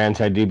 Million Man,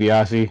 Ted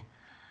DiBiase.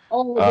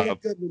 Oh, yeah,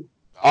 good one.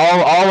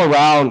 All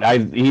around,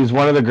 he's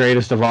one of the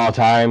greatest of all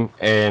time,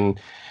 and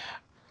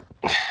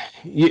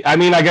I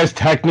mean, I guess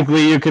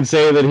technically you could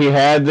say that he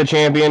had the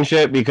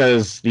championship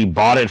because he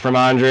bought it from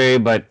Andre,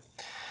 but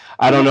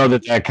I don't know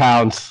that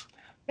counts.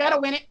 Gotta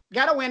win it.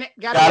 Gotta win it.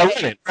 Gotta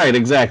win it. Right,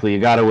 exactly.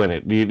 You gotta win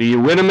it. You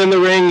win him in the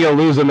ring, you'll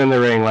lose him in the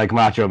ring, like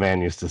Macho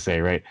Man used to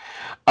say, right?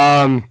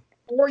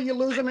 Or you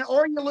lose him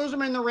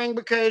in the ring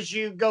because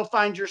you go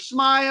find your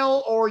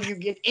smile, or you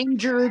get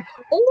injured,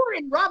 or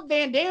in Rob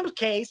Van Dam's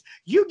case,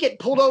 you get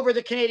pulled over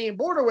the Canadian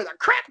border with a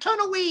crap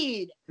ton of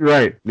weed.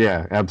 Right.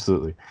 Yeah.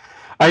 Absolutely.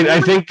 I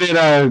think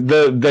that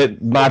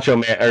that Macho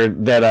Man or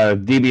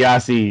that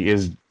DiBiase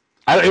is.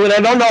 I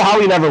don't know how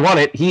he never won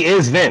it. He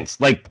is Vince.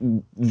 Like,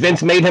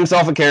 Vince made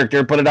himself a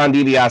character, put it on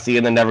DiBiase,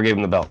 and then never gave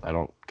him the belt. I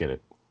don't get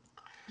it.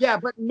 Yeah,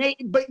 but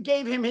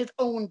gave him his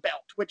own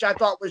belt, which I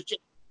thought was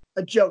just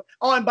a joke.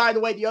 Oh, and by the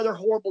way, the other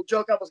horrible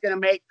joke I was going to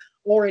make,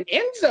 or in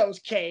Enzo's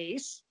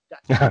case,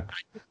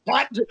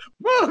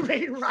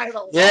 moving right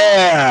along.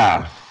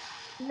 Yeah.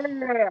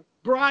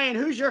 Brian,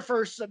 who's your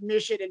first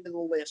submission into the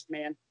list,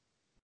 man?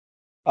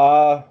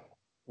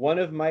 One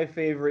of my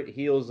favorite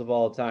heels of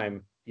all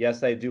time.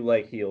 Yes, I do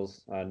like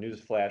heels.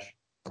 Newsflash.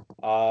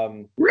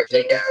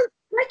 Breaking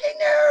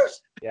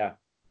news! Yeah.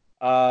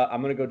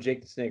 I'm gonna go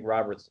Jake the Snake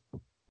Roberts.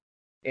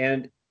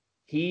 And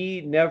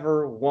he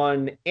never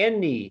won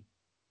any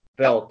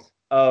belt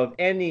of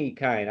any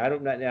kind. I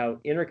don't know now,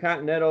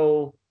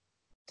 Intercontinental,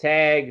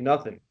 tag,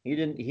 nothing.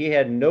 He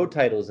had no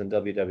titles in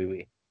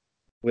WWE,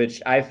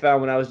 which I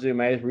found when I was doing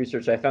my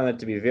research, I found that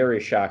to be very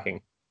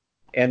shocking.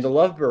 And the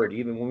Lovebird,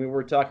 even when we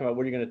were talking about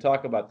what are you going to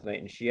talk about tonight,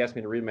 and she asked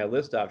me to read my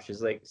list off,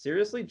 she's like,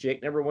 seriously,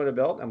 Jake never won a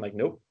belt? I'm like,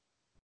 nope,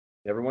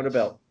 never won a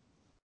belt.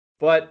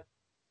 But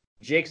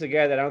Jake's a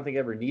guy that I don't think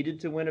ever needed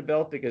to win a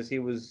belt because he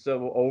was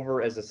so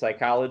over as a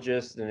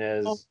psychologist and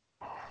as,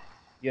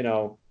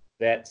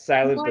 that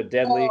silent but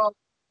deadly.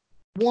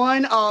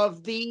 One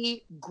of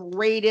the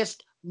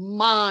greatest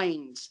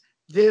minds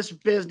this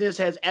business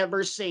has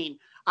ever seen.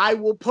 I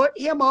will put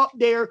him up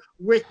there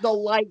with the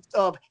likes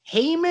of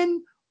Heyman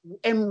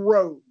and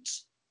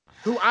Rhodes,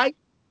 I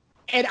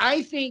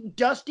think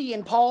Dusty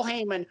and Paul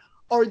Heyman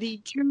are the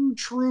two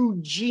true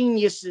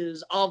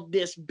geniuses of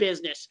this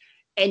business.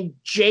 And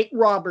Jake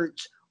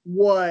Roberts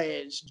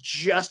was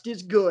just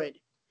as good.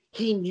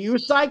 He knew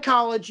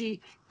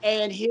psychology,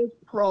 and his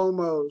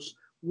promos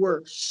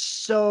were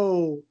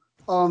so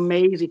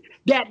amazing.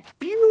 That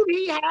feud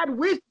he had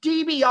with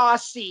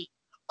DiBiase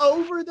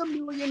over the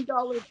 $1 Million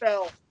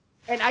belt,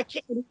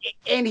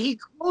 and he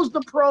closed the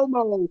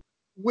promo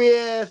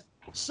with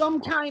some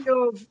kind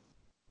of,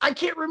 I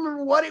can't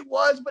remember what it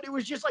was, but it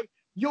was just like,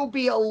 you'll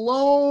be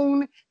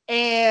alone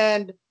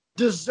and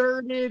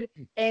deserted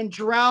and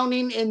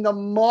drowning in the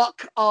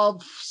muck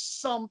of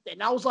something.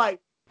 I was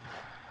like,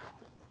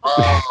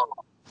 oh.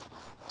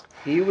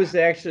 He was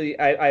actually,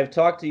 I've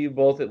talked to you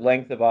both at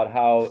length about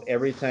how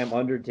every time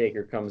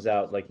Undertaker comes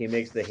out, like he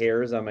makes the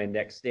hairs on my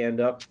neck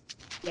stand up.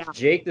 Yeah.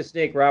 Jake the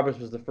Snake Roberts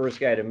was the first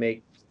guy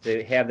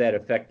to have that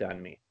effect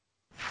on me.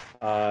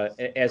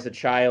 As a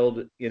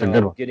child,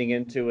 getting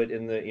into it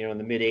in the in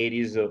the mid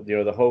 '80s,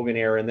 the Hogan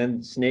era, and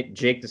then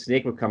Jake the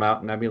Snake would come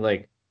out, and I'd be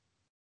like,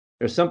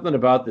 "There's something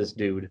about this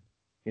dude,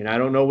 I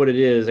don't know what it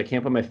is. I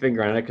can't put my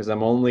finger on it because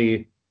I'm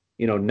only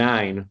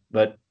 9,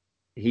 but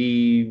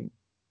he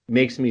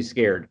makes me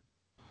scared."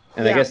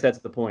 And I guess that's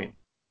the point.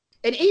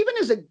 And even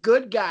as a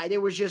good guy,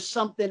 there was just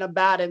something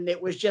about him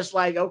that was just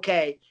like,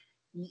 okay,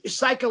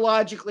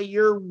 psychologically,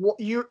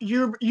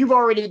 you've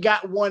already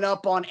got one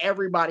up on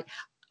everybody.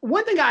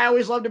 One thing I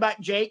always loved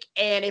about Jake,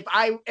 and if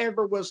I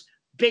ever was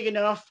big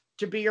enough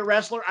to be a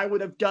wrestler, I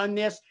would have done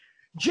this.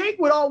 Jake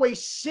would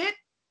always sit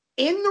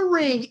in the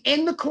ring,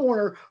 in the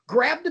corner,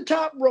 grab the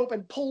top rope,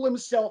 and pull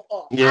himself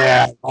up.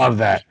 Yeah, I love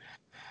that.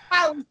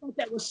 I always thought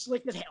that was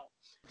slick as hell.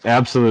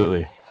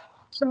 Absolutely.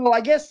 So I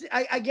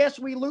guess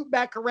we loop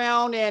back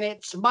around, and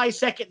it's my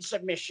second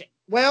submission.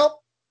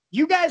 Well,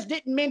 You guys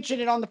didn't mention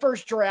it on the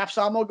first draft,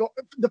 so I'm gonna go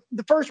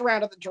the first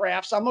round of the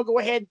draft. So I'm gonna go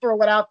ahead and throw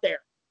it out there.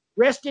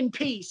 Rest in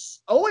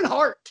peace, Owen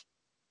Hart.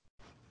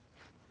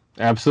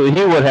 Absolutely,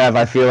 he would have.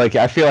 I feel like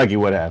he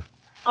would have.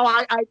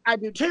 Oh, I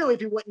do too.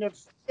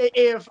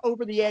 If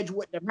Over the Edge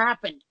wouldn't have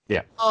happened.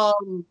 Yeah.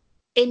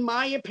 In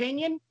my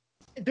opinion,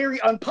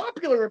 very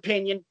unpopular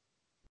opinion,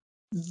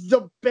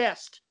 the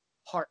best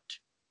Hart.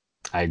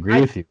 I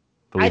agree with you.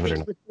 Believe it or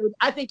not.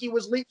 I think he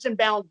was leaps and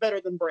bounds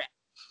better than Bret.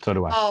 So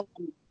do I.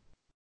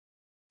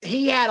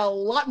 He had a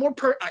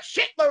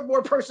shitload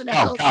more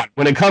personality. Oh God!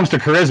 When it comes to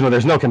charisma,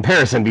 there's no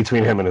comparison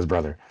between him and his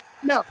brother.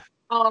 No.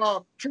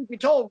 Truth be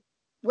told,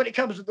 when it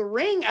comes to the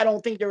ring, I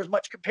don't think there was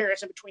much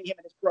comparison between him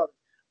and his brother.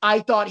 I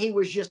thought he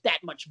was just that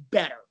much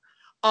better.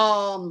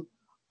 Owen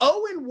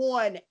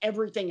won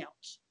everything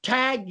else.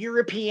 Tag,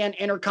 European,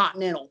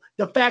 Intercontinental.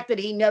 The fact that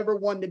he never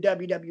won the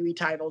WWE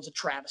title is a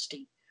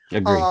travesty.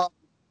 Agree.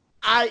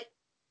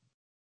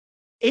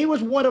 He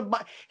was one of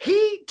my,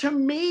 to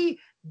me,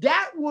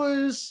 that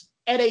was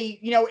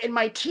in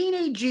my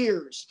teenage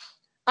years,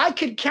 I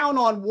could count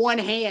on one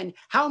hand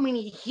how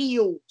many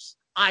heels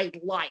I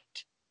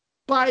liked.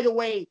 By the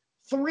way,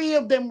 3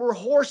 of them were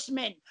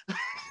horsemen.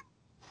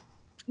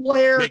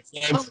 Flair,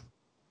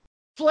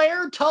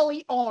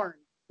 Tully, Arn.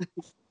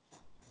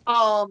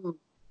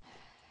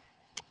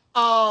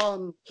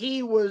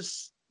 He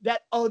was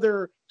that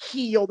other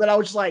heel that I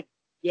was like,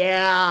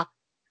 yeah,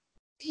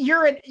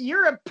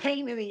 you're a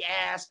pain in the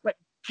ass, but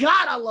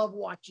God, I love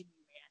watching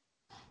you, man.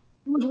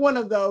 He was one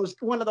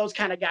of those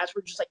kind of guys who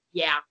were just like,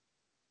 yeah.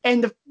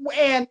 And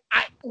when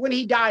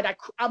he died, I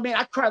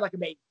cried like a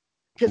baby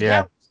because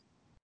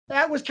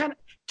that was kind of,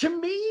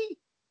 to me,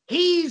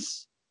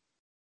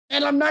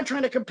 and I'm not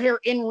trying to compare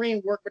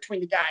in-ring work between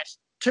the guys.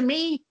 To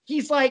me,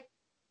 he's like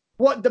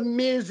what The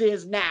Miz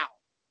is now.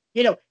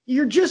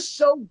 You're just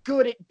so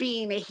good at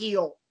being a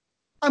heel.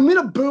 I'm going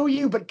to boo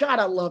you, but God,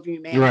 I love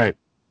you, man. Right.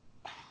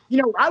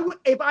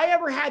 If I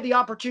ever had the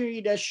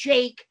opportunity to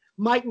shake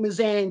Mike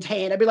Mizan's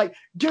hand, I'd be like,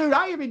 dude,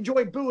 I have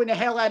enjoyed booing the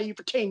hell out of you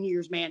for 10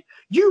 years, man.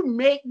 You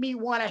make me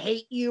want to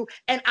hate you,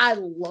 and I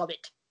love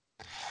it.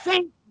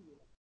 Thank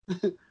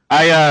you.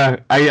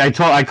 I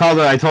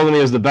told him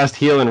he was the best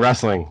heel in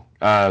wrestling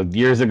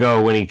years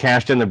ago when he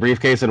cashed in the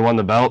briefcase and won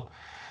the belt.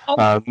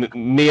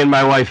 Me and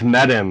my wife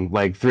met him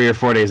like 3 or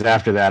 4 days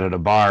after that at a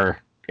bar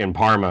in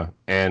Parma,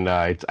 and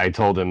I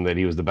told him that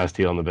he was the best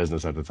heel in the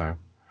business at the time.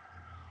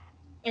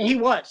 And he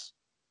was.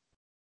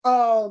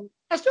 I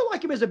still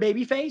like him as a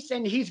babyface,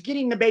 and he's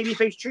getting the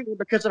babyface treatment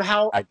because of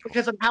how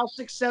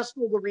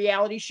successful the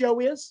reality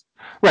show is.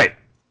 Right.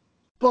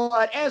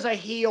 But as a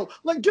heel,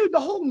 like, dude, the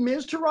whole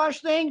Miz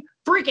Taraj thing,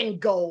 freaking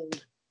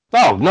gold.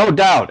 Oh, no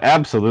doubt,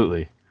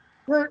 absolutely.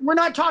 We're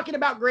not talking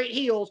about great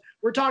heels.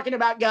 We're talking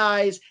about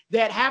guys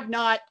that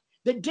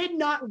did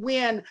not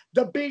win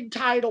the big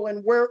title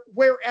and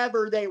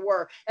wherever they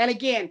were. And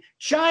again,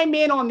 chime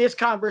in on this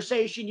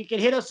conversation. You can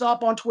hit us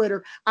up on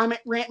Twitter. I'm at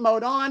Rant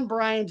Mode On.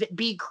 Brian's at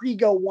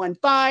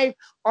BCrigo15.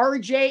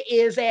 RJ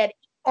is at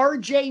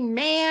RJ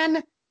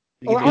Man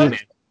or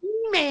RJ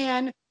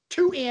Man,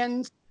 2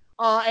 N's.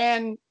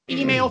 And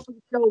email for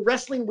the show,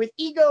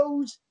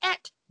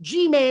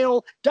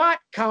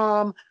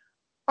 wrestlingwithegos@gmail.com.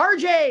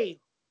 RJ,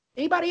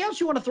 anybody else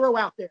you want to throw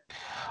out there?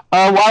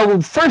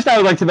 Well, first I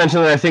would like to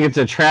mention that I think it's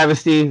a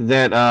travesty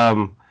that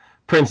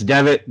Prince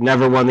Devitt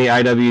never won the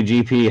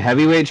IWGP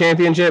Heavyweight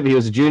Championship. He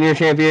was a junior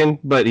champion,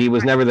 but he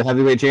was never the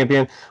heavyweight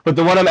champion. But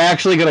the one I'm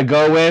actually going to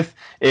go with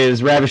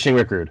is Ravishing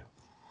Rick Rude.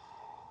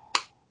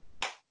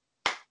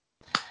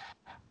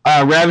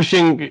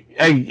 Ravishing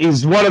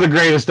is one of the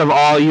greatest of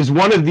all. He's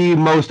one of the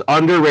most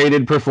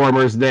underrated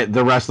performers that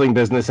the wrestling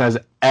business has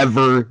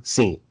ever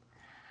seen.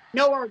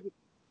 No argument.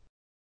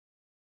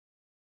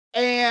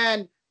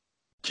 And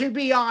to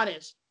be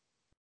honest,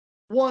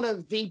 one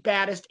of the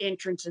baddest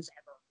entrances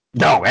ever.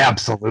 No,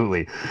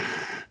 absolutely.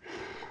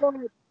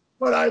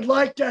 But I'd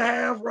like to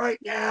have right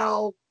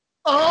now.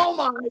 Oh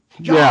my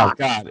God. Yeah,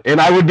 God. And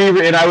I would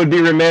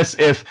be remiss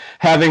if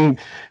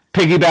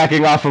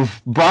piggybacking off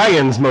of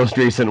Brian's most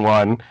recent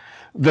one,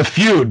 the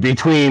feud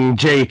between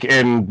Jake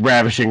and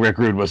Ravishing Rick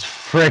Rude was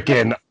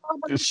frickin'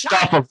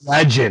 stuff of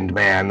legend,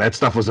 man. That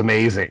stuff was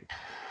amazing.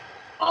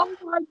 Oh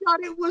my God,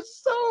 it was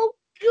so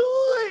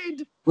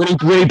good. When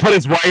he put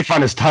his wife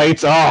on his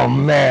tights, oh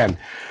man.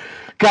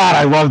 God,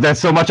 I loved that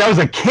so much. I was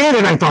a kid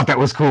and I thought that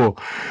was cool.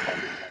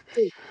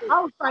 I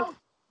was like,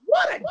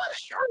 what a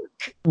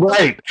jerk.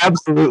 Right,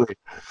 absolutely.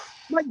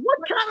 Like, what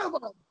kind of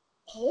a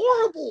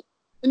horrible,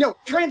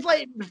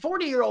 translated to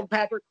 40-year-old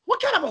Patrick,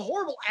 what kind of a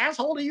horrible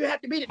asshole do you have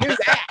to be to do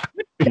that?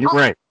 You're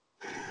right.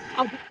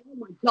 Oh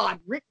my God,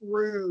 Rick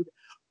Rude.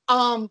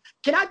 Can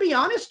I be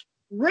honest?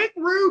 Rick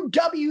Rude,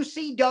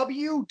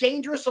 WCW,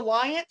 Dangerous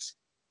Alliance,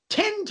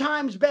 10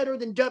 times better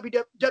than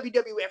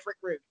WWF Rick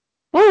Rude.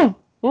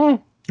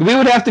 We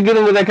would have to get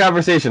into that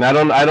conversation. I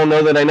don't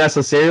know that I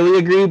necessarily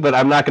agree, but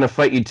I'm not going to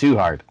fight you too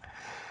hard.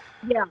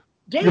 Yeah.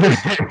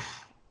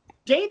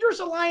 Dangerous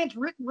Alliance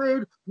Rick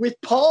Rude with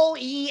Paul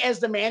E as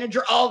the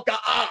manager. Oh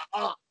God,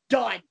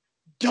 done.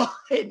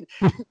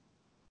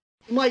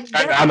 I'm like,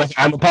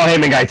 I'm a Paul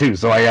Heyman guy too,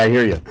 so I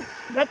hear you.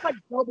 that's like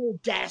double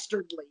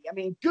dastardly. I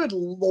mean, good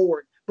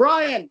Lord.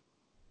 Brian.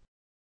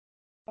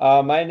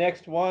 My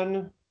next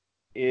one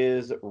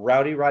is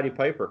Roddy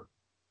Piper.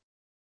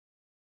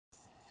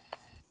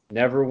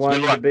 Never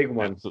won the big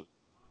one.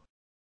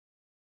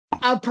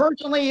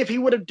 Personally, if he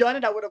would have done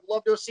it, I would have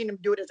loved to have seen him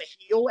do it as a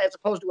heel as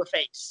opposed to a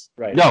face.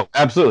 Right. No,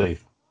 absolutely.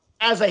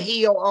 As a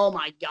heel, oh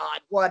my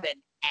God, what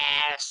an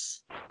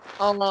ass.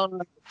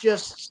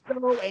 Just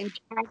so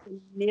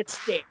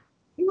antagonistic.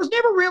 He was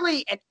never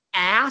really an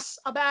ass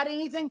about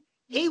anything.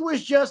 He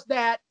was just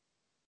that.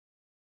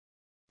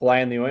 Fly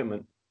in the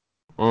ointment.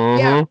 Mm-hmm.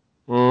 Yeah.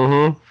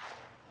 Mm-hmm.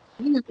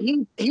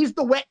 He's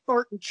the wet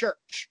fart in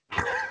church.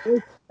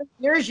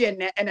 There's you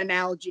an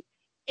analogy.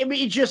 I mean,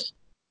 he just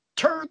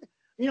turned,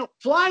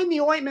 fly in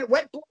the ointment,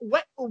 wet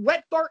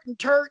fart in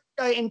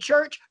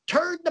church,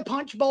 turd the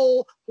punch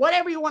bowl,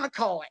 whatever you want to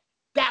call it.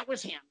 That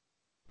was him.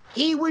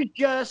 He was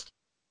just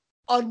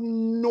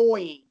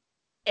annoying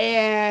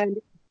and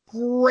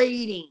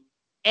grating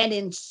and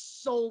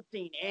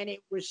insulting, and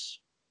it was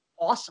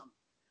awesome.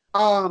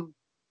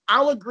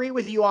 I'll agree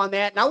with you on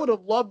that, and I would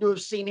have loved to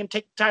have seen him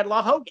take the title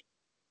off Hogan.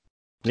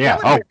 Yeah.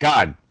 Oh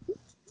God.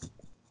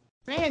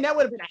 Man, that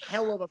would have been a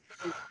hell of a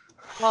thing.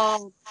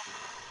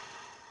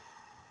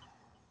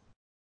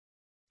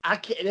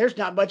 There's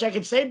not much I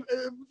can say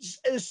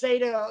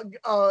to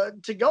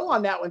go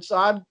on that one, so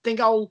I think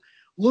I'll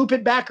loop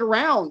it back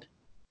around.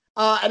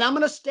 And I'm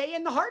going to stay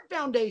in the Hart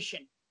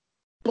Foundation.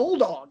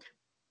 Bulldog.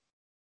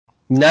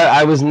 No,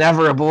 I was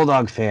never a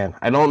Bulldog fan.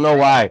 I don't know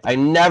why. I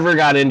never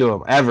got into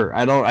him ever.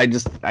 I don't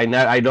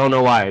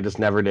know why. I just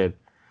never did.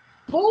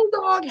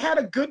 Bulldog had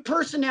a good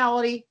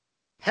personality,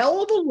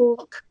 hell of a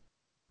look,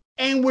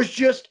 and was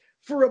just,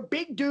 for a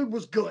big dude,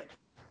 was good.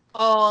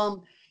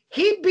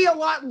 He'd be a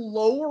lot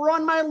lower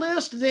on my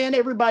list than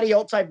everybody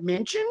else I've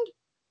mentioned,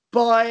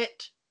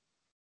 but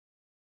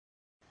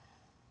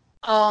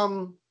I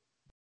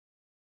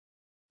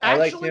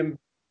liked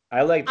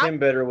him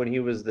better when he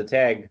was the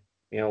tag,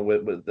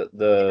 with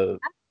the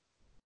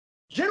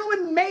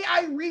Gentlemen, may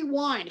I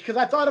rewind because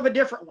I thought of a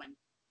different one.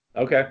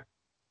 Okay.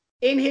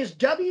 In his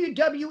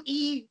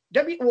WWF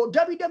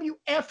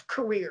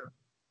career,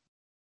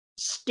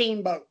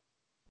 Steamboat.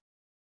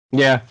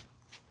 Yeah,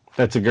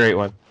 that's a great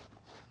one.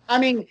 I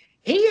mean,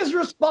 he is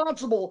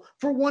responsible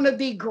for one of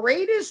the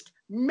greatest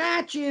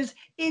matches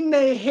in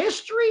the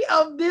history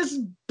of this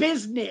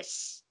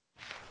business.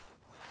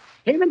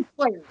 Him and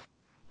Flair.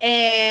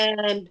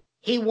 And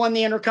he won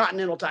the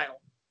Intercontinental title.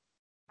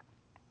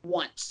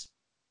 Once.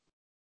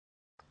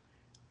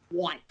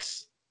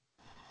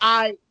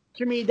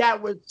 To me, that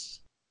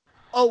was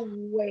a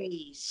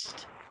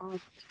waste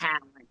of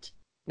talent.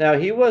 Now,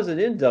 he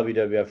wasn't in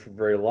WWF for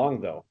very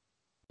long, though.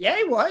 Yeah,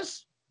 he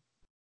was.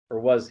 Or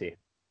was he?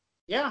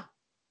 Yeah.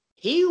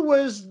 He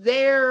was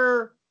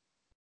there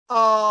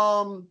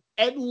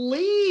at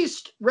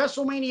least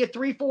WrestleMania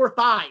 3, 4,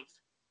 5.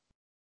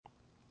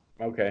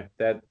 Okay.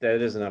 That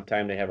is enough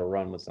time to have a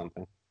run with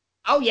something.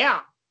 Oh,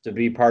 yeah. To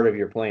be part of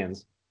your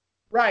plans.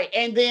 Right.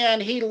 And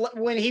then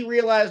when he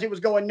realized it was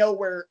going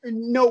nowhere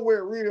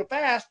real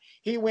fast,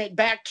 he went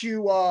back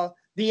to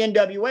the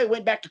NWA,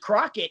 went back to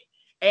Crockett,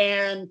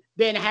 and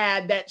then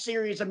had that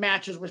series of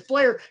matches with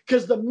Flair.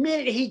 Because the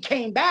minute he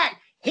came back,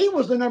 he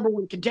was the number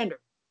one contender.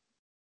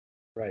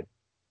 Right.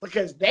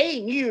 Because they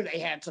knew they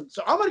had some.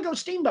 So I'm going to go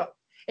Steamboat.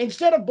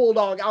 Instead of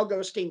Bulldog, I'll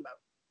go Steamboat.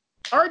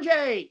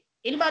 RJ,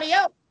 anybody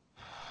else?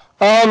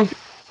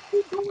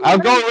 I'll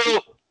go a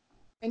little.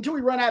 Until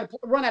we run out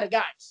of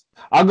guys.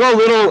 I'll go a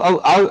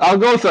little. I'll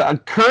go with a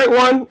current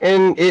one,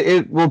 and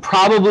it will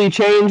probably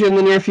change in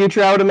the near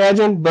future, I would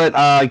imagine. But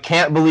I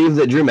can't believe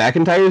that Drew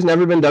McIntyre's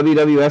never been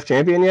WWF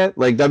champion yet.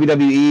 Like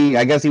WWE,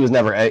 I guess he was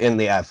never in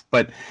the F,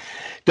 but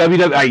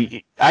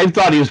WWE. I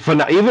thought he was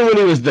phenomenal. Even when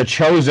he was the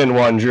chosen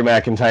one, Drew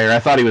McIntyre, I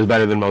thought he was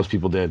better than most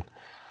people did.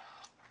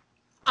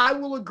 I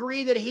will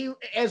agree that he,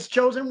 as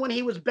chosen when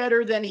he was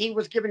better than he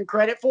was given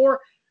credit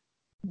for.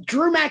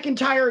 Drew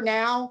McIntyre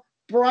now.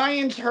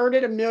 Brian's heard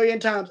it a million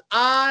times.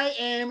 I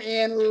am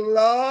in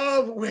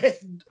love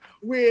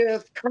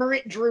with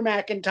current Drew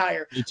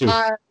McIntyre. Me too.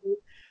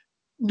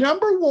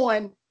 Number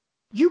one,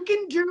 you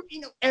can do,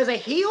 as a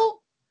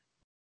heel,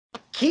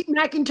 keep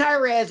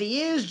McIntyre as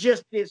he is,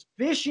 just this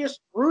vicious,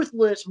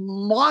 ruthless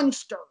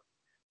monster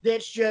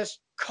that's just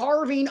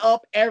carving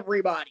up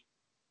everybody.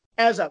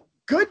 As a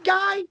good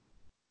guy,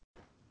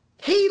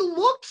 he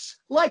looks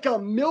like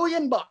 $1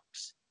 million.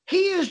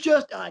 He is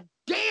just a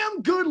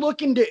damn good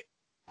looking dude.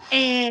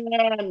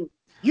 And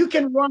you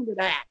can run to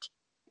that.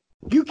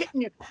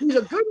 He's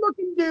a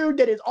good-looking dude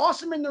that is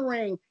awesome in the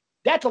ring.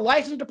 That's a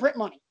license to print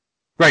money.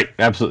 Right,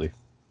 absolutely.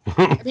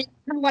 I mean,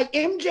 kind of like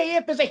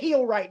MJF is a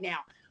heel right now.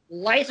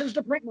 License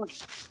to print money.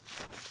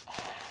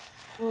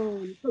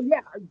 So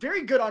yeah,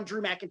 very good on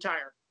Drew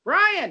McIntyre.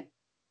 Brian.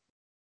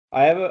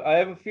 I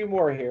have a few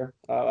more here.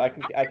 I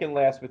can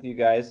last with you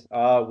guys.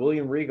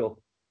 William Regal.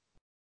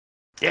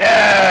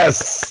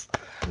 Yes,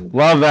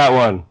 love that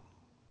one.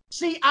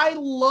 See, I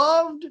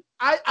love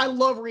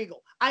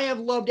Regal. I have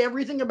loved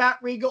everything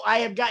about Regal. I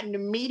have gotten to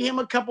meet him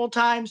a couple of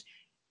times.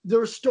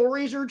 Their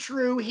stories are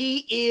true.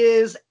 He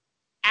is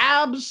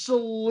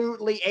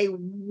absolutely a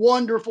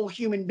wonderful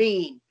human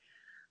being.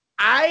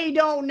 I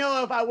don't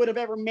know if I would have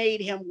ever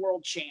made him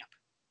world champ.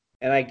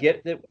 And I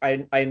get that.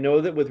 I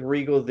know that with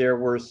Regal there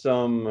were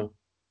some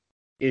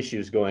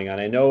issues going on.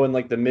 I know in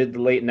like the mid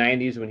to late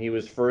 '90s when he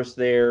was first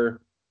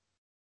there,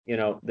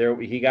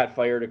 he got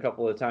fired a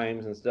couple of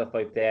times and stuff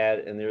like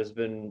that. And there's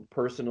been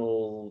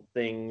personal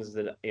things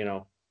that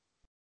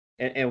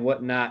and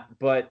whatnot.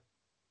 But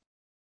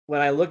when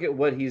I look at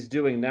what he's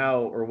doing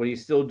now, or what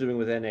he's still doing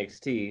with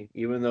NXT,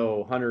 even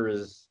though Hunter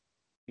is,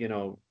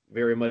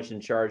 very much in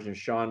charge, and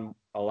Sean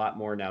a lot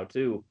more now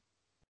too.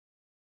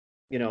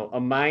 A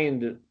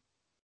mind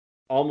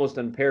almost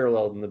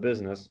unparalleled in the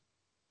business.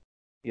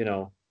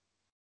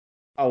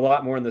 A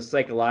lot more in the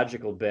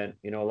psychological bent,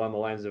 along the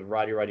lines of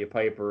Roddy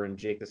Piper and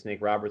Jake the Snake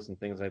Roberts and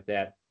things like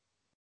that.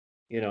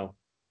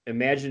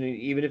 Imagining,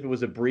 even if it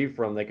was a brief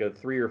run, like a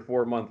 3 or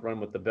 4 month run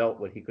with the belt,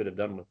 what he could have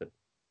done with it.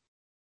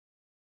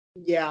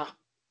 Yeah.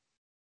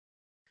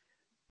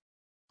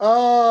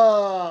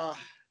 I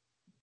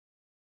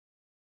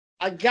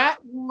got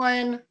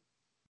one,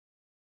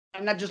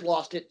 and I just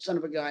lost it, son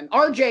of a gun.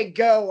 RJ,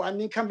 go,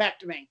 and then come back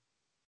to me.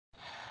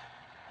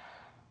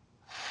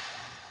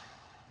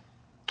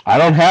 I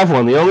don't have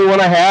one. The only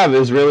one I have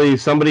is really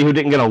somebody who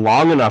didn't get a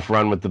long enough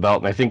run with the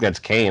belt, and I think that's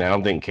Kane. I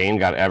don't think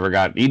Kane ever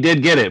got. He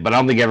did get it, but I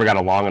don't think he ever got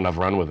a long enough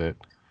run with it.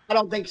 I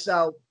don't think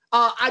so.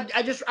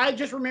 I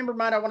just remembered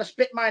mine. I want to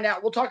spit mine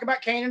out. We'll talk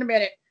about Kane in a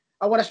minute.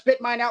 I want to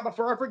spit mine out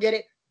before I forget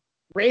it.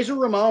 Razor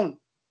Ramon.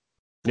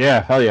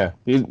 Yeah, hell yeah.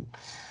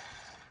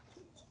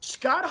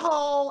 Scott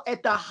Hall,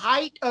 at the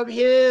height of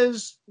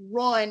his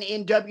run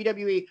in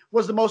WWE,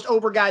 was the most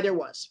over guy there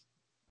was.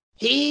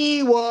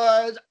 He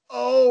was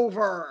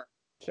over.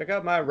 Check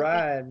out my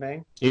ride,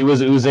 man. He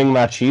was oozing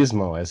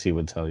machismo, as he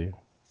would tell you.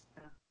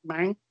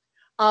 Man.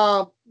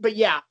 But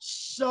yeah,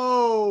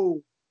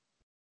 so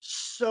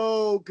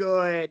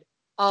good.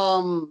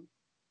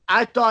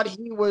 I thought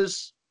he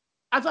was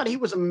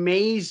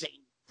amazing.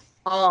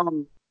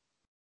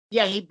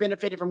 Yeah, he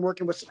benefited from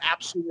working with some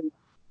absolutely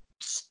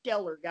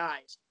stellar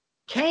guys.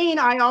 Kane,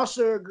 I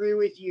also agree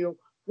with you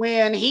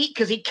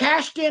because he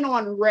cashed in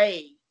on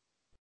Ray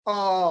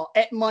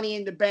at Money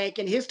in the Bank,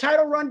 and his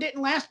title run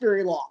didn't last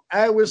very long.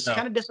 I was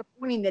kind of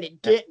disappointing that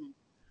it didn't.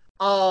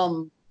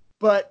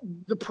 But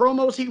the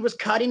promos he was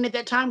cutting at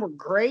that time were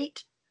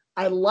great.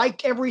 I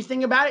liked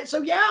everything about it.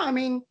 So yeah, I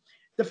mean,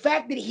 the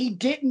fact that he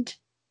didn't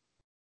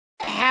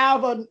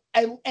have an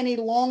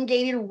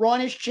elongated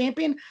run as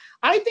champion,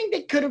 I think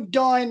that could have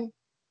done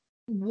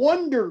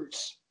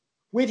wonders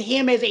with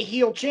him as a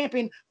heel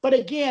champion. But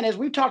again, as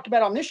we've talked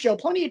about on this show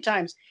plenty of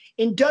times,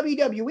 in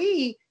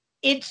WWE,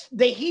 it's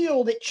the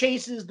heel that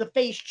chases the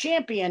face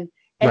champion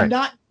and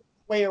not the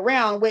way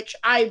around, which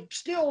I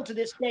still to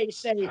this day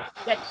say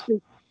that's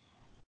stupid.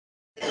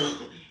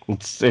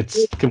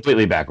 It's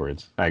completely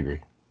backwards. I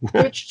agree.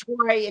 Which is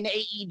why in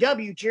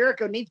AEW,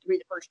 Jericho needs to be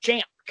the first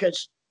champ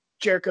because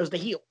Jericho's the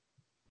heel.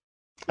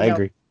 I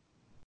agree.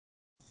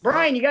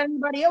 Brian, you got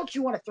anybody else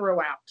you want to throw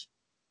out?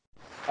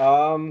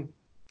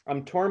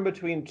 I'm torn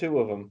between two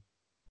of them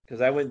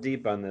because I went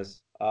deep on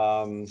this.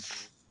 I'm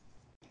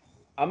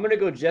going to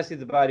go Jesse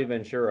the Body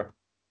Ventura.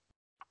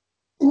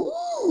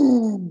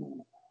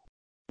 Ooh.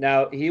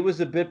 Now, he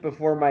was a bit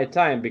before my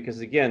time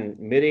because, again,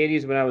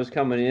 mid-'80s when I was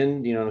coming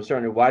in, I'm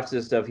starting to watch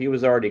this stuff, he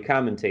was already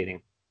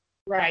commentating.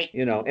 Right.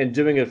 And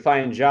doing a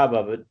fine job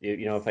of it,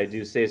 if I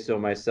do say so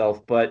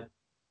myself. But,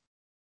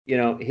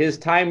 his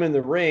time in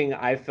the ring,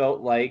 I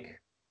felt like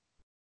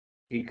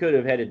he could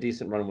have had a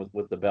decent run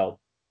with the belt.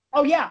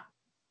 Oh, yeah.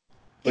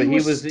 But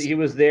he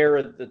was there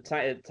at the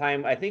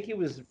time. I think he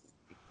was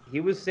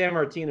San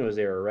Martino's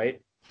era,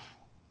 right?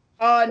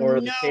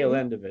 Or the tail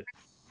end of it.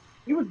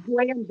 He was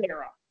Graham's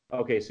era.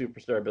 Okay,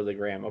 Superstar Billy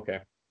Graham. Okay.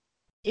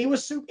 He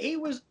was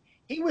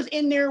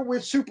in there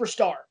with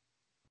Superstar.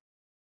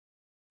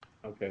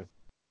 Okay.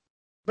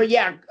 But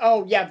yeah,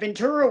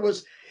 Ventura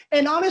was,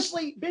 and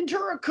honestly,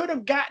 Ventura could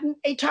have gotten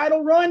a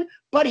title run,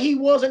 but he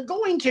wasn't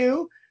going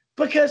to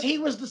because he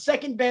was the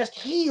second best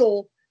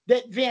heel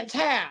that Vince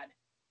had.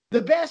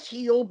 The best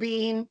heel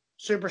being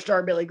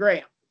Superstar Billy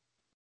Graham.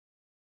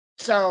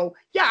 So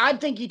yeah, I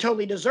think he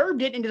totally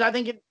deserved it, and I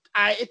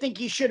think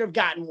he should have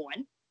gotten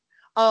one.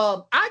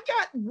 I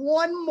got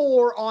one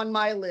more on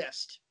my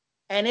list,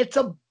 and it's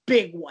a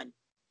big one.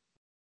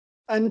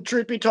 And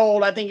truth be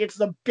told, I think it's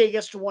the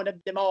biggest one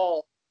of them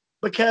all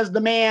because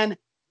the man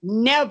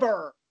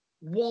never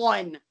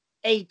won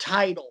a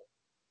title.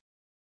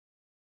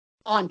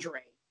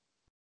 Andre.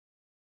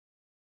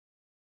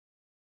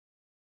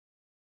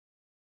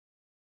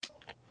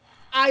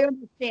 I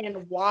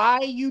understand why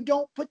you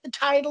don't put the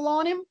title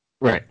on him.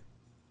 Right.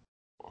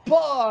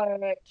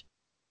 But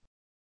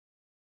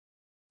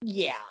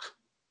yeah.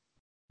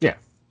 Yeah.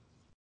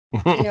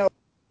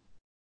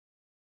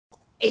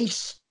 A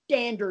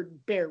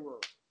standard bearer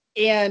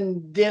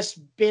in this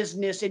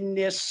business, in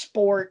this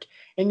sport,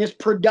 in this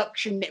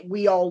production that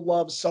we all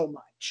love so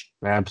much.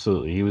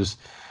 Absolutely. He was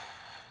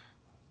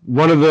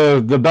one of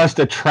the best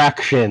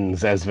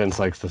attractions, as Vince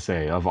likes to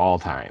say, of all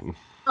time.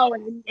 Oh,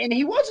 and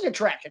he was an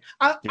attraction.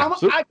 I can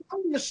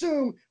only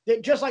assume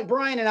that just like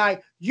Brian and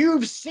I,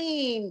 you've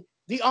seen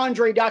the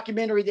Andre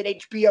documentary that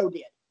HBO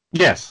did.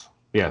 Yes.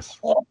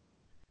 Oh,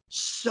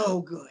 so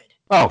good.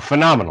 Oh,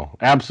 phenomenal.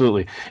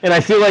 Absolutely. And I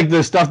feel like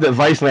the stuff that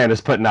Viceland is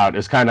putting out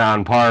is kind of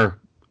on par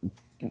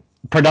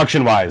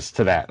production-wise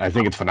to that. I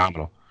think it's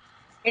phenomenal.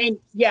 And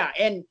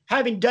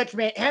having Dutch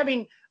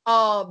Mantell,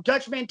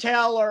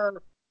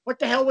 or what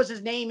the hell was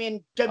his name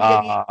in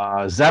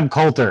WWE? Zeb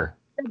Coulter.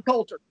 Zeb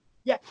Coulter.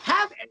 Yeah,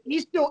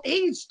 he's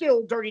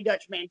still Dirty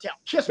Dutch Mantell.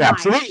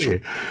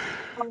 Absolutely.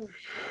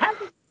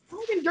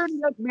 Having Dirty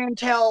Dutch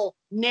Mantell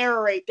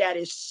narrate that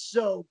is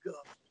so good.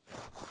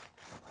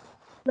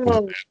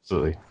 So,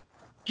 absolutely.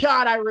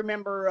 God, I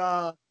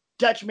remember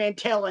Dutch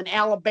Mantell in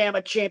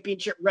Alabama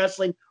Championship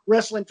Wrestling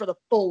for the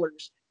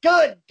Fullers.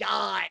 Good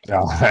God.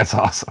 Oh, that's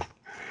awesome.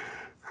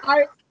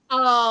 I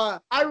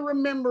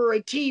remember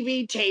a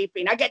TV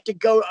taping. I got to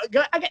go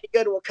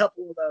to a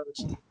couple of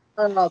those.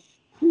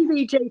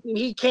 TV taping.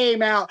 He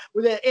came out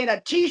in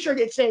a T-shirt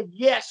that said,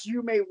 "Yes,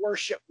 you may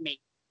worship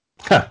me."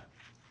 Huh.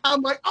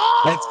 I'm like,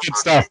 oh, that's good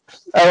stuff.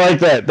 I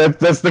like that.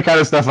 That's the kind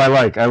of stuff I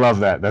like. I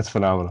love that. That's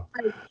phenomenal.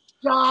 My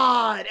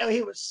God,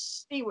 he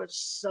was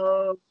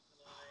so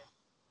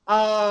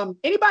good.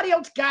 Anybody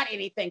else got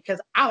anything? Because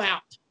I'm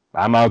out.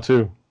 I'm out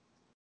too.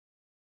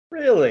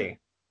 Really?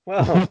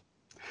 Well,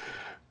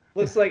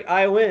 looks like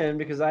I win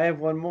because I have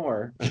one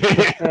more.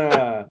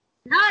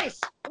 Nice.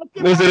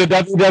 Is it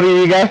a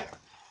WWE guy?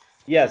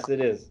 Yes, it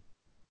is,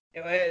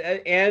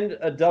 and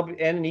an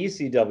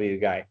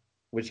ECW guy,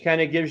 which kind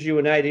of gives you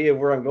an idea of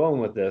where I'm going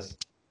with this.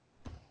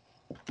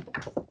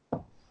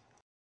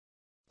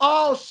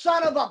 Oh,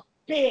 son of a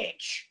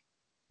bitch!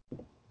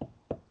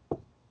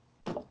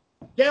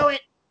 Do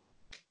it.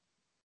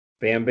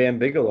 Bam Bam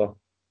Bigelow.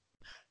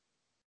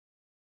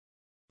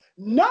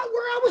 Not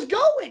where I was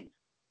going.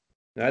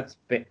 That's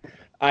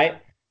I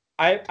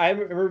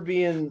remember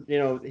being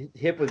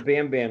hip with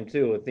Bam Bam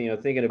too.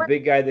 Thinking a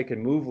big guy that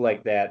can move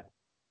like that.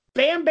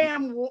 Bam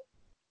Bam.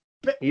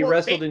 He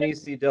wrestled in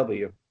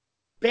ECW.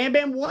 Bam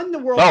Bam won the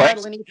world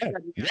title in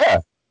ECW. Yeah.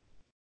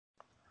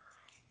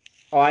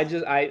 Oh, I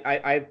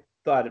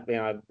thought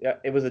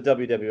it was a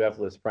WWF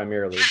list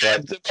primarily,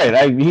 but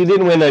he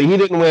didn't win. He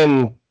didn't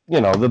win.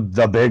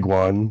 The big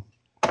one.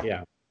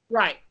 Yeah.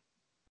 Right.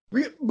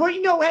 But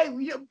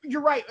hey,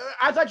 you're right.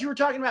 I thought you were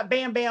talking about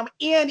Bam Bam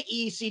in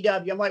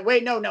ECW. I'm like,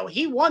 wait, no,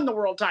 he won the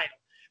world title.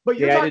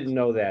 But I didn't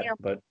know that.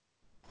 But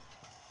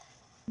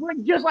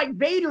just like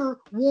Vader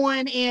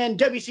won in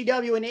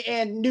WCW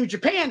and New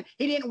Japan,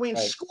 he didn't win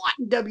squat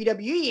in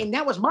WWE, and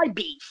that was my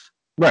beef.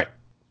 Right.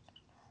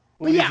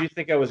 What did you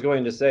think I was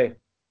going to say?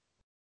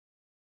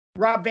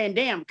 Rob Van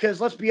Dam,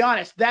 because let's be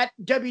honest, that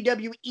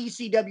WWE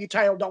ECW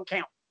title don't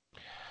count.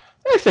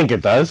 I think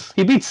it does.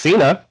 He beat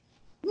Cena.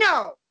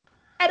 No,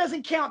 that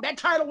doesn't count. That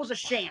title was a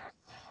sham.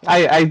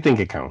 I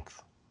think it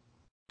counts.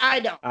 I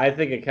don't. I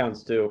think it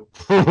counts too.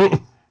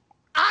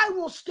 I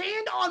will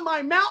stand on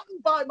my mountain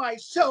by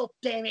myself,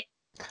 damn it.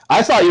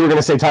 I thought you were going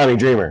to say Tommy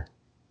Dreamer.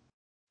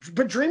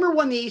 But Dreamer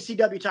won the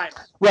ECW title.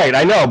 Right,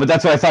 I know, but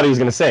that's what I thought he was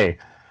going to say.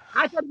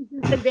 I thought he was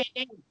going to say Van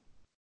Dam.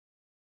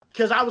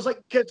 Because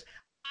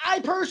I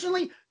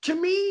personally, to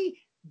me,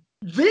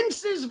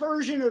 Vince's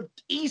version of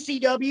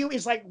ECW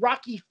is like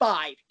Rocky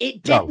V.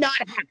 It did not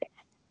happen.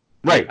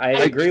 Right. I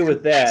agree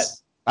with that.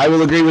 I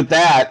will agree with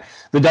that.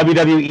 The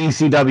WWE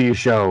ECW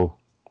show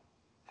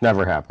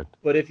never happened.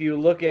 But if you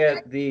look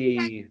at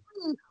the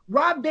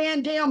Rob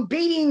Van Dam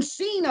beating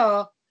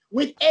Cena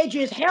with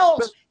Edge's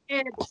help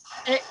at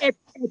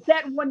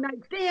that one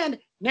night stand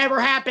never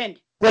happened.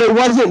 But it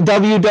wasn't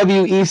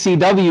WWE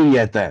ECW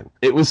yet then.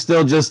 It was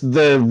still just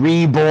the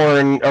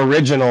reborn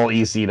original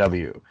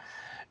ECW.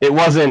 It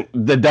wasn't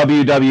the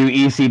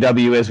WWE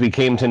ECW as we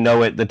came to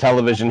know it, the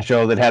television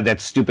show that had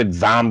that stupid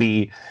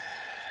zombie.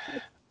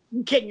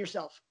 You're kidding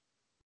yourself.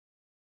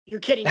 You're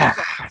kidding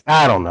yourself.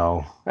 I don't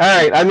know. All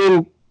right. I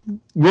mean,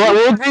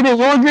 we'll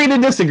agree to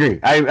disagree.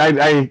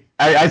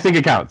 I think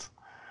it counts.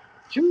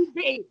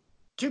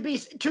 To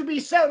be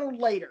settled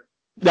later.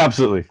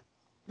 Absolutely.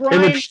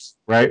 Brian,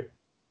 right?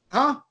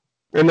 Huh?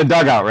 In the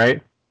dugout,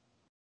 right?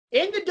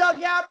 In the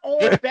dugout, or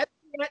better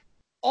yet,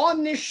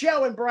 on this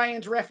show, and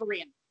Brian's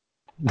refereeing.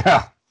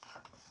 Yeah,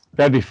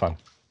 that'd be fun.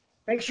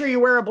 Make sure you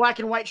wear a black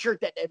and white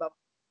shirt that day, Bubba.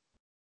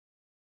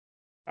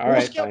 All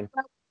right, fine.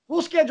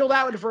 We'll schedule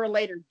that one for a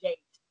later date.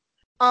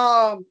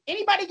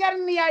 Anybody got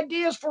any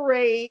ideas for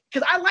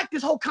because I like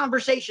this whole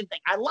conversation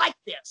thing. I like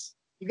this.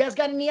 You guys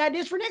got any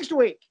ideas for next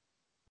week?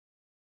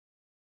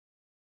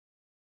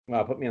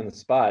 Well, put me on the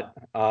spot.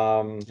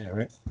 Yeah,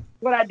 right.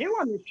 What I do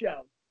on this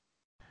show.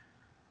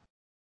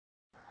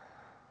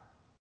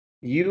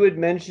 You had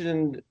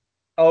mentioned,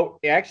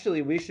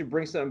 actually, we should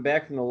bring something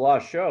back from the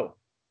Lost Show.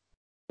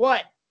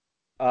 What?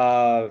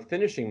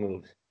 Finishing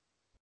moves.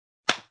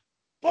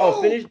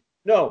 Oh,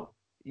 No.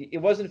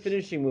 It wasn't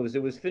finishing moves.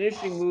 It was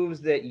finishing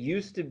moves that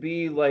used to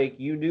be like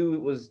you knew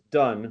it was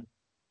done,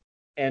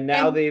 and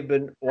now they've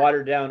been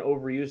watered down,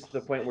 overused to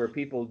the point where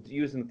people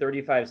use them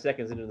 35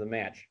 seconds into the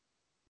match.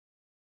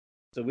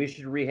 So we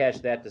should rehash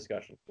that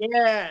discussion.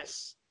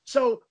 Yes.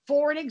 So,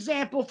 for an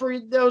example, for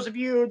those of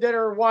you that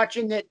are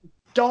watching that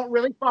don't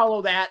really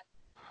follow that,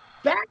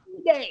 back in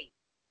the day,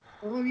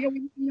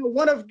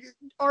 one of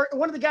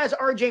the guys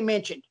RJ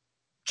mentioned,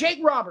 Jake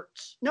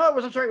Roberts. No, it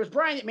was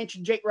Brian that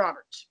mentioned Jake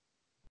Roberts.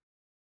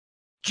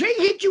 Jake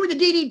hit you with a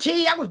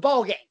DDT. That was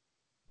ball game.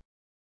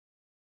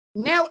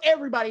 Now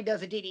everybody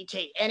does a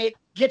DDT, and it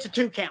gets a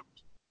 2 count.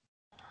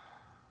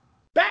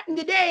 Back in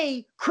the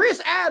day,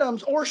 Chris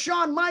Adams or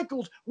Shawn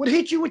Michaels would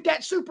hit you with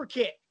that super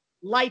kick.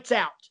 Lights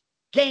out.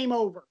 Game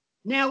over.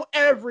 Now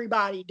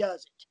everybody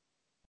does it.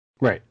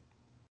 Right.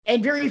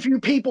 And very few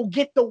people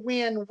get the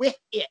win with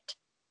it.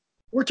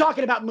 We're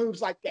talking about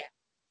moves like that.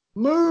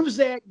 Moves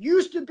that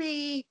used to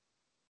be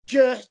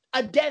just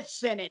a death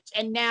sentence,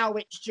 and now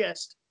it's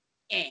just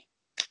eh.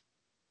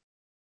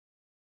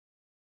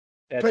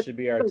 That should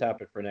be our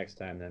topic for next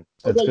time, then.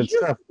 That's good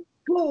stuff.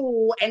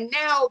 Cool, and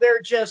now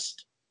they're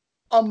just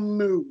a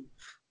move.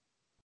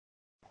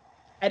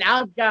 And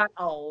I've got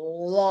a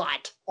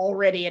lot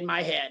already in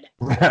my head.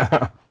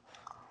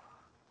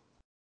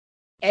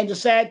 And the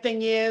sad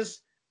thing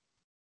is,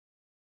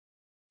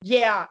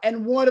 yeah,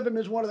 and one of them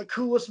is one of the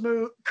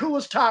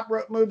coolest top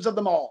rope moves of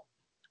them all.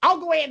 I'll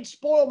go ahead and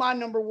spoil my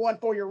number one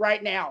for you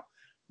right now.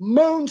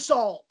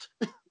 Moonsault.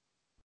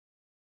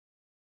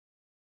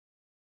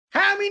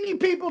 How many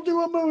people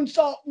do a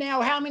moonsault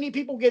now? How many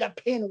people get a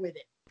pin with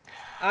it?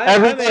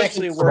 I'm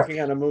actually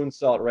working on a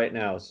moonsault right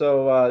now,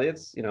 so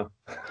it's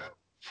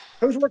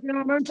Who's working on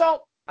a moonsault?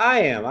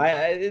 I am.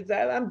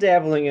 I'm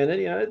dabbling in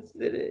it.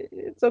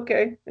 It's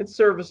okay. It's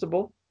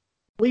serviceable.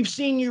 We've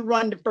seen you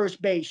run to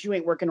first base. You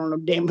ain't working on a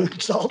damn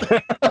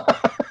moonsault.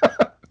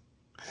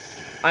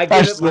 I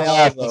give it my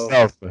all,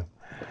 though.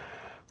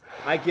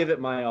 I give it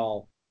my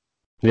all.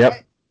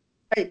 Yep.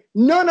 Hey,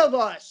 none of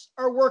us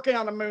are working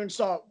on a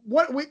moonsault.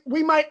 What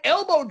we might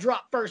elbow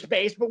drop first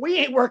base, but we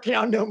ain't working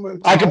on no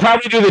moonsault. I could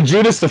probably do the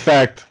Judas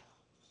effect.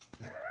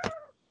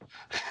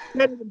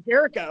 Better than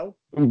Jericho.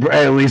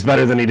 At least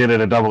better than he did at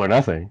a Double or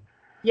Nothing.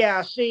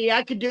 Yeah, see,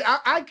 I could do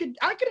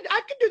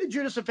the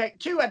Judas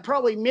effect too. I'd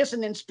probably miss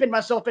and then spin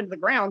myself into the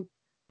ground,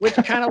 which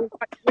kind of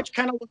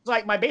looks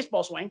like my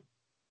baseball swing.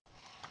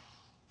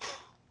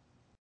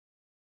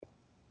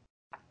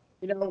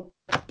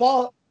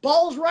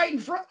 Ball's right in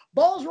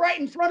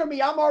front of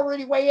me. I'm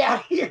already way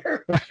out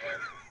here.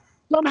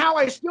 Somehow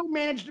I still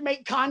managed to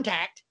make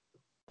contact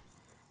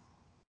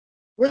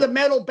with a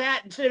metal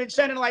bat. Instead of it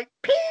sounding like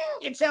ping,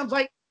 it sounds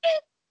like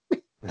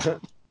ping.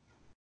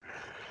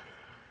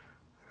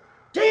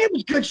 Damn, it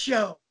was a good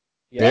show.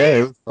 Yeah,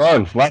 it was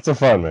fun. Lots of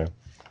fun, man.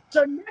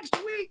 So next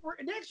week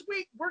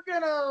we're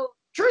gonna,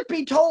 truth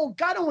be told,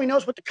 God only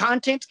knows what the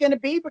content's gonna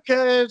be,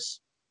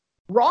 because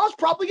Raw's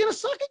probably gonna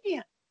suck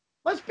again.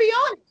 Let's be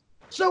honest.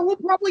 So we'll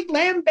probably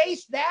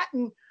lambaste that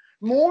and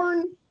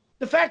mourn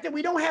the fact that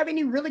we don't have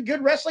any really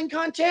good wrestling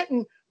content,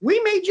 and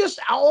we may just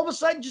all of a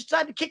sudden just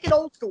decide to kick it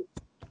old school.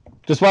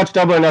 Just watch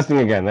Double or Nothing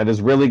again. That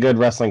is really good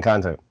wrestling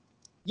content.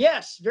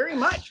 Yes, very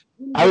much.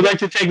 I would like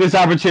to take this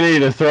opportunity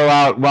to throw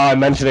out, while I'm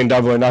mentioning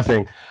Double or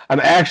Nothing, I'm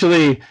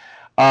actually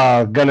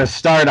going to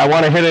start, I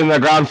want to hit in the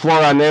ground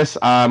floor on this.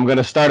 I'm going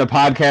to start a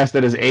podcast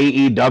that is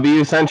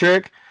AEW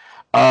centric.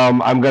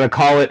 I'm going to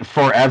call it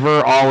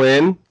Forever All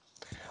In.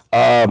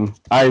 I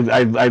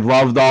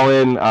loved All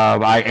In.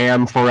 I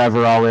am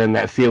forever all in.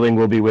 That feeling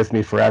will be with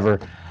me forever.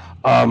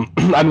 I'm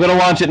going to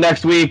launch it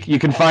next week. You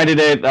can find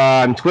it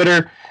on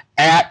Twitter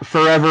at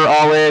Forever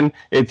All In.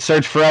 It's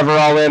search Forever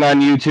All In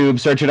on YouTube.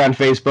 Search it on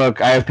Facebook.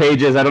 I have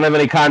pages. I don't have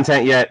any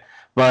content yet,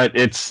 but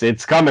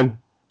it's coming.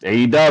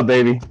 AEW,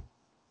 baby.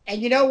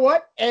 And you know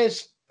what?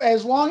 As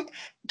long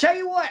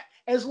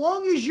as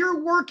you're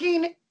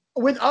working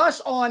with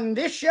us on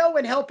this show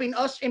and helping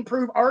us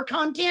improve our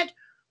content,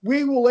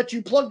 we will let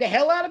you plug the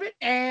hell out of it.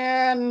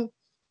 And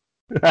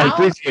I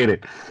appreciate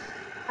it.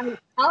 I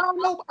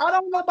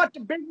don't know about the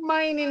big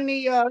man in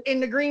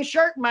the green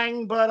shirt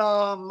man, but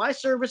my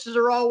services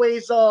are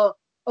always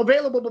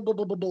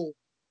available.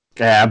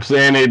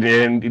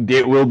 Absolutely, and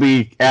it will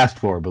be asked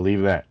for.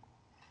 Believe that.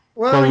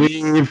 Well,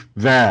 believe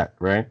that,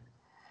 right?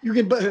 You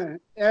can.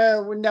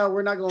 No,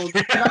 we're not going.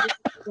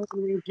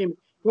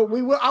 But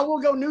we will. I will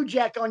go New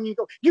Jack on you.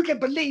 You can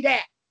believe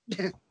that.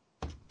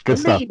 Good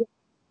stuff.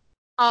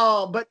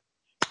 But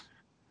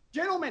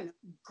gentlemen,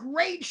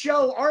 great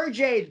show. RJ,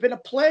 it's been a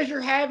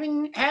pleasure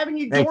having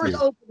you. Doors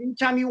open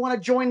anytime you want to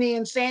join the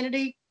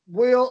insanity.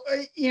 We'll,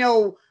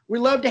 we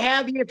love to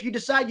have you. If you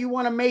decide you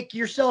want to make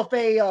yourself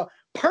a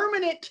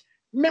permanent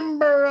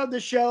member of the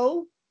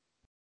show,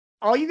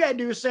 all you got to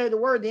do is say the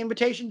word. The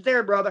invitation's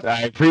there, brother.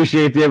 I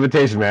appreciate the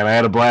invitation, man. I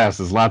had a blast.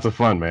 It's lots of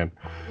fun, man.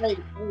 Hey,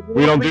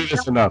 we don't do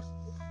this enough.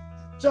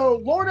 So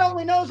Lord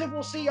only knows if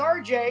we'll see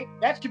RJ.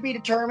 That's to be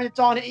determined. It's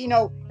on,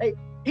 hey,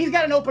 he's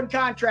got an open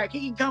contract.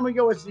 He can come and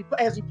go as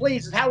he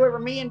pleases. However,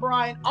 me and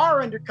Brian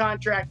are under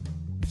contract.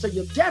 So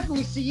you'll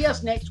definitely see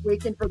us next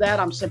week. And for that,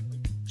 I'm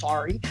simply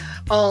sorry.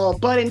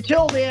 But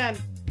until then,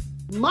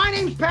 my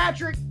name's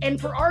Patrick.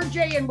 And for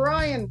RJ and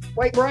Brian,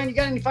 wait, Brian, you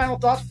got any final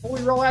thoughts before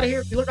we roll out of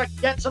here? You look like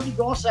you got something you're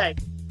going to say.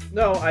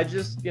 No, I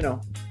just,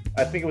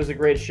 I think it was a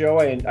great show.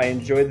 I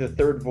enjoyed the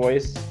third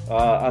voice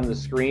on the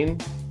screen,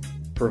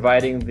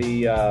 providing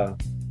the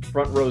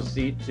front row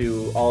seat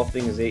to all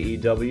things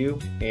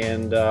AEW.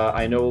 And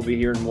I know we'll be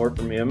hearing more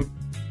from him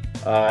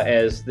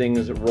as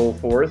things roll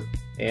forth.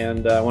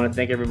 And I want to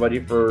thank everybody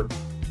for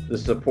the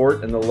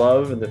support and the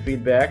love and the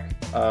feedback.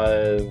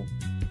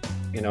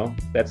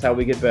 That's how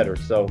we get better.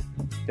 So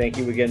thank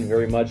you again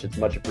very much. It's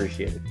much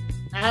appreciated.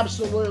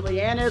 Absolutely.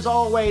 And as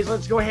always,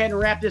 let's go ahead and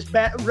wrap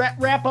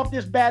up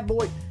this bad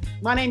boy.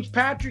 My name's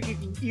Patrick.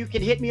 You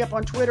can hit me up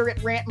on Twitter at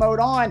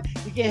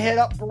RantModeOn. You can hit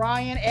up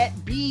Brian at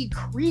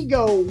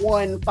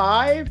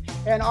bkrigo15.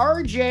 And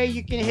RJ,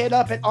 you can hit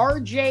up at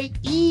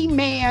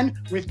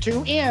RJEman with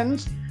 2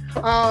 N's.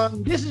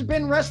 This has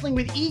been Wrestling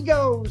with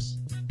Egos.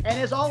 And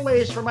as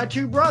always, for my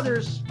 2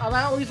 brothers,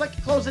 I always like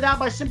to close it out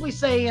by simply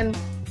saying,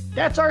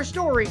 that's our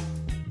story,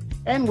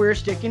 and we're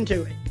sticking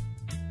to it.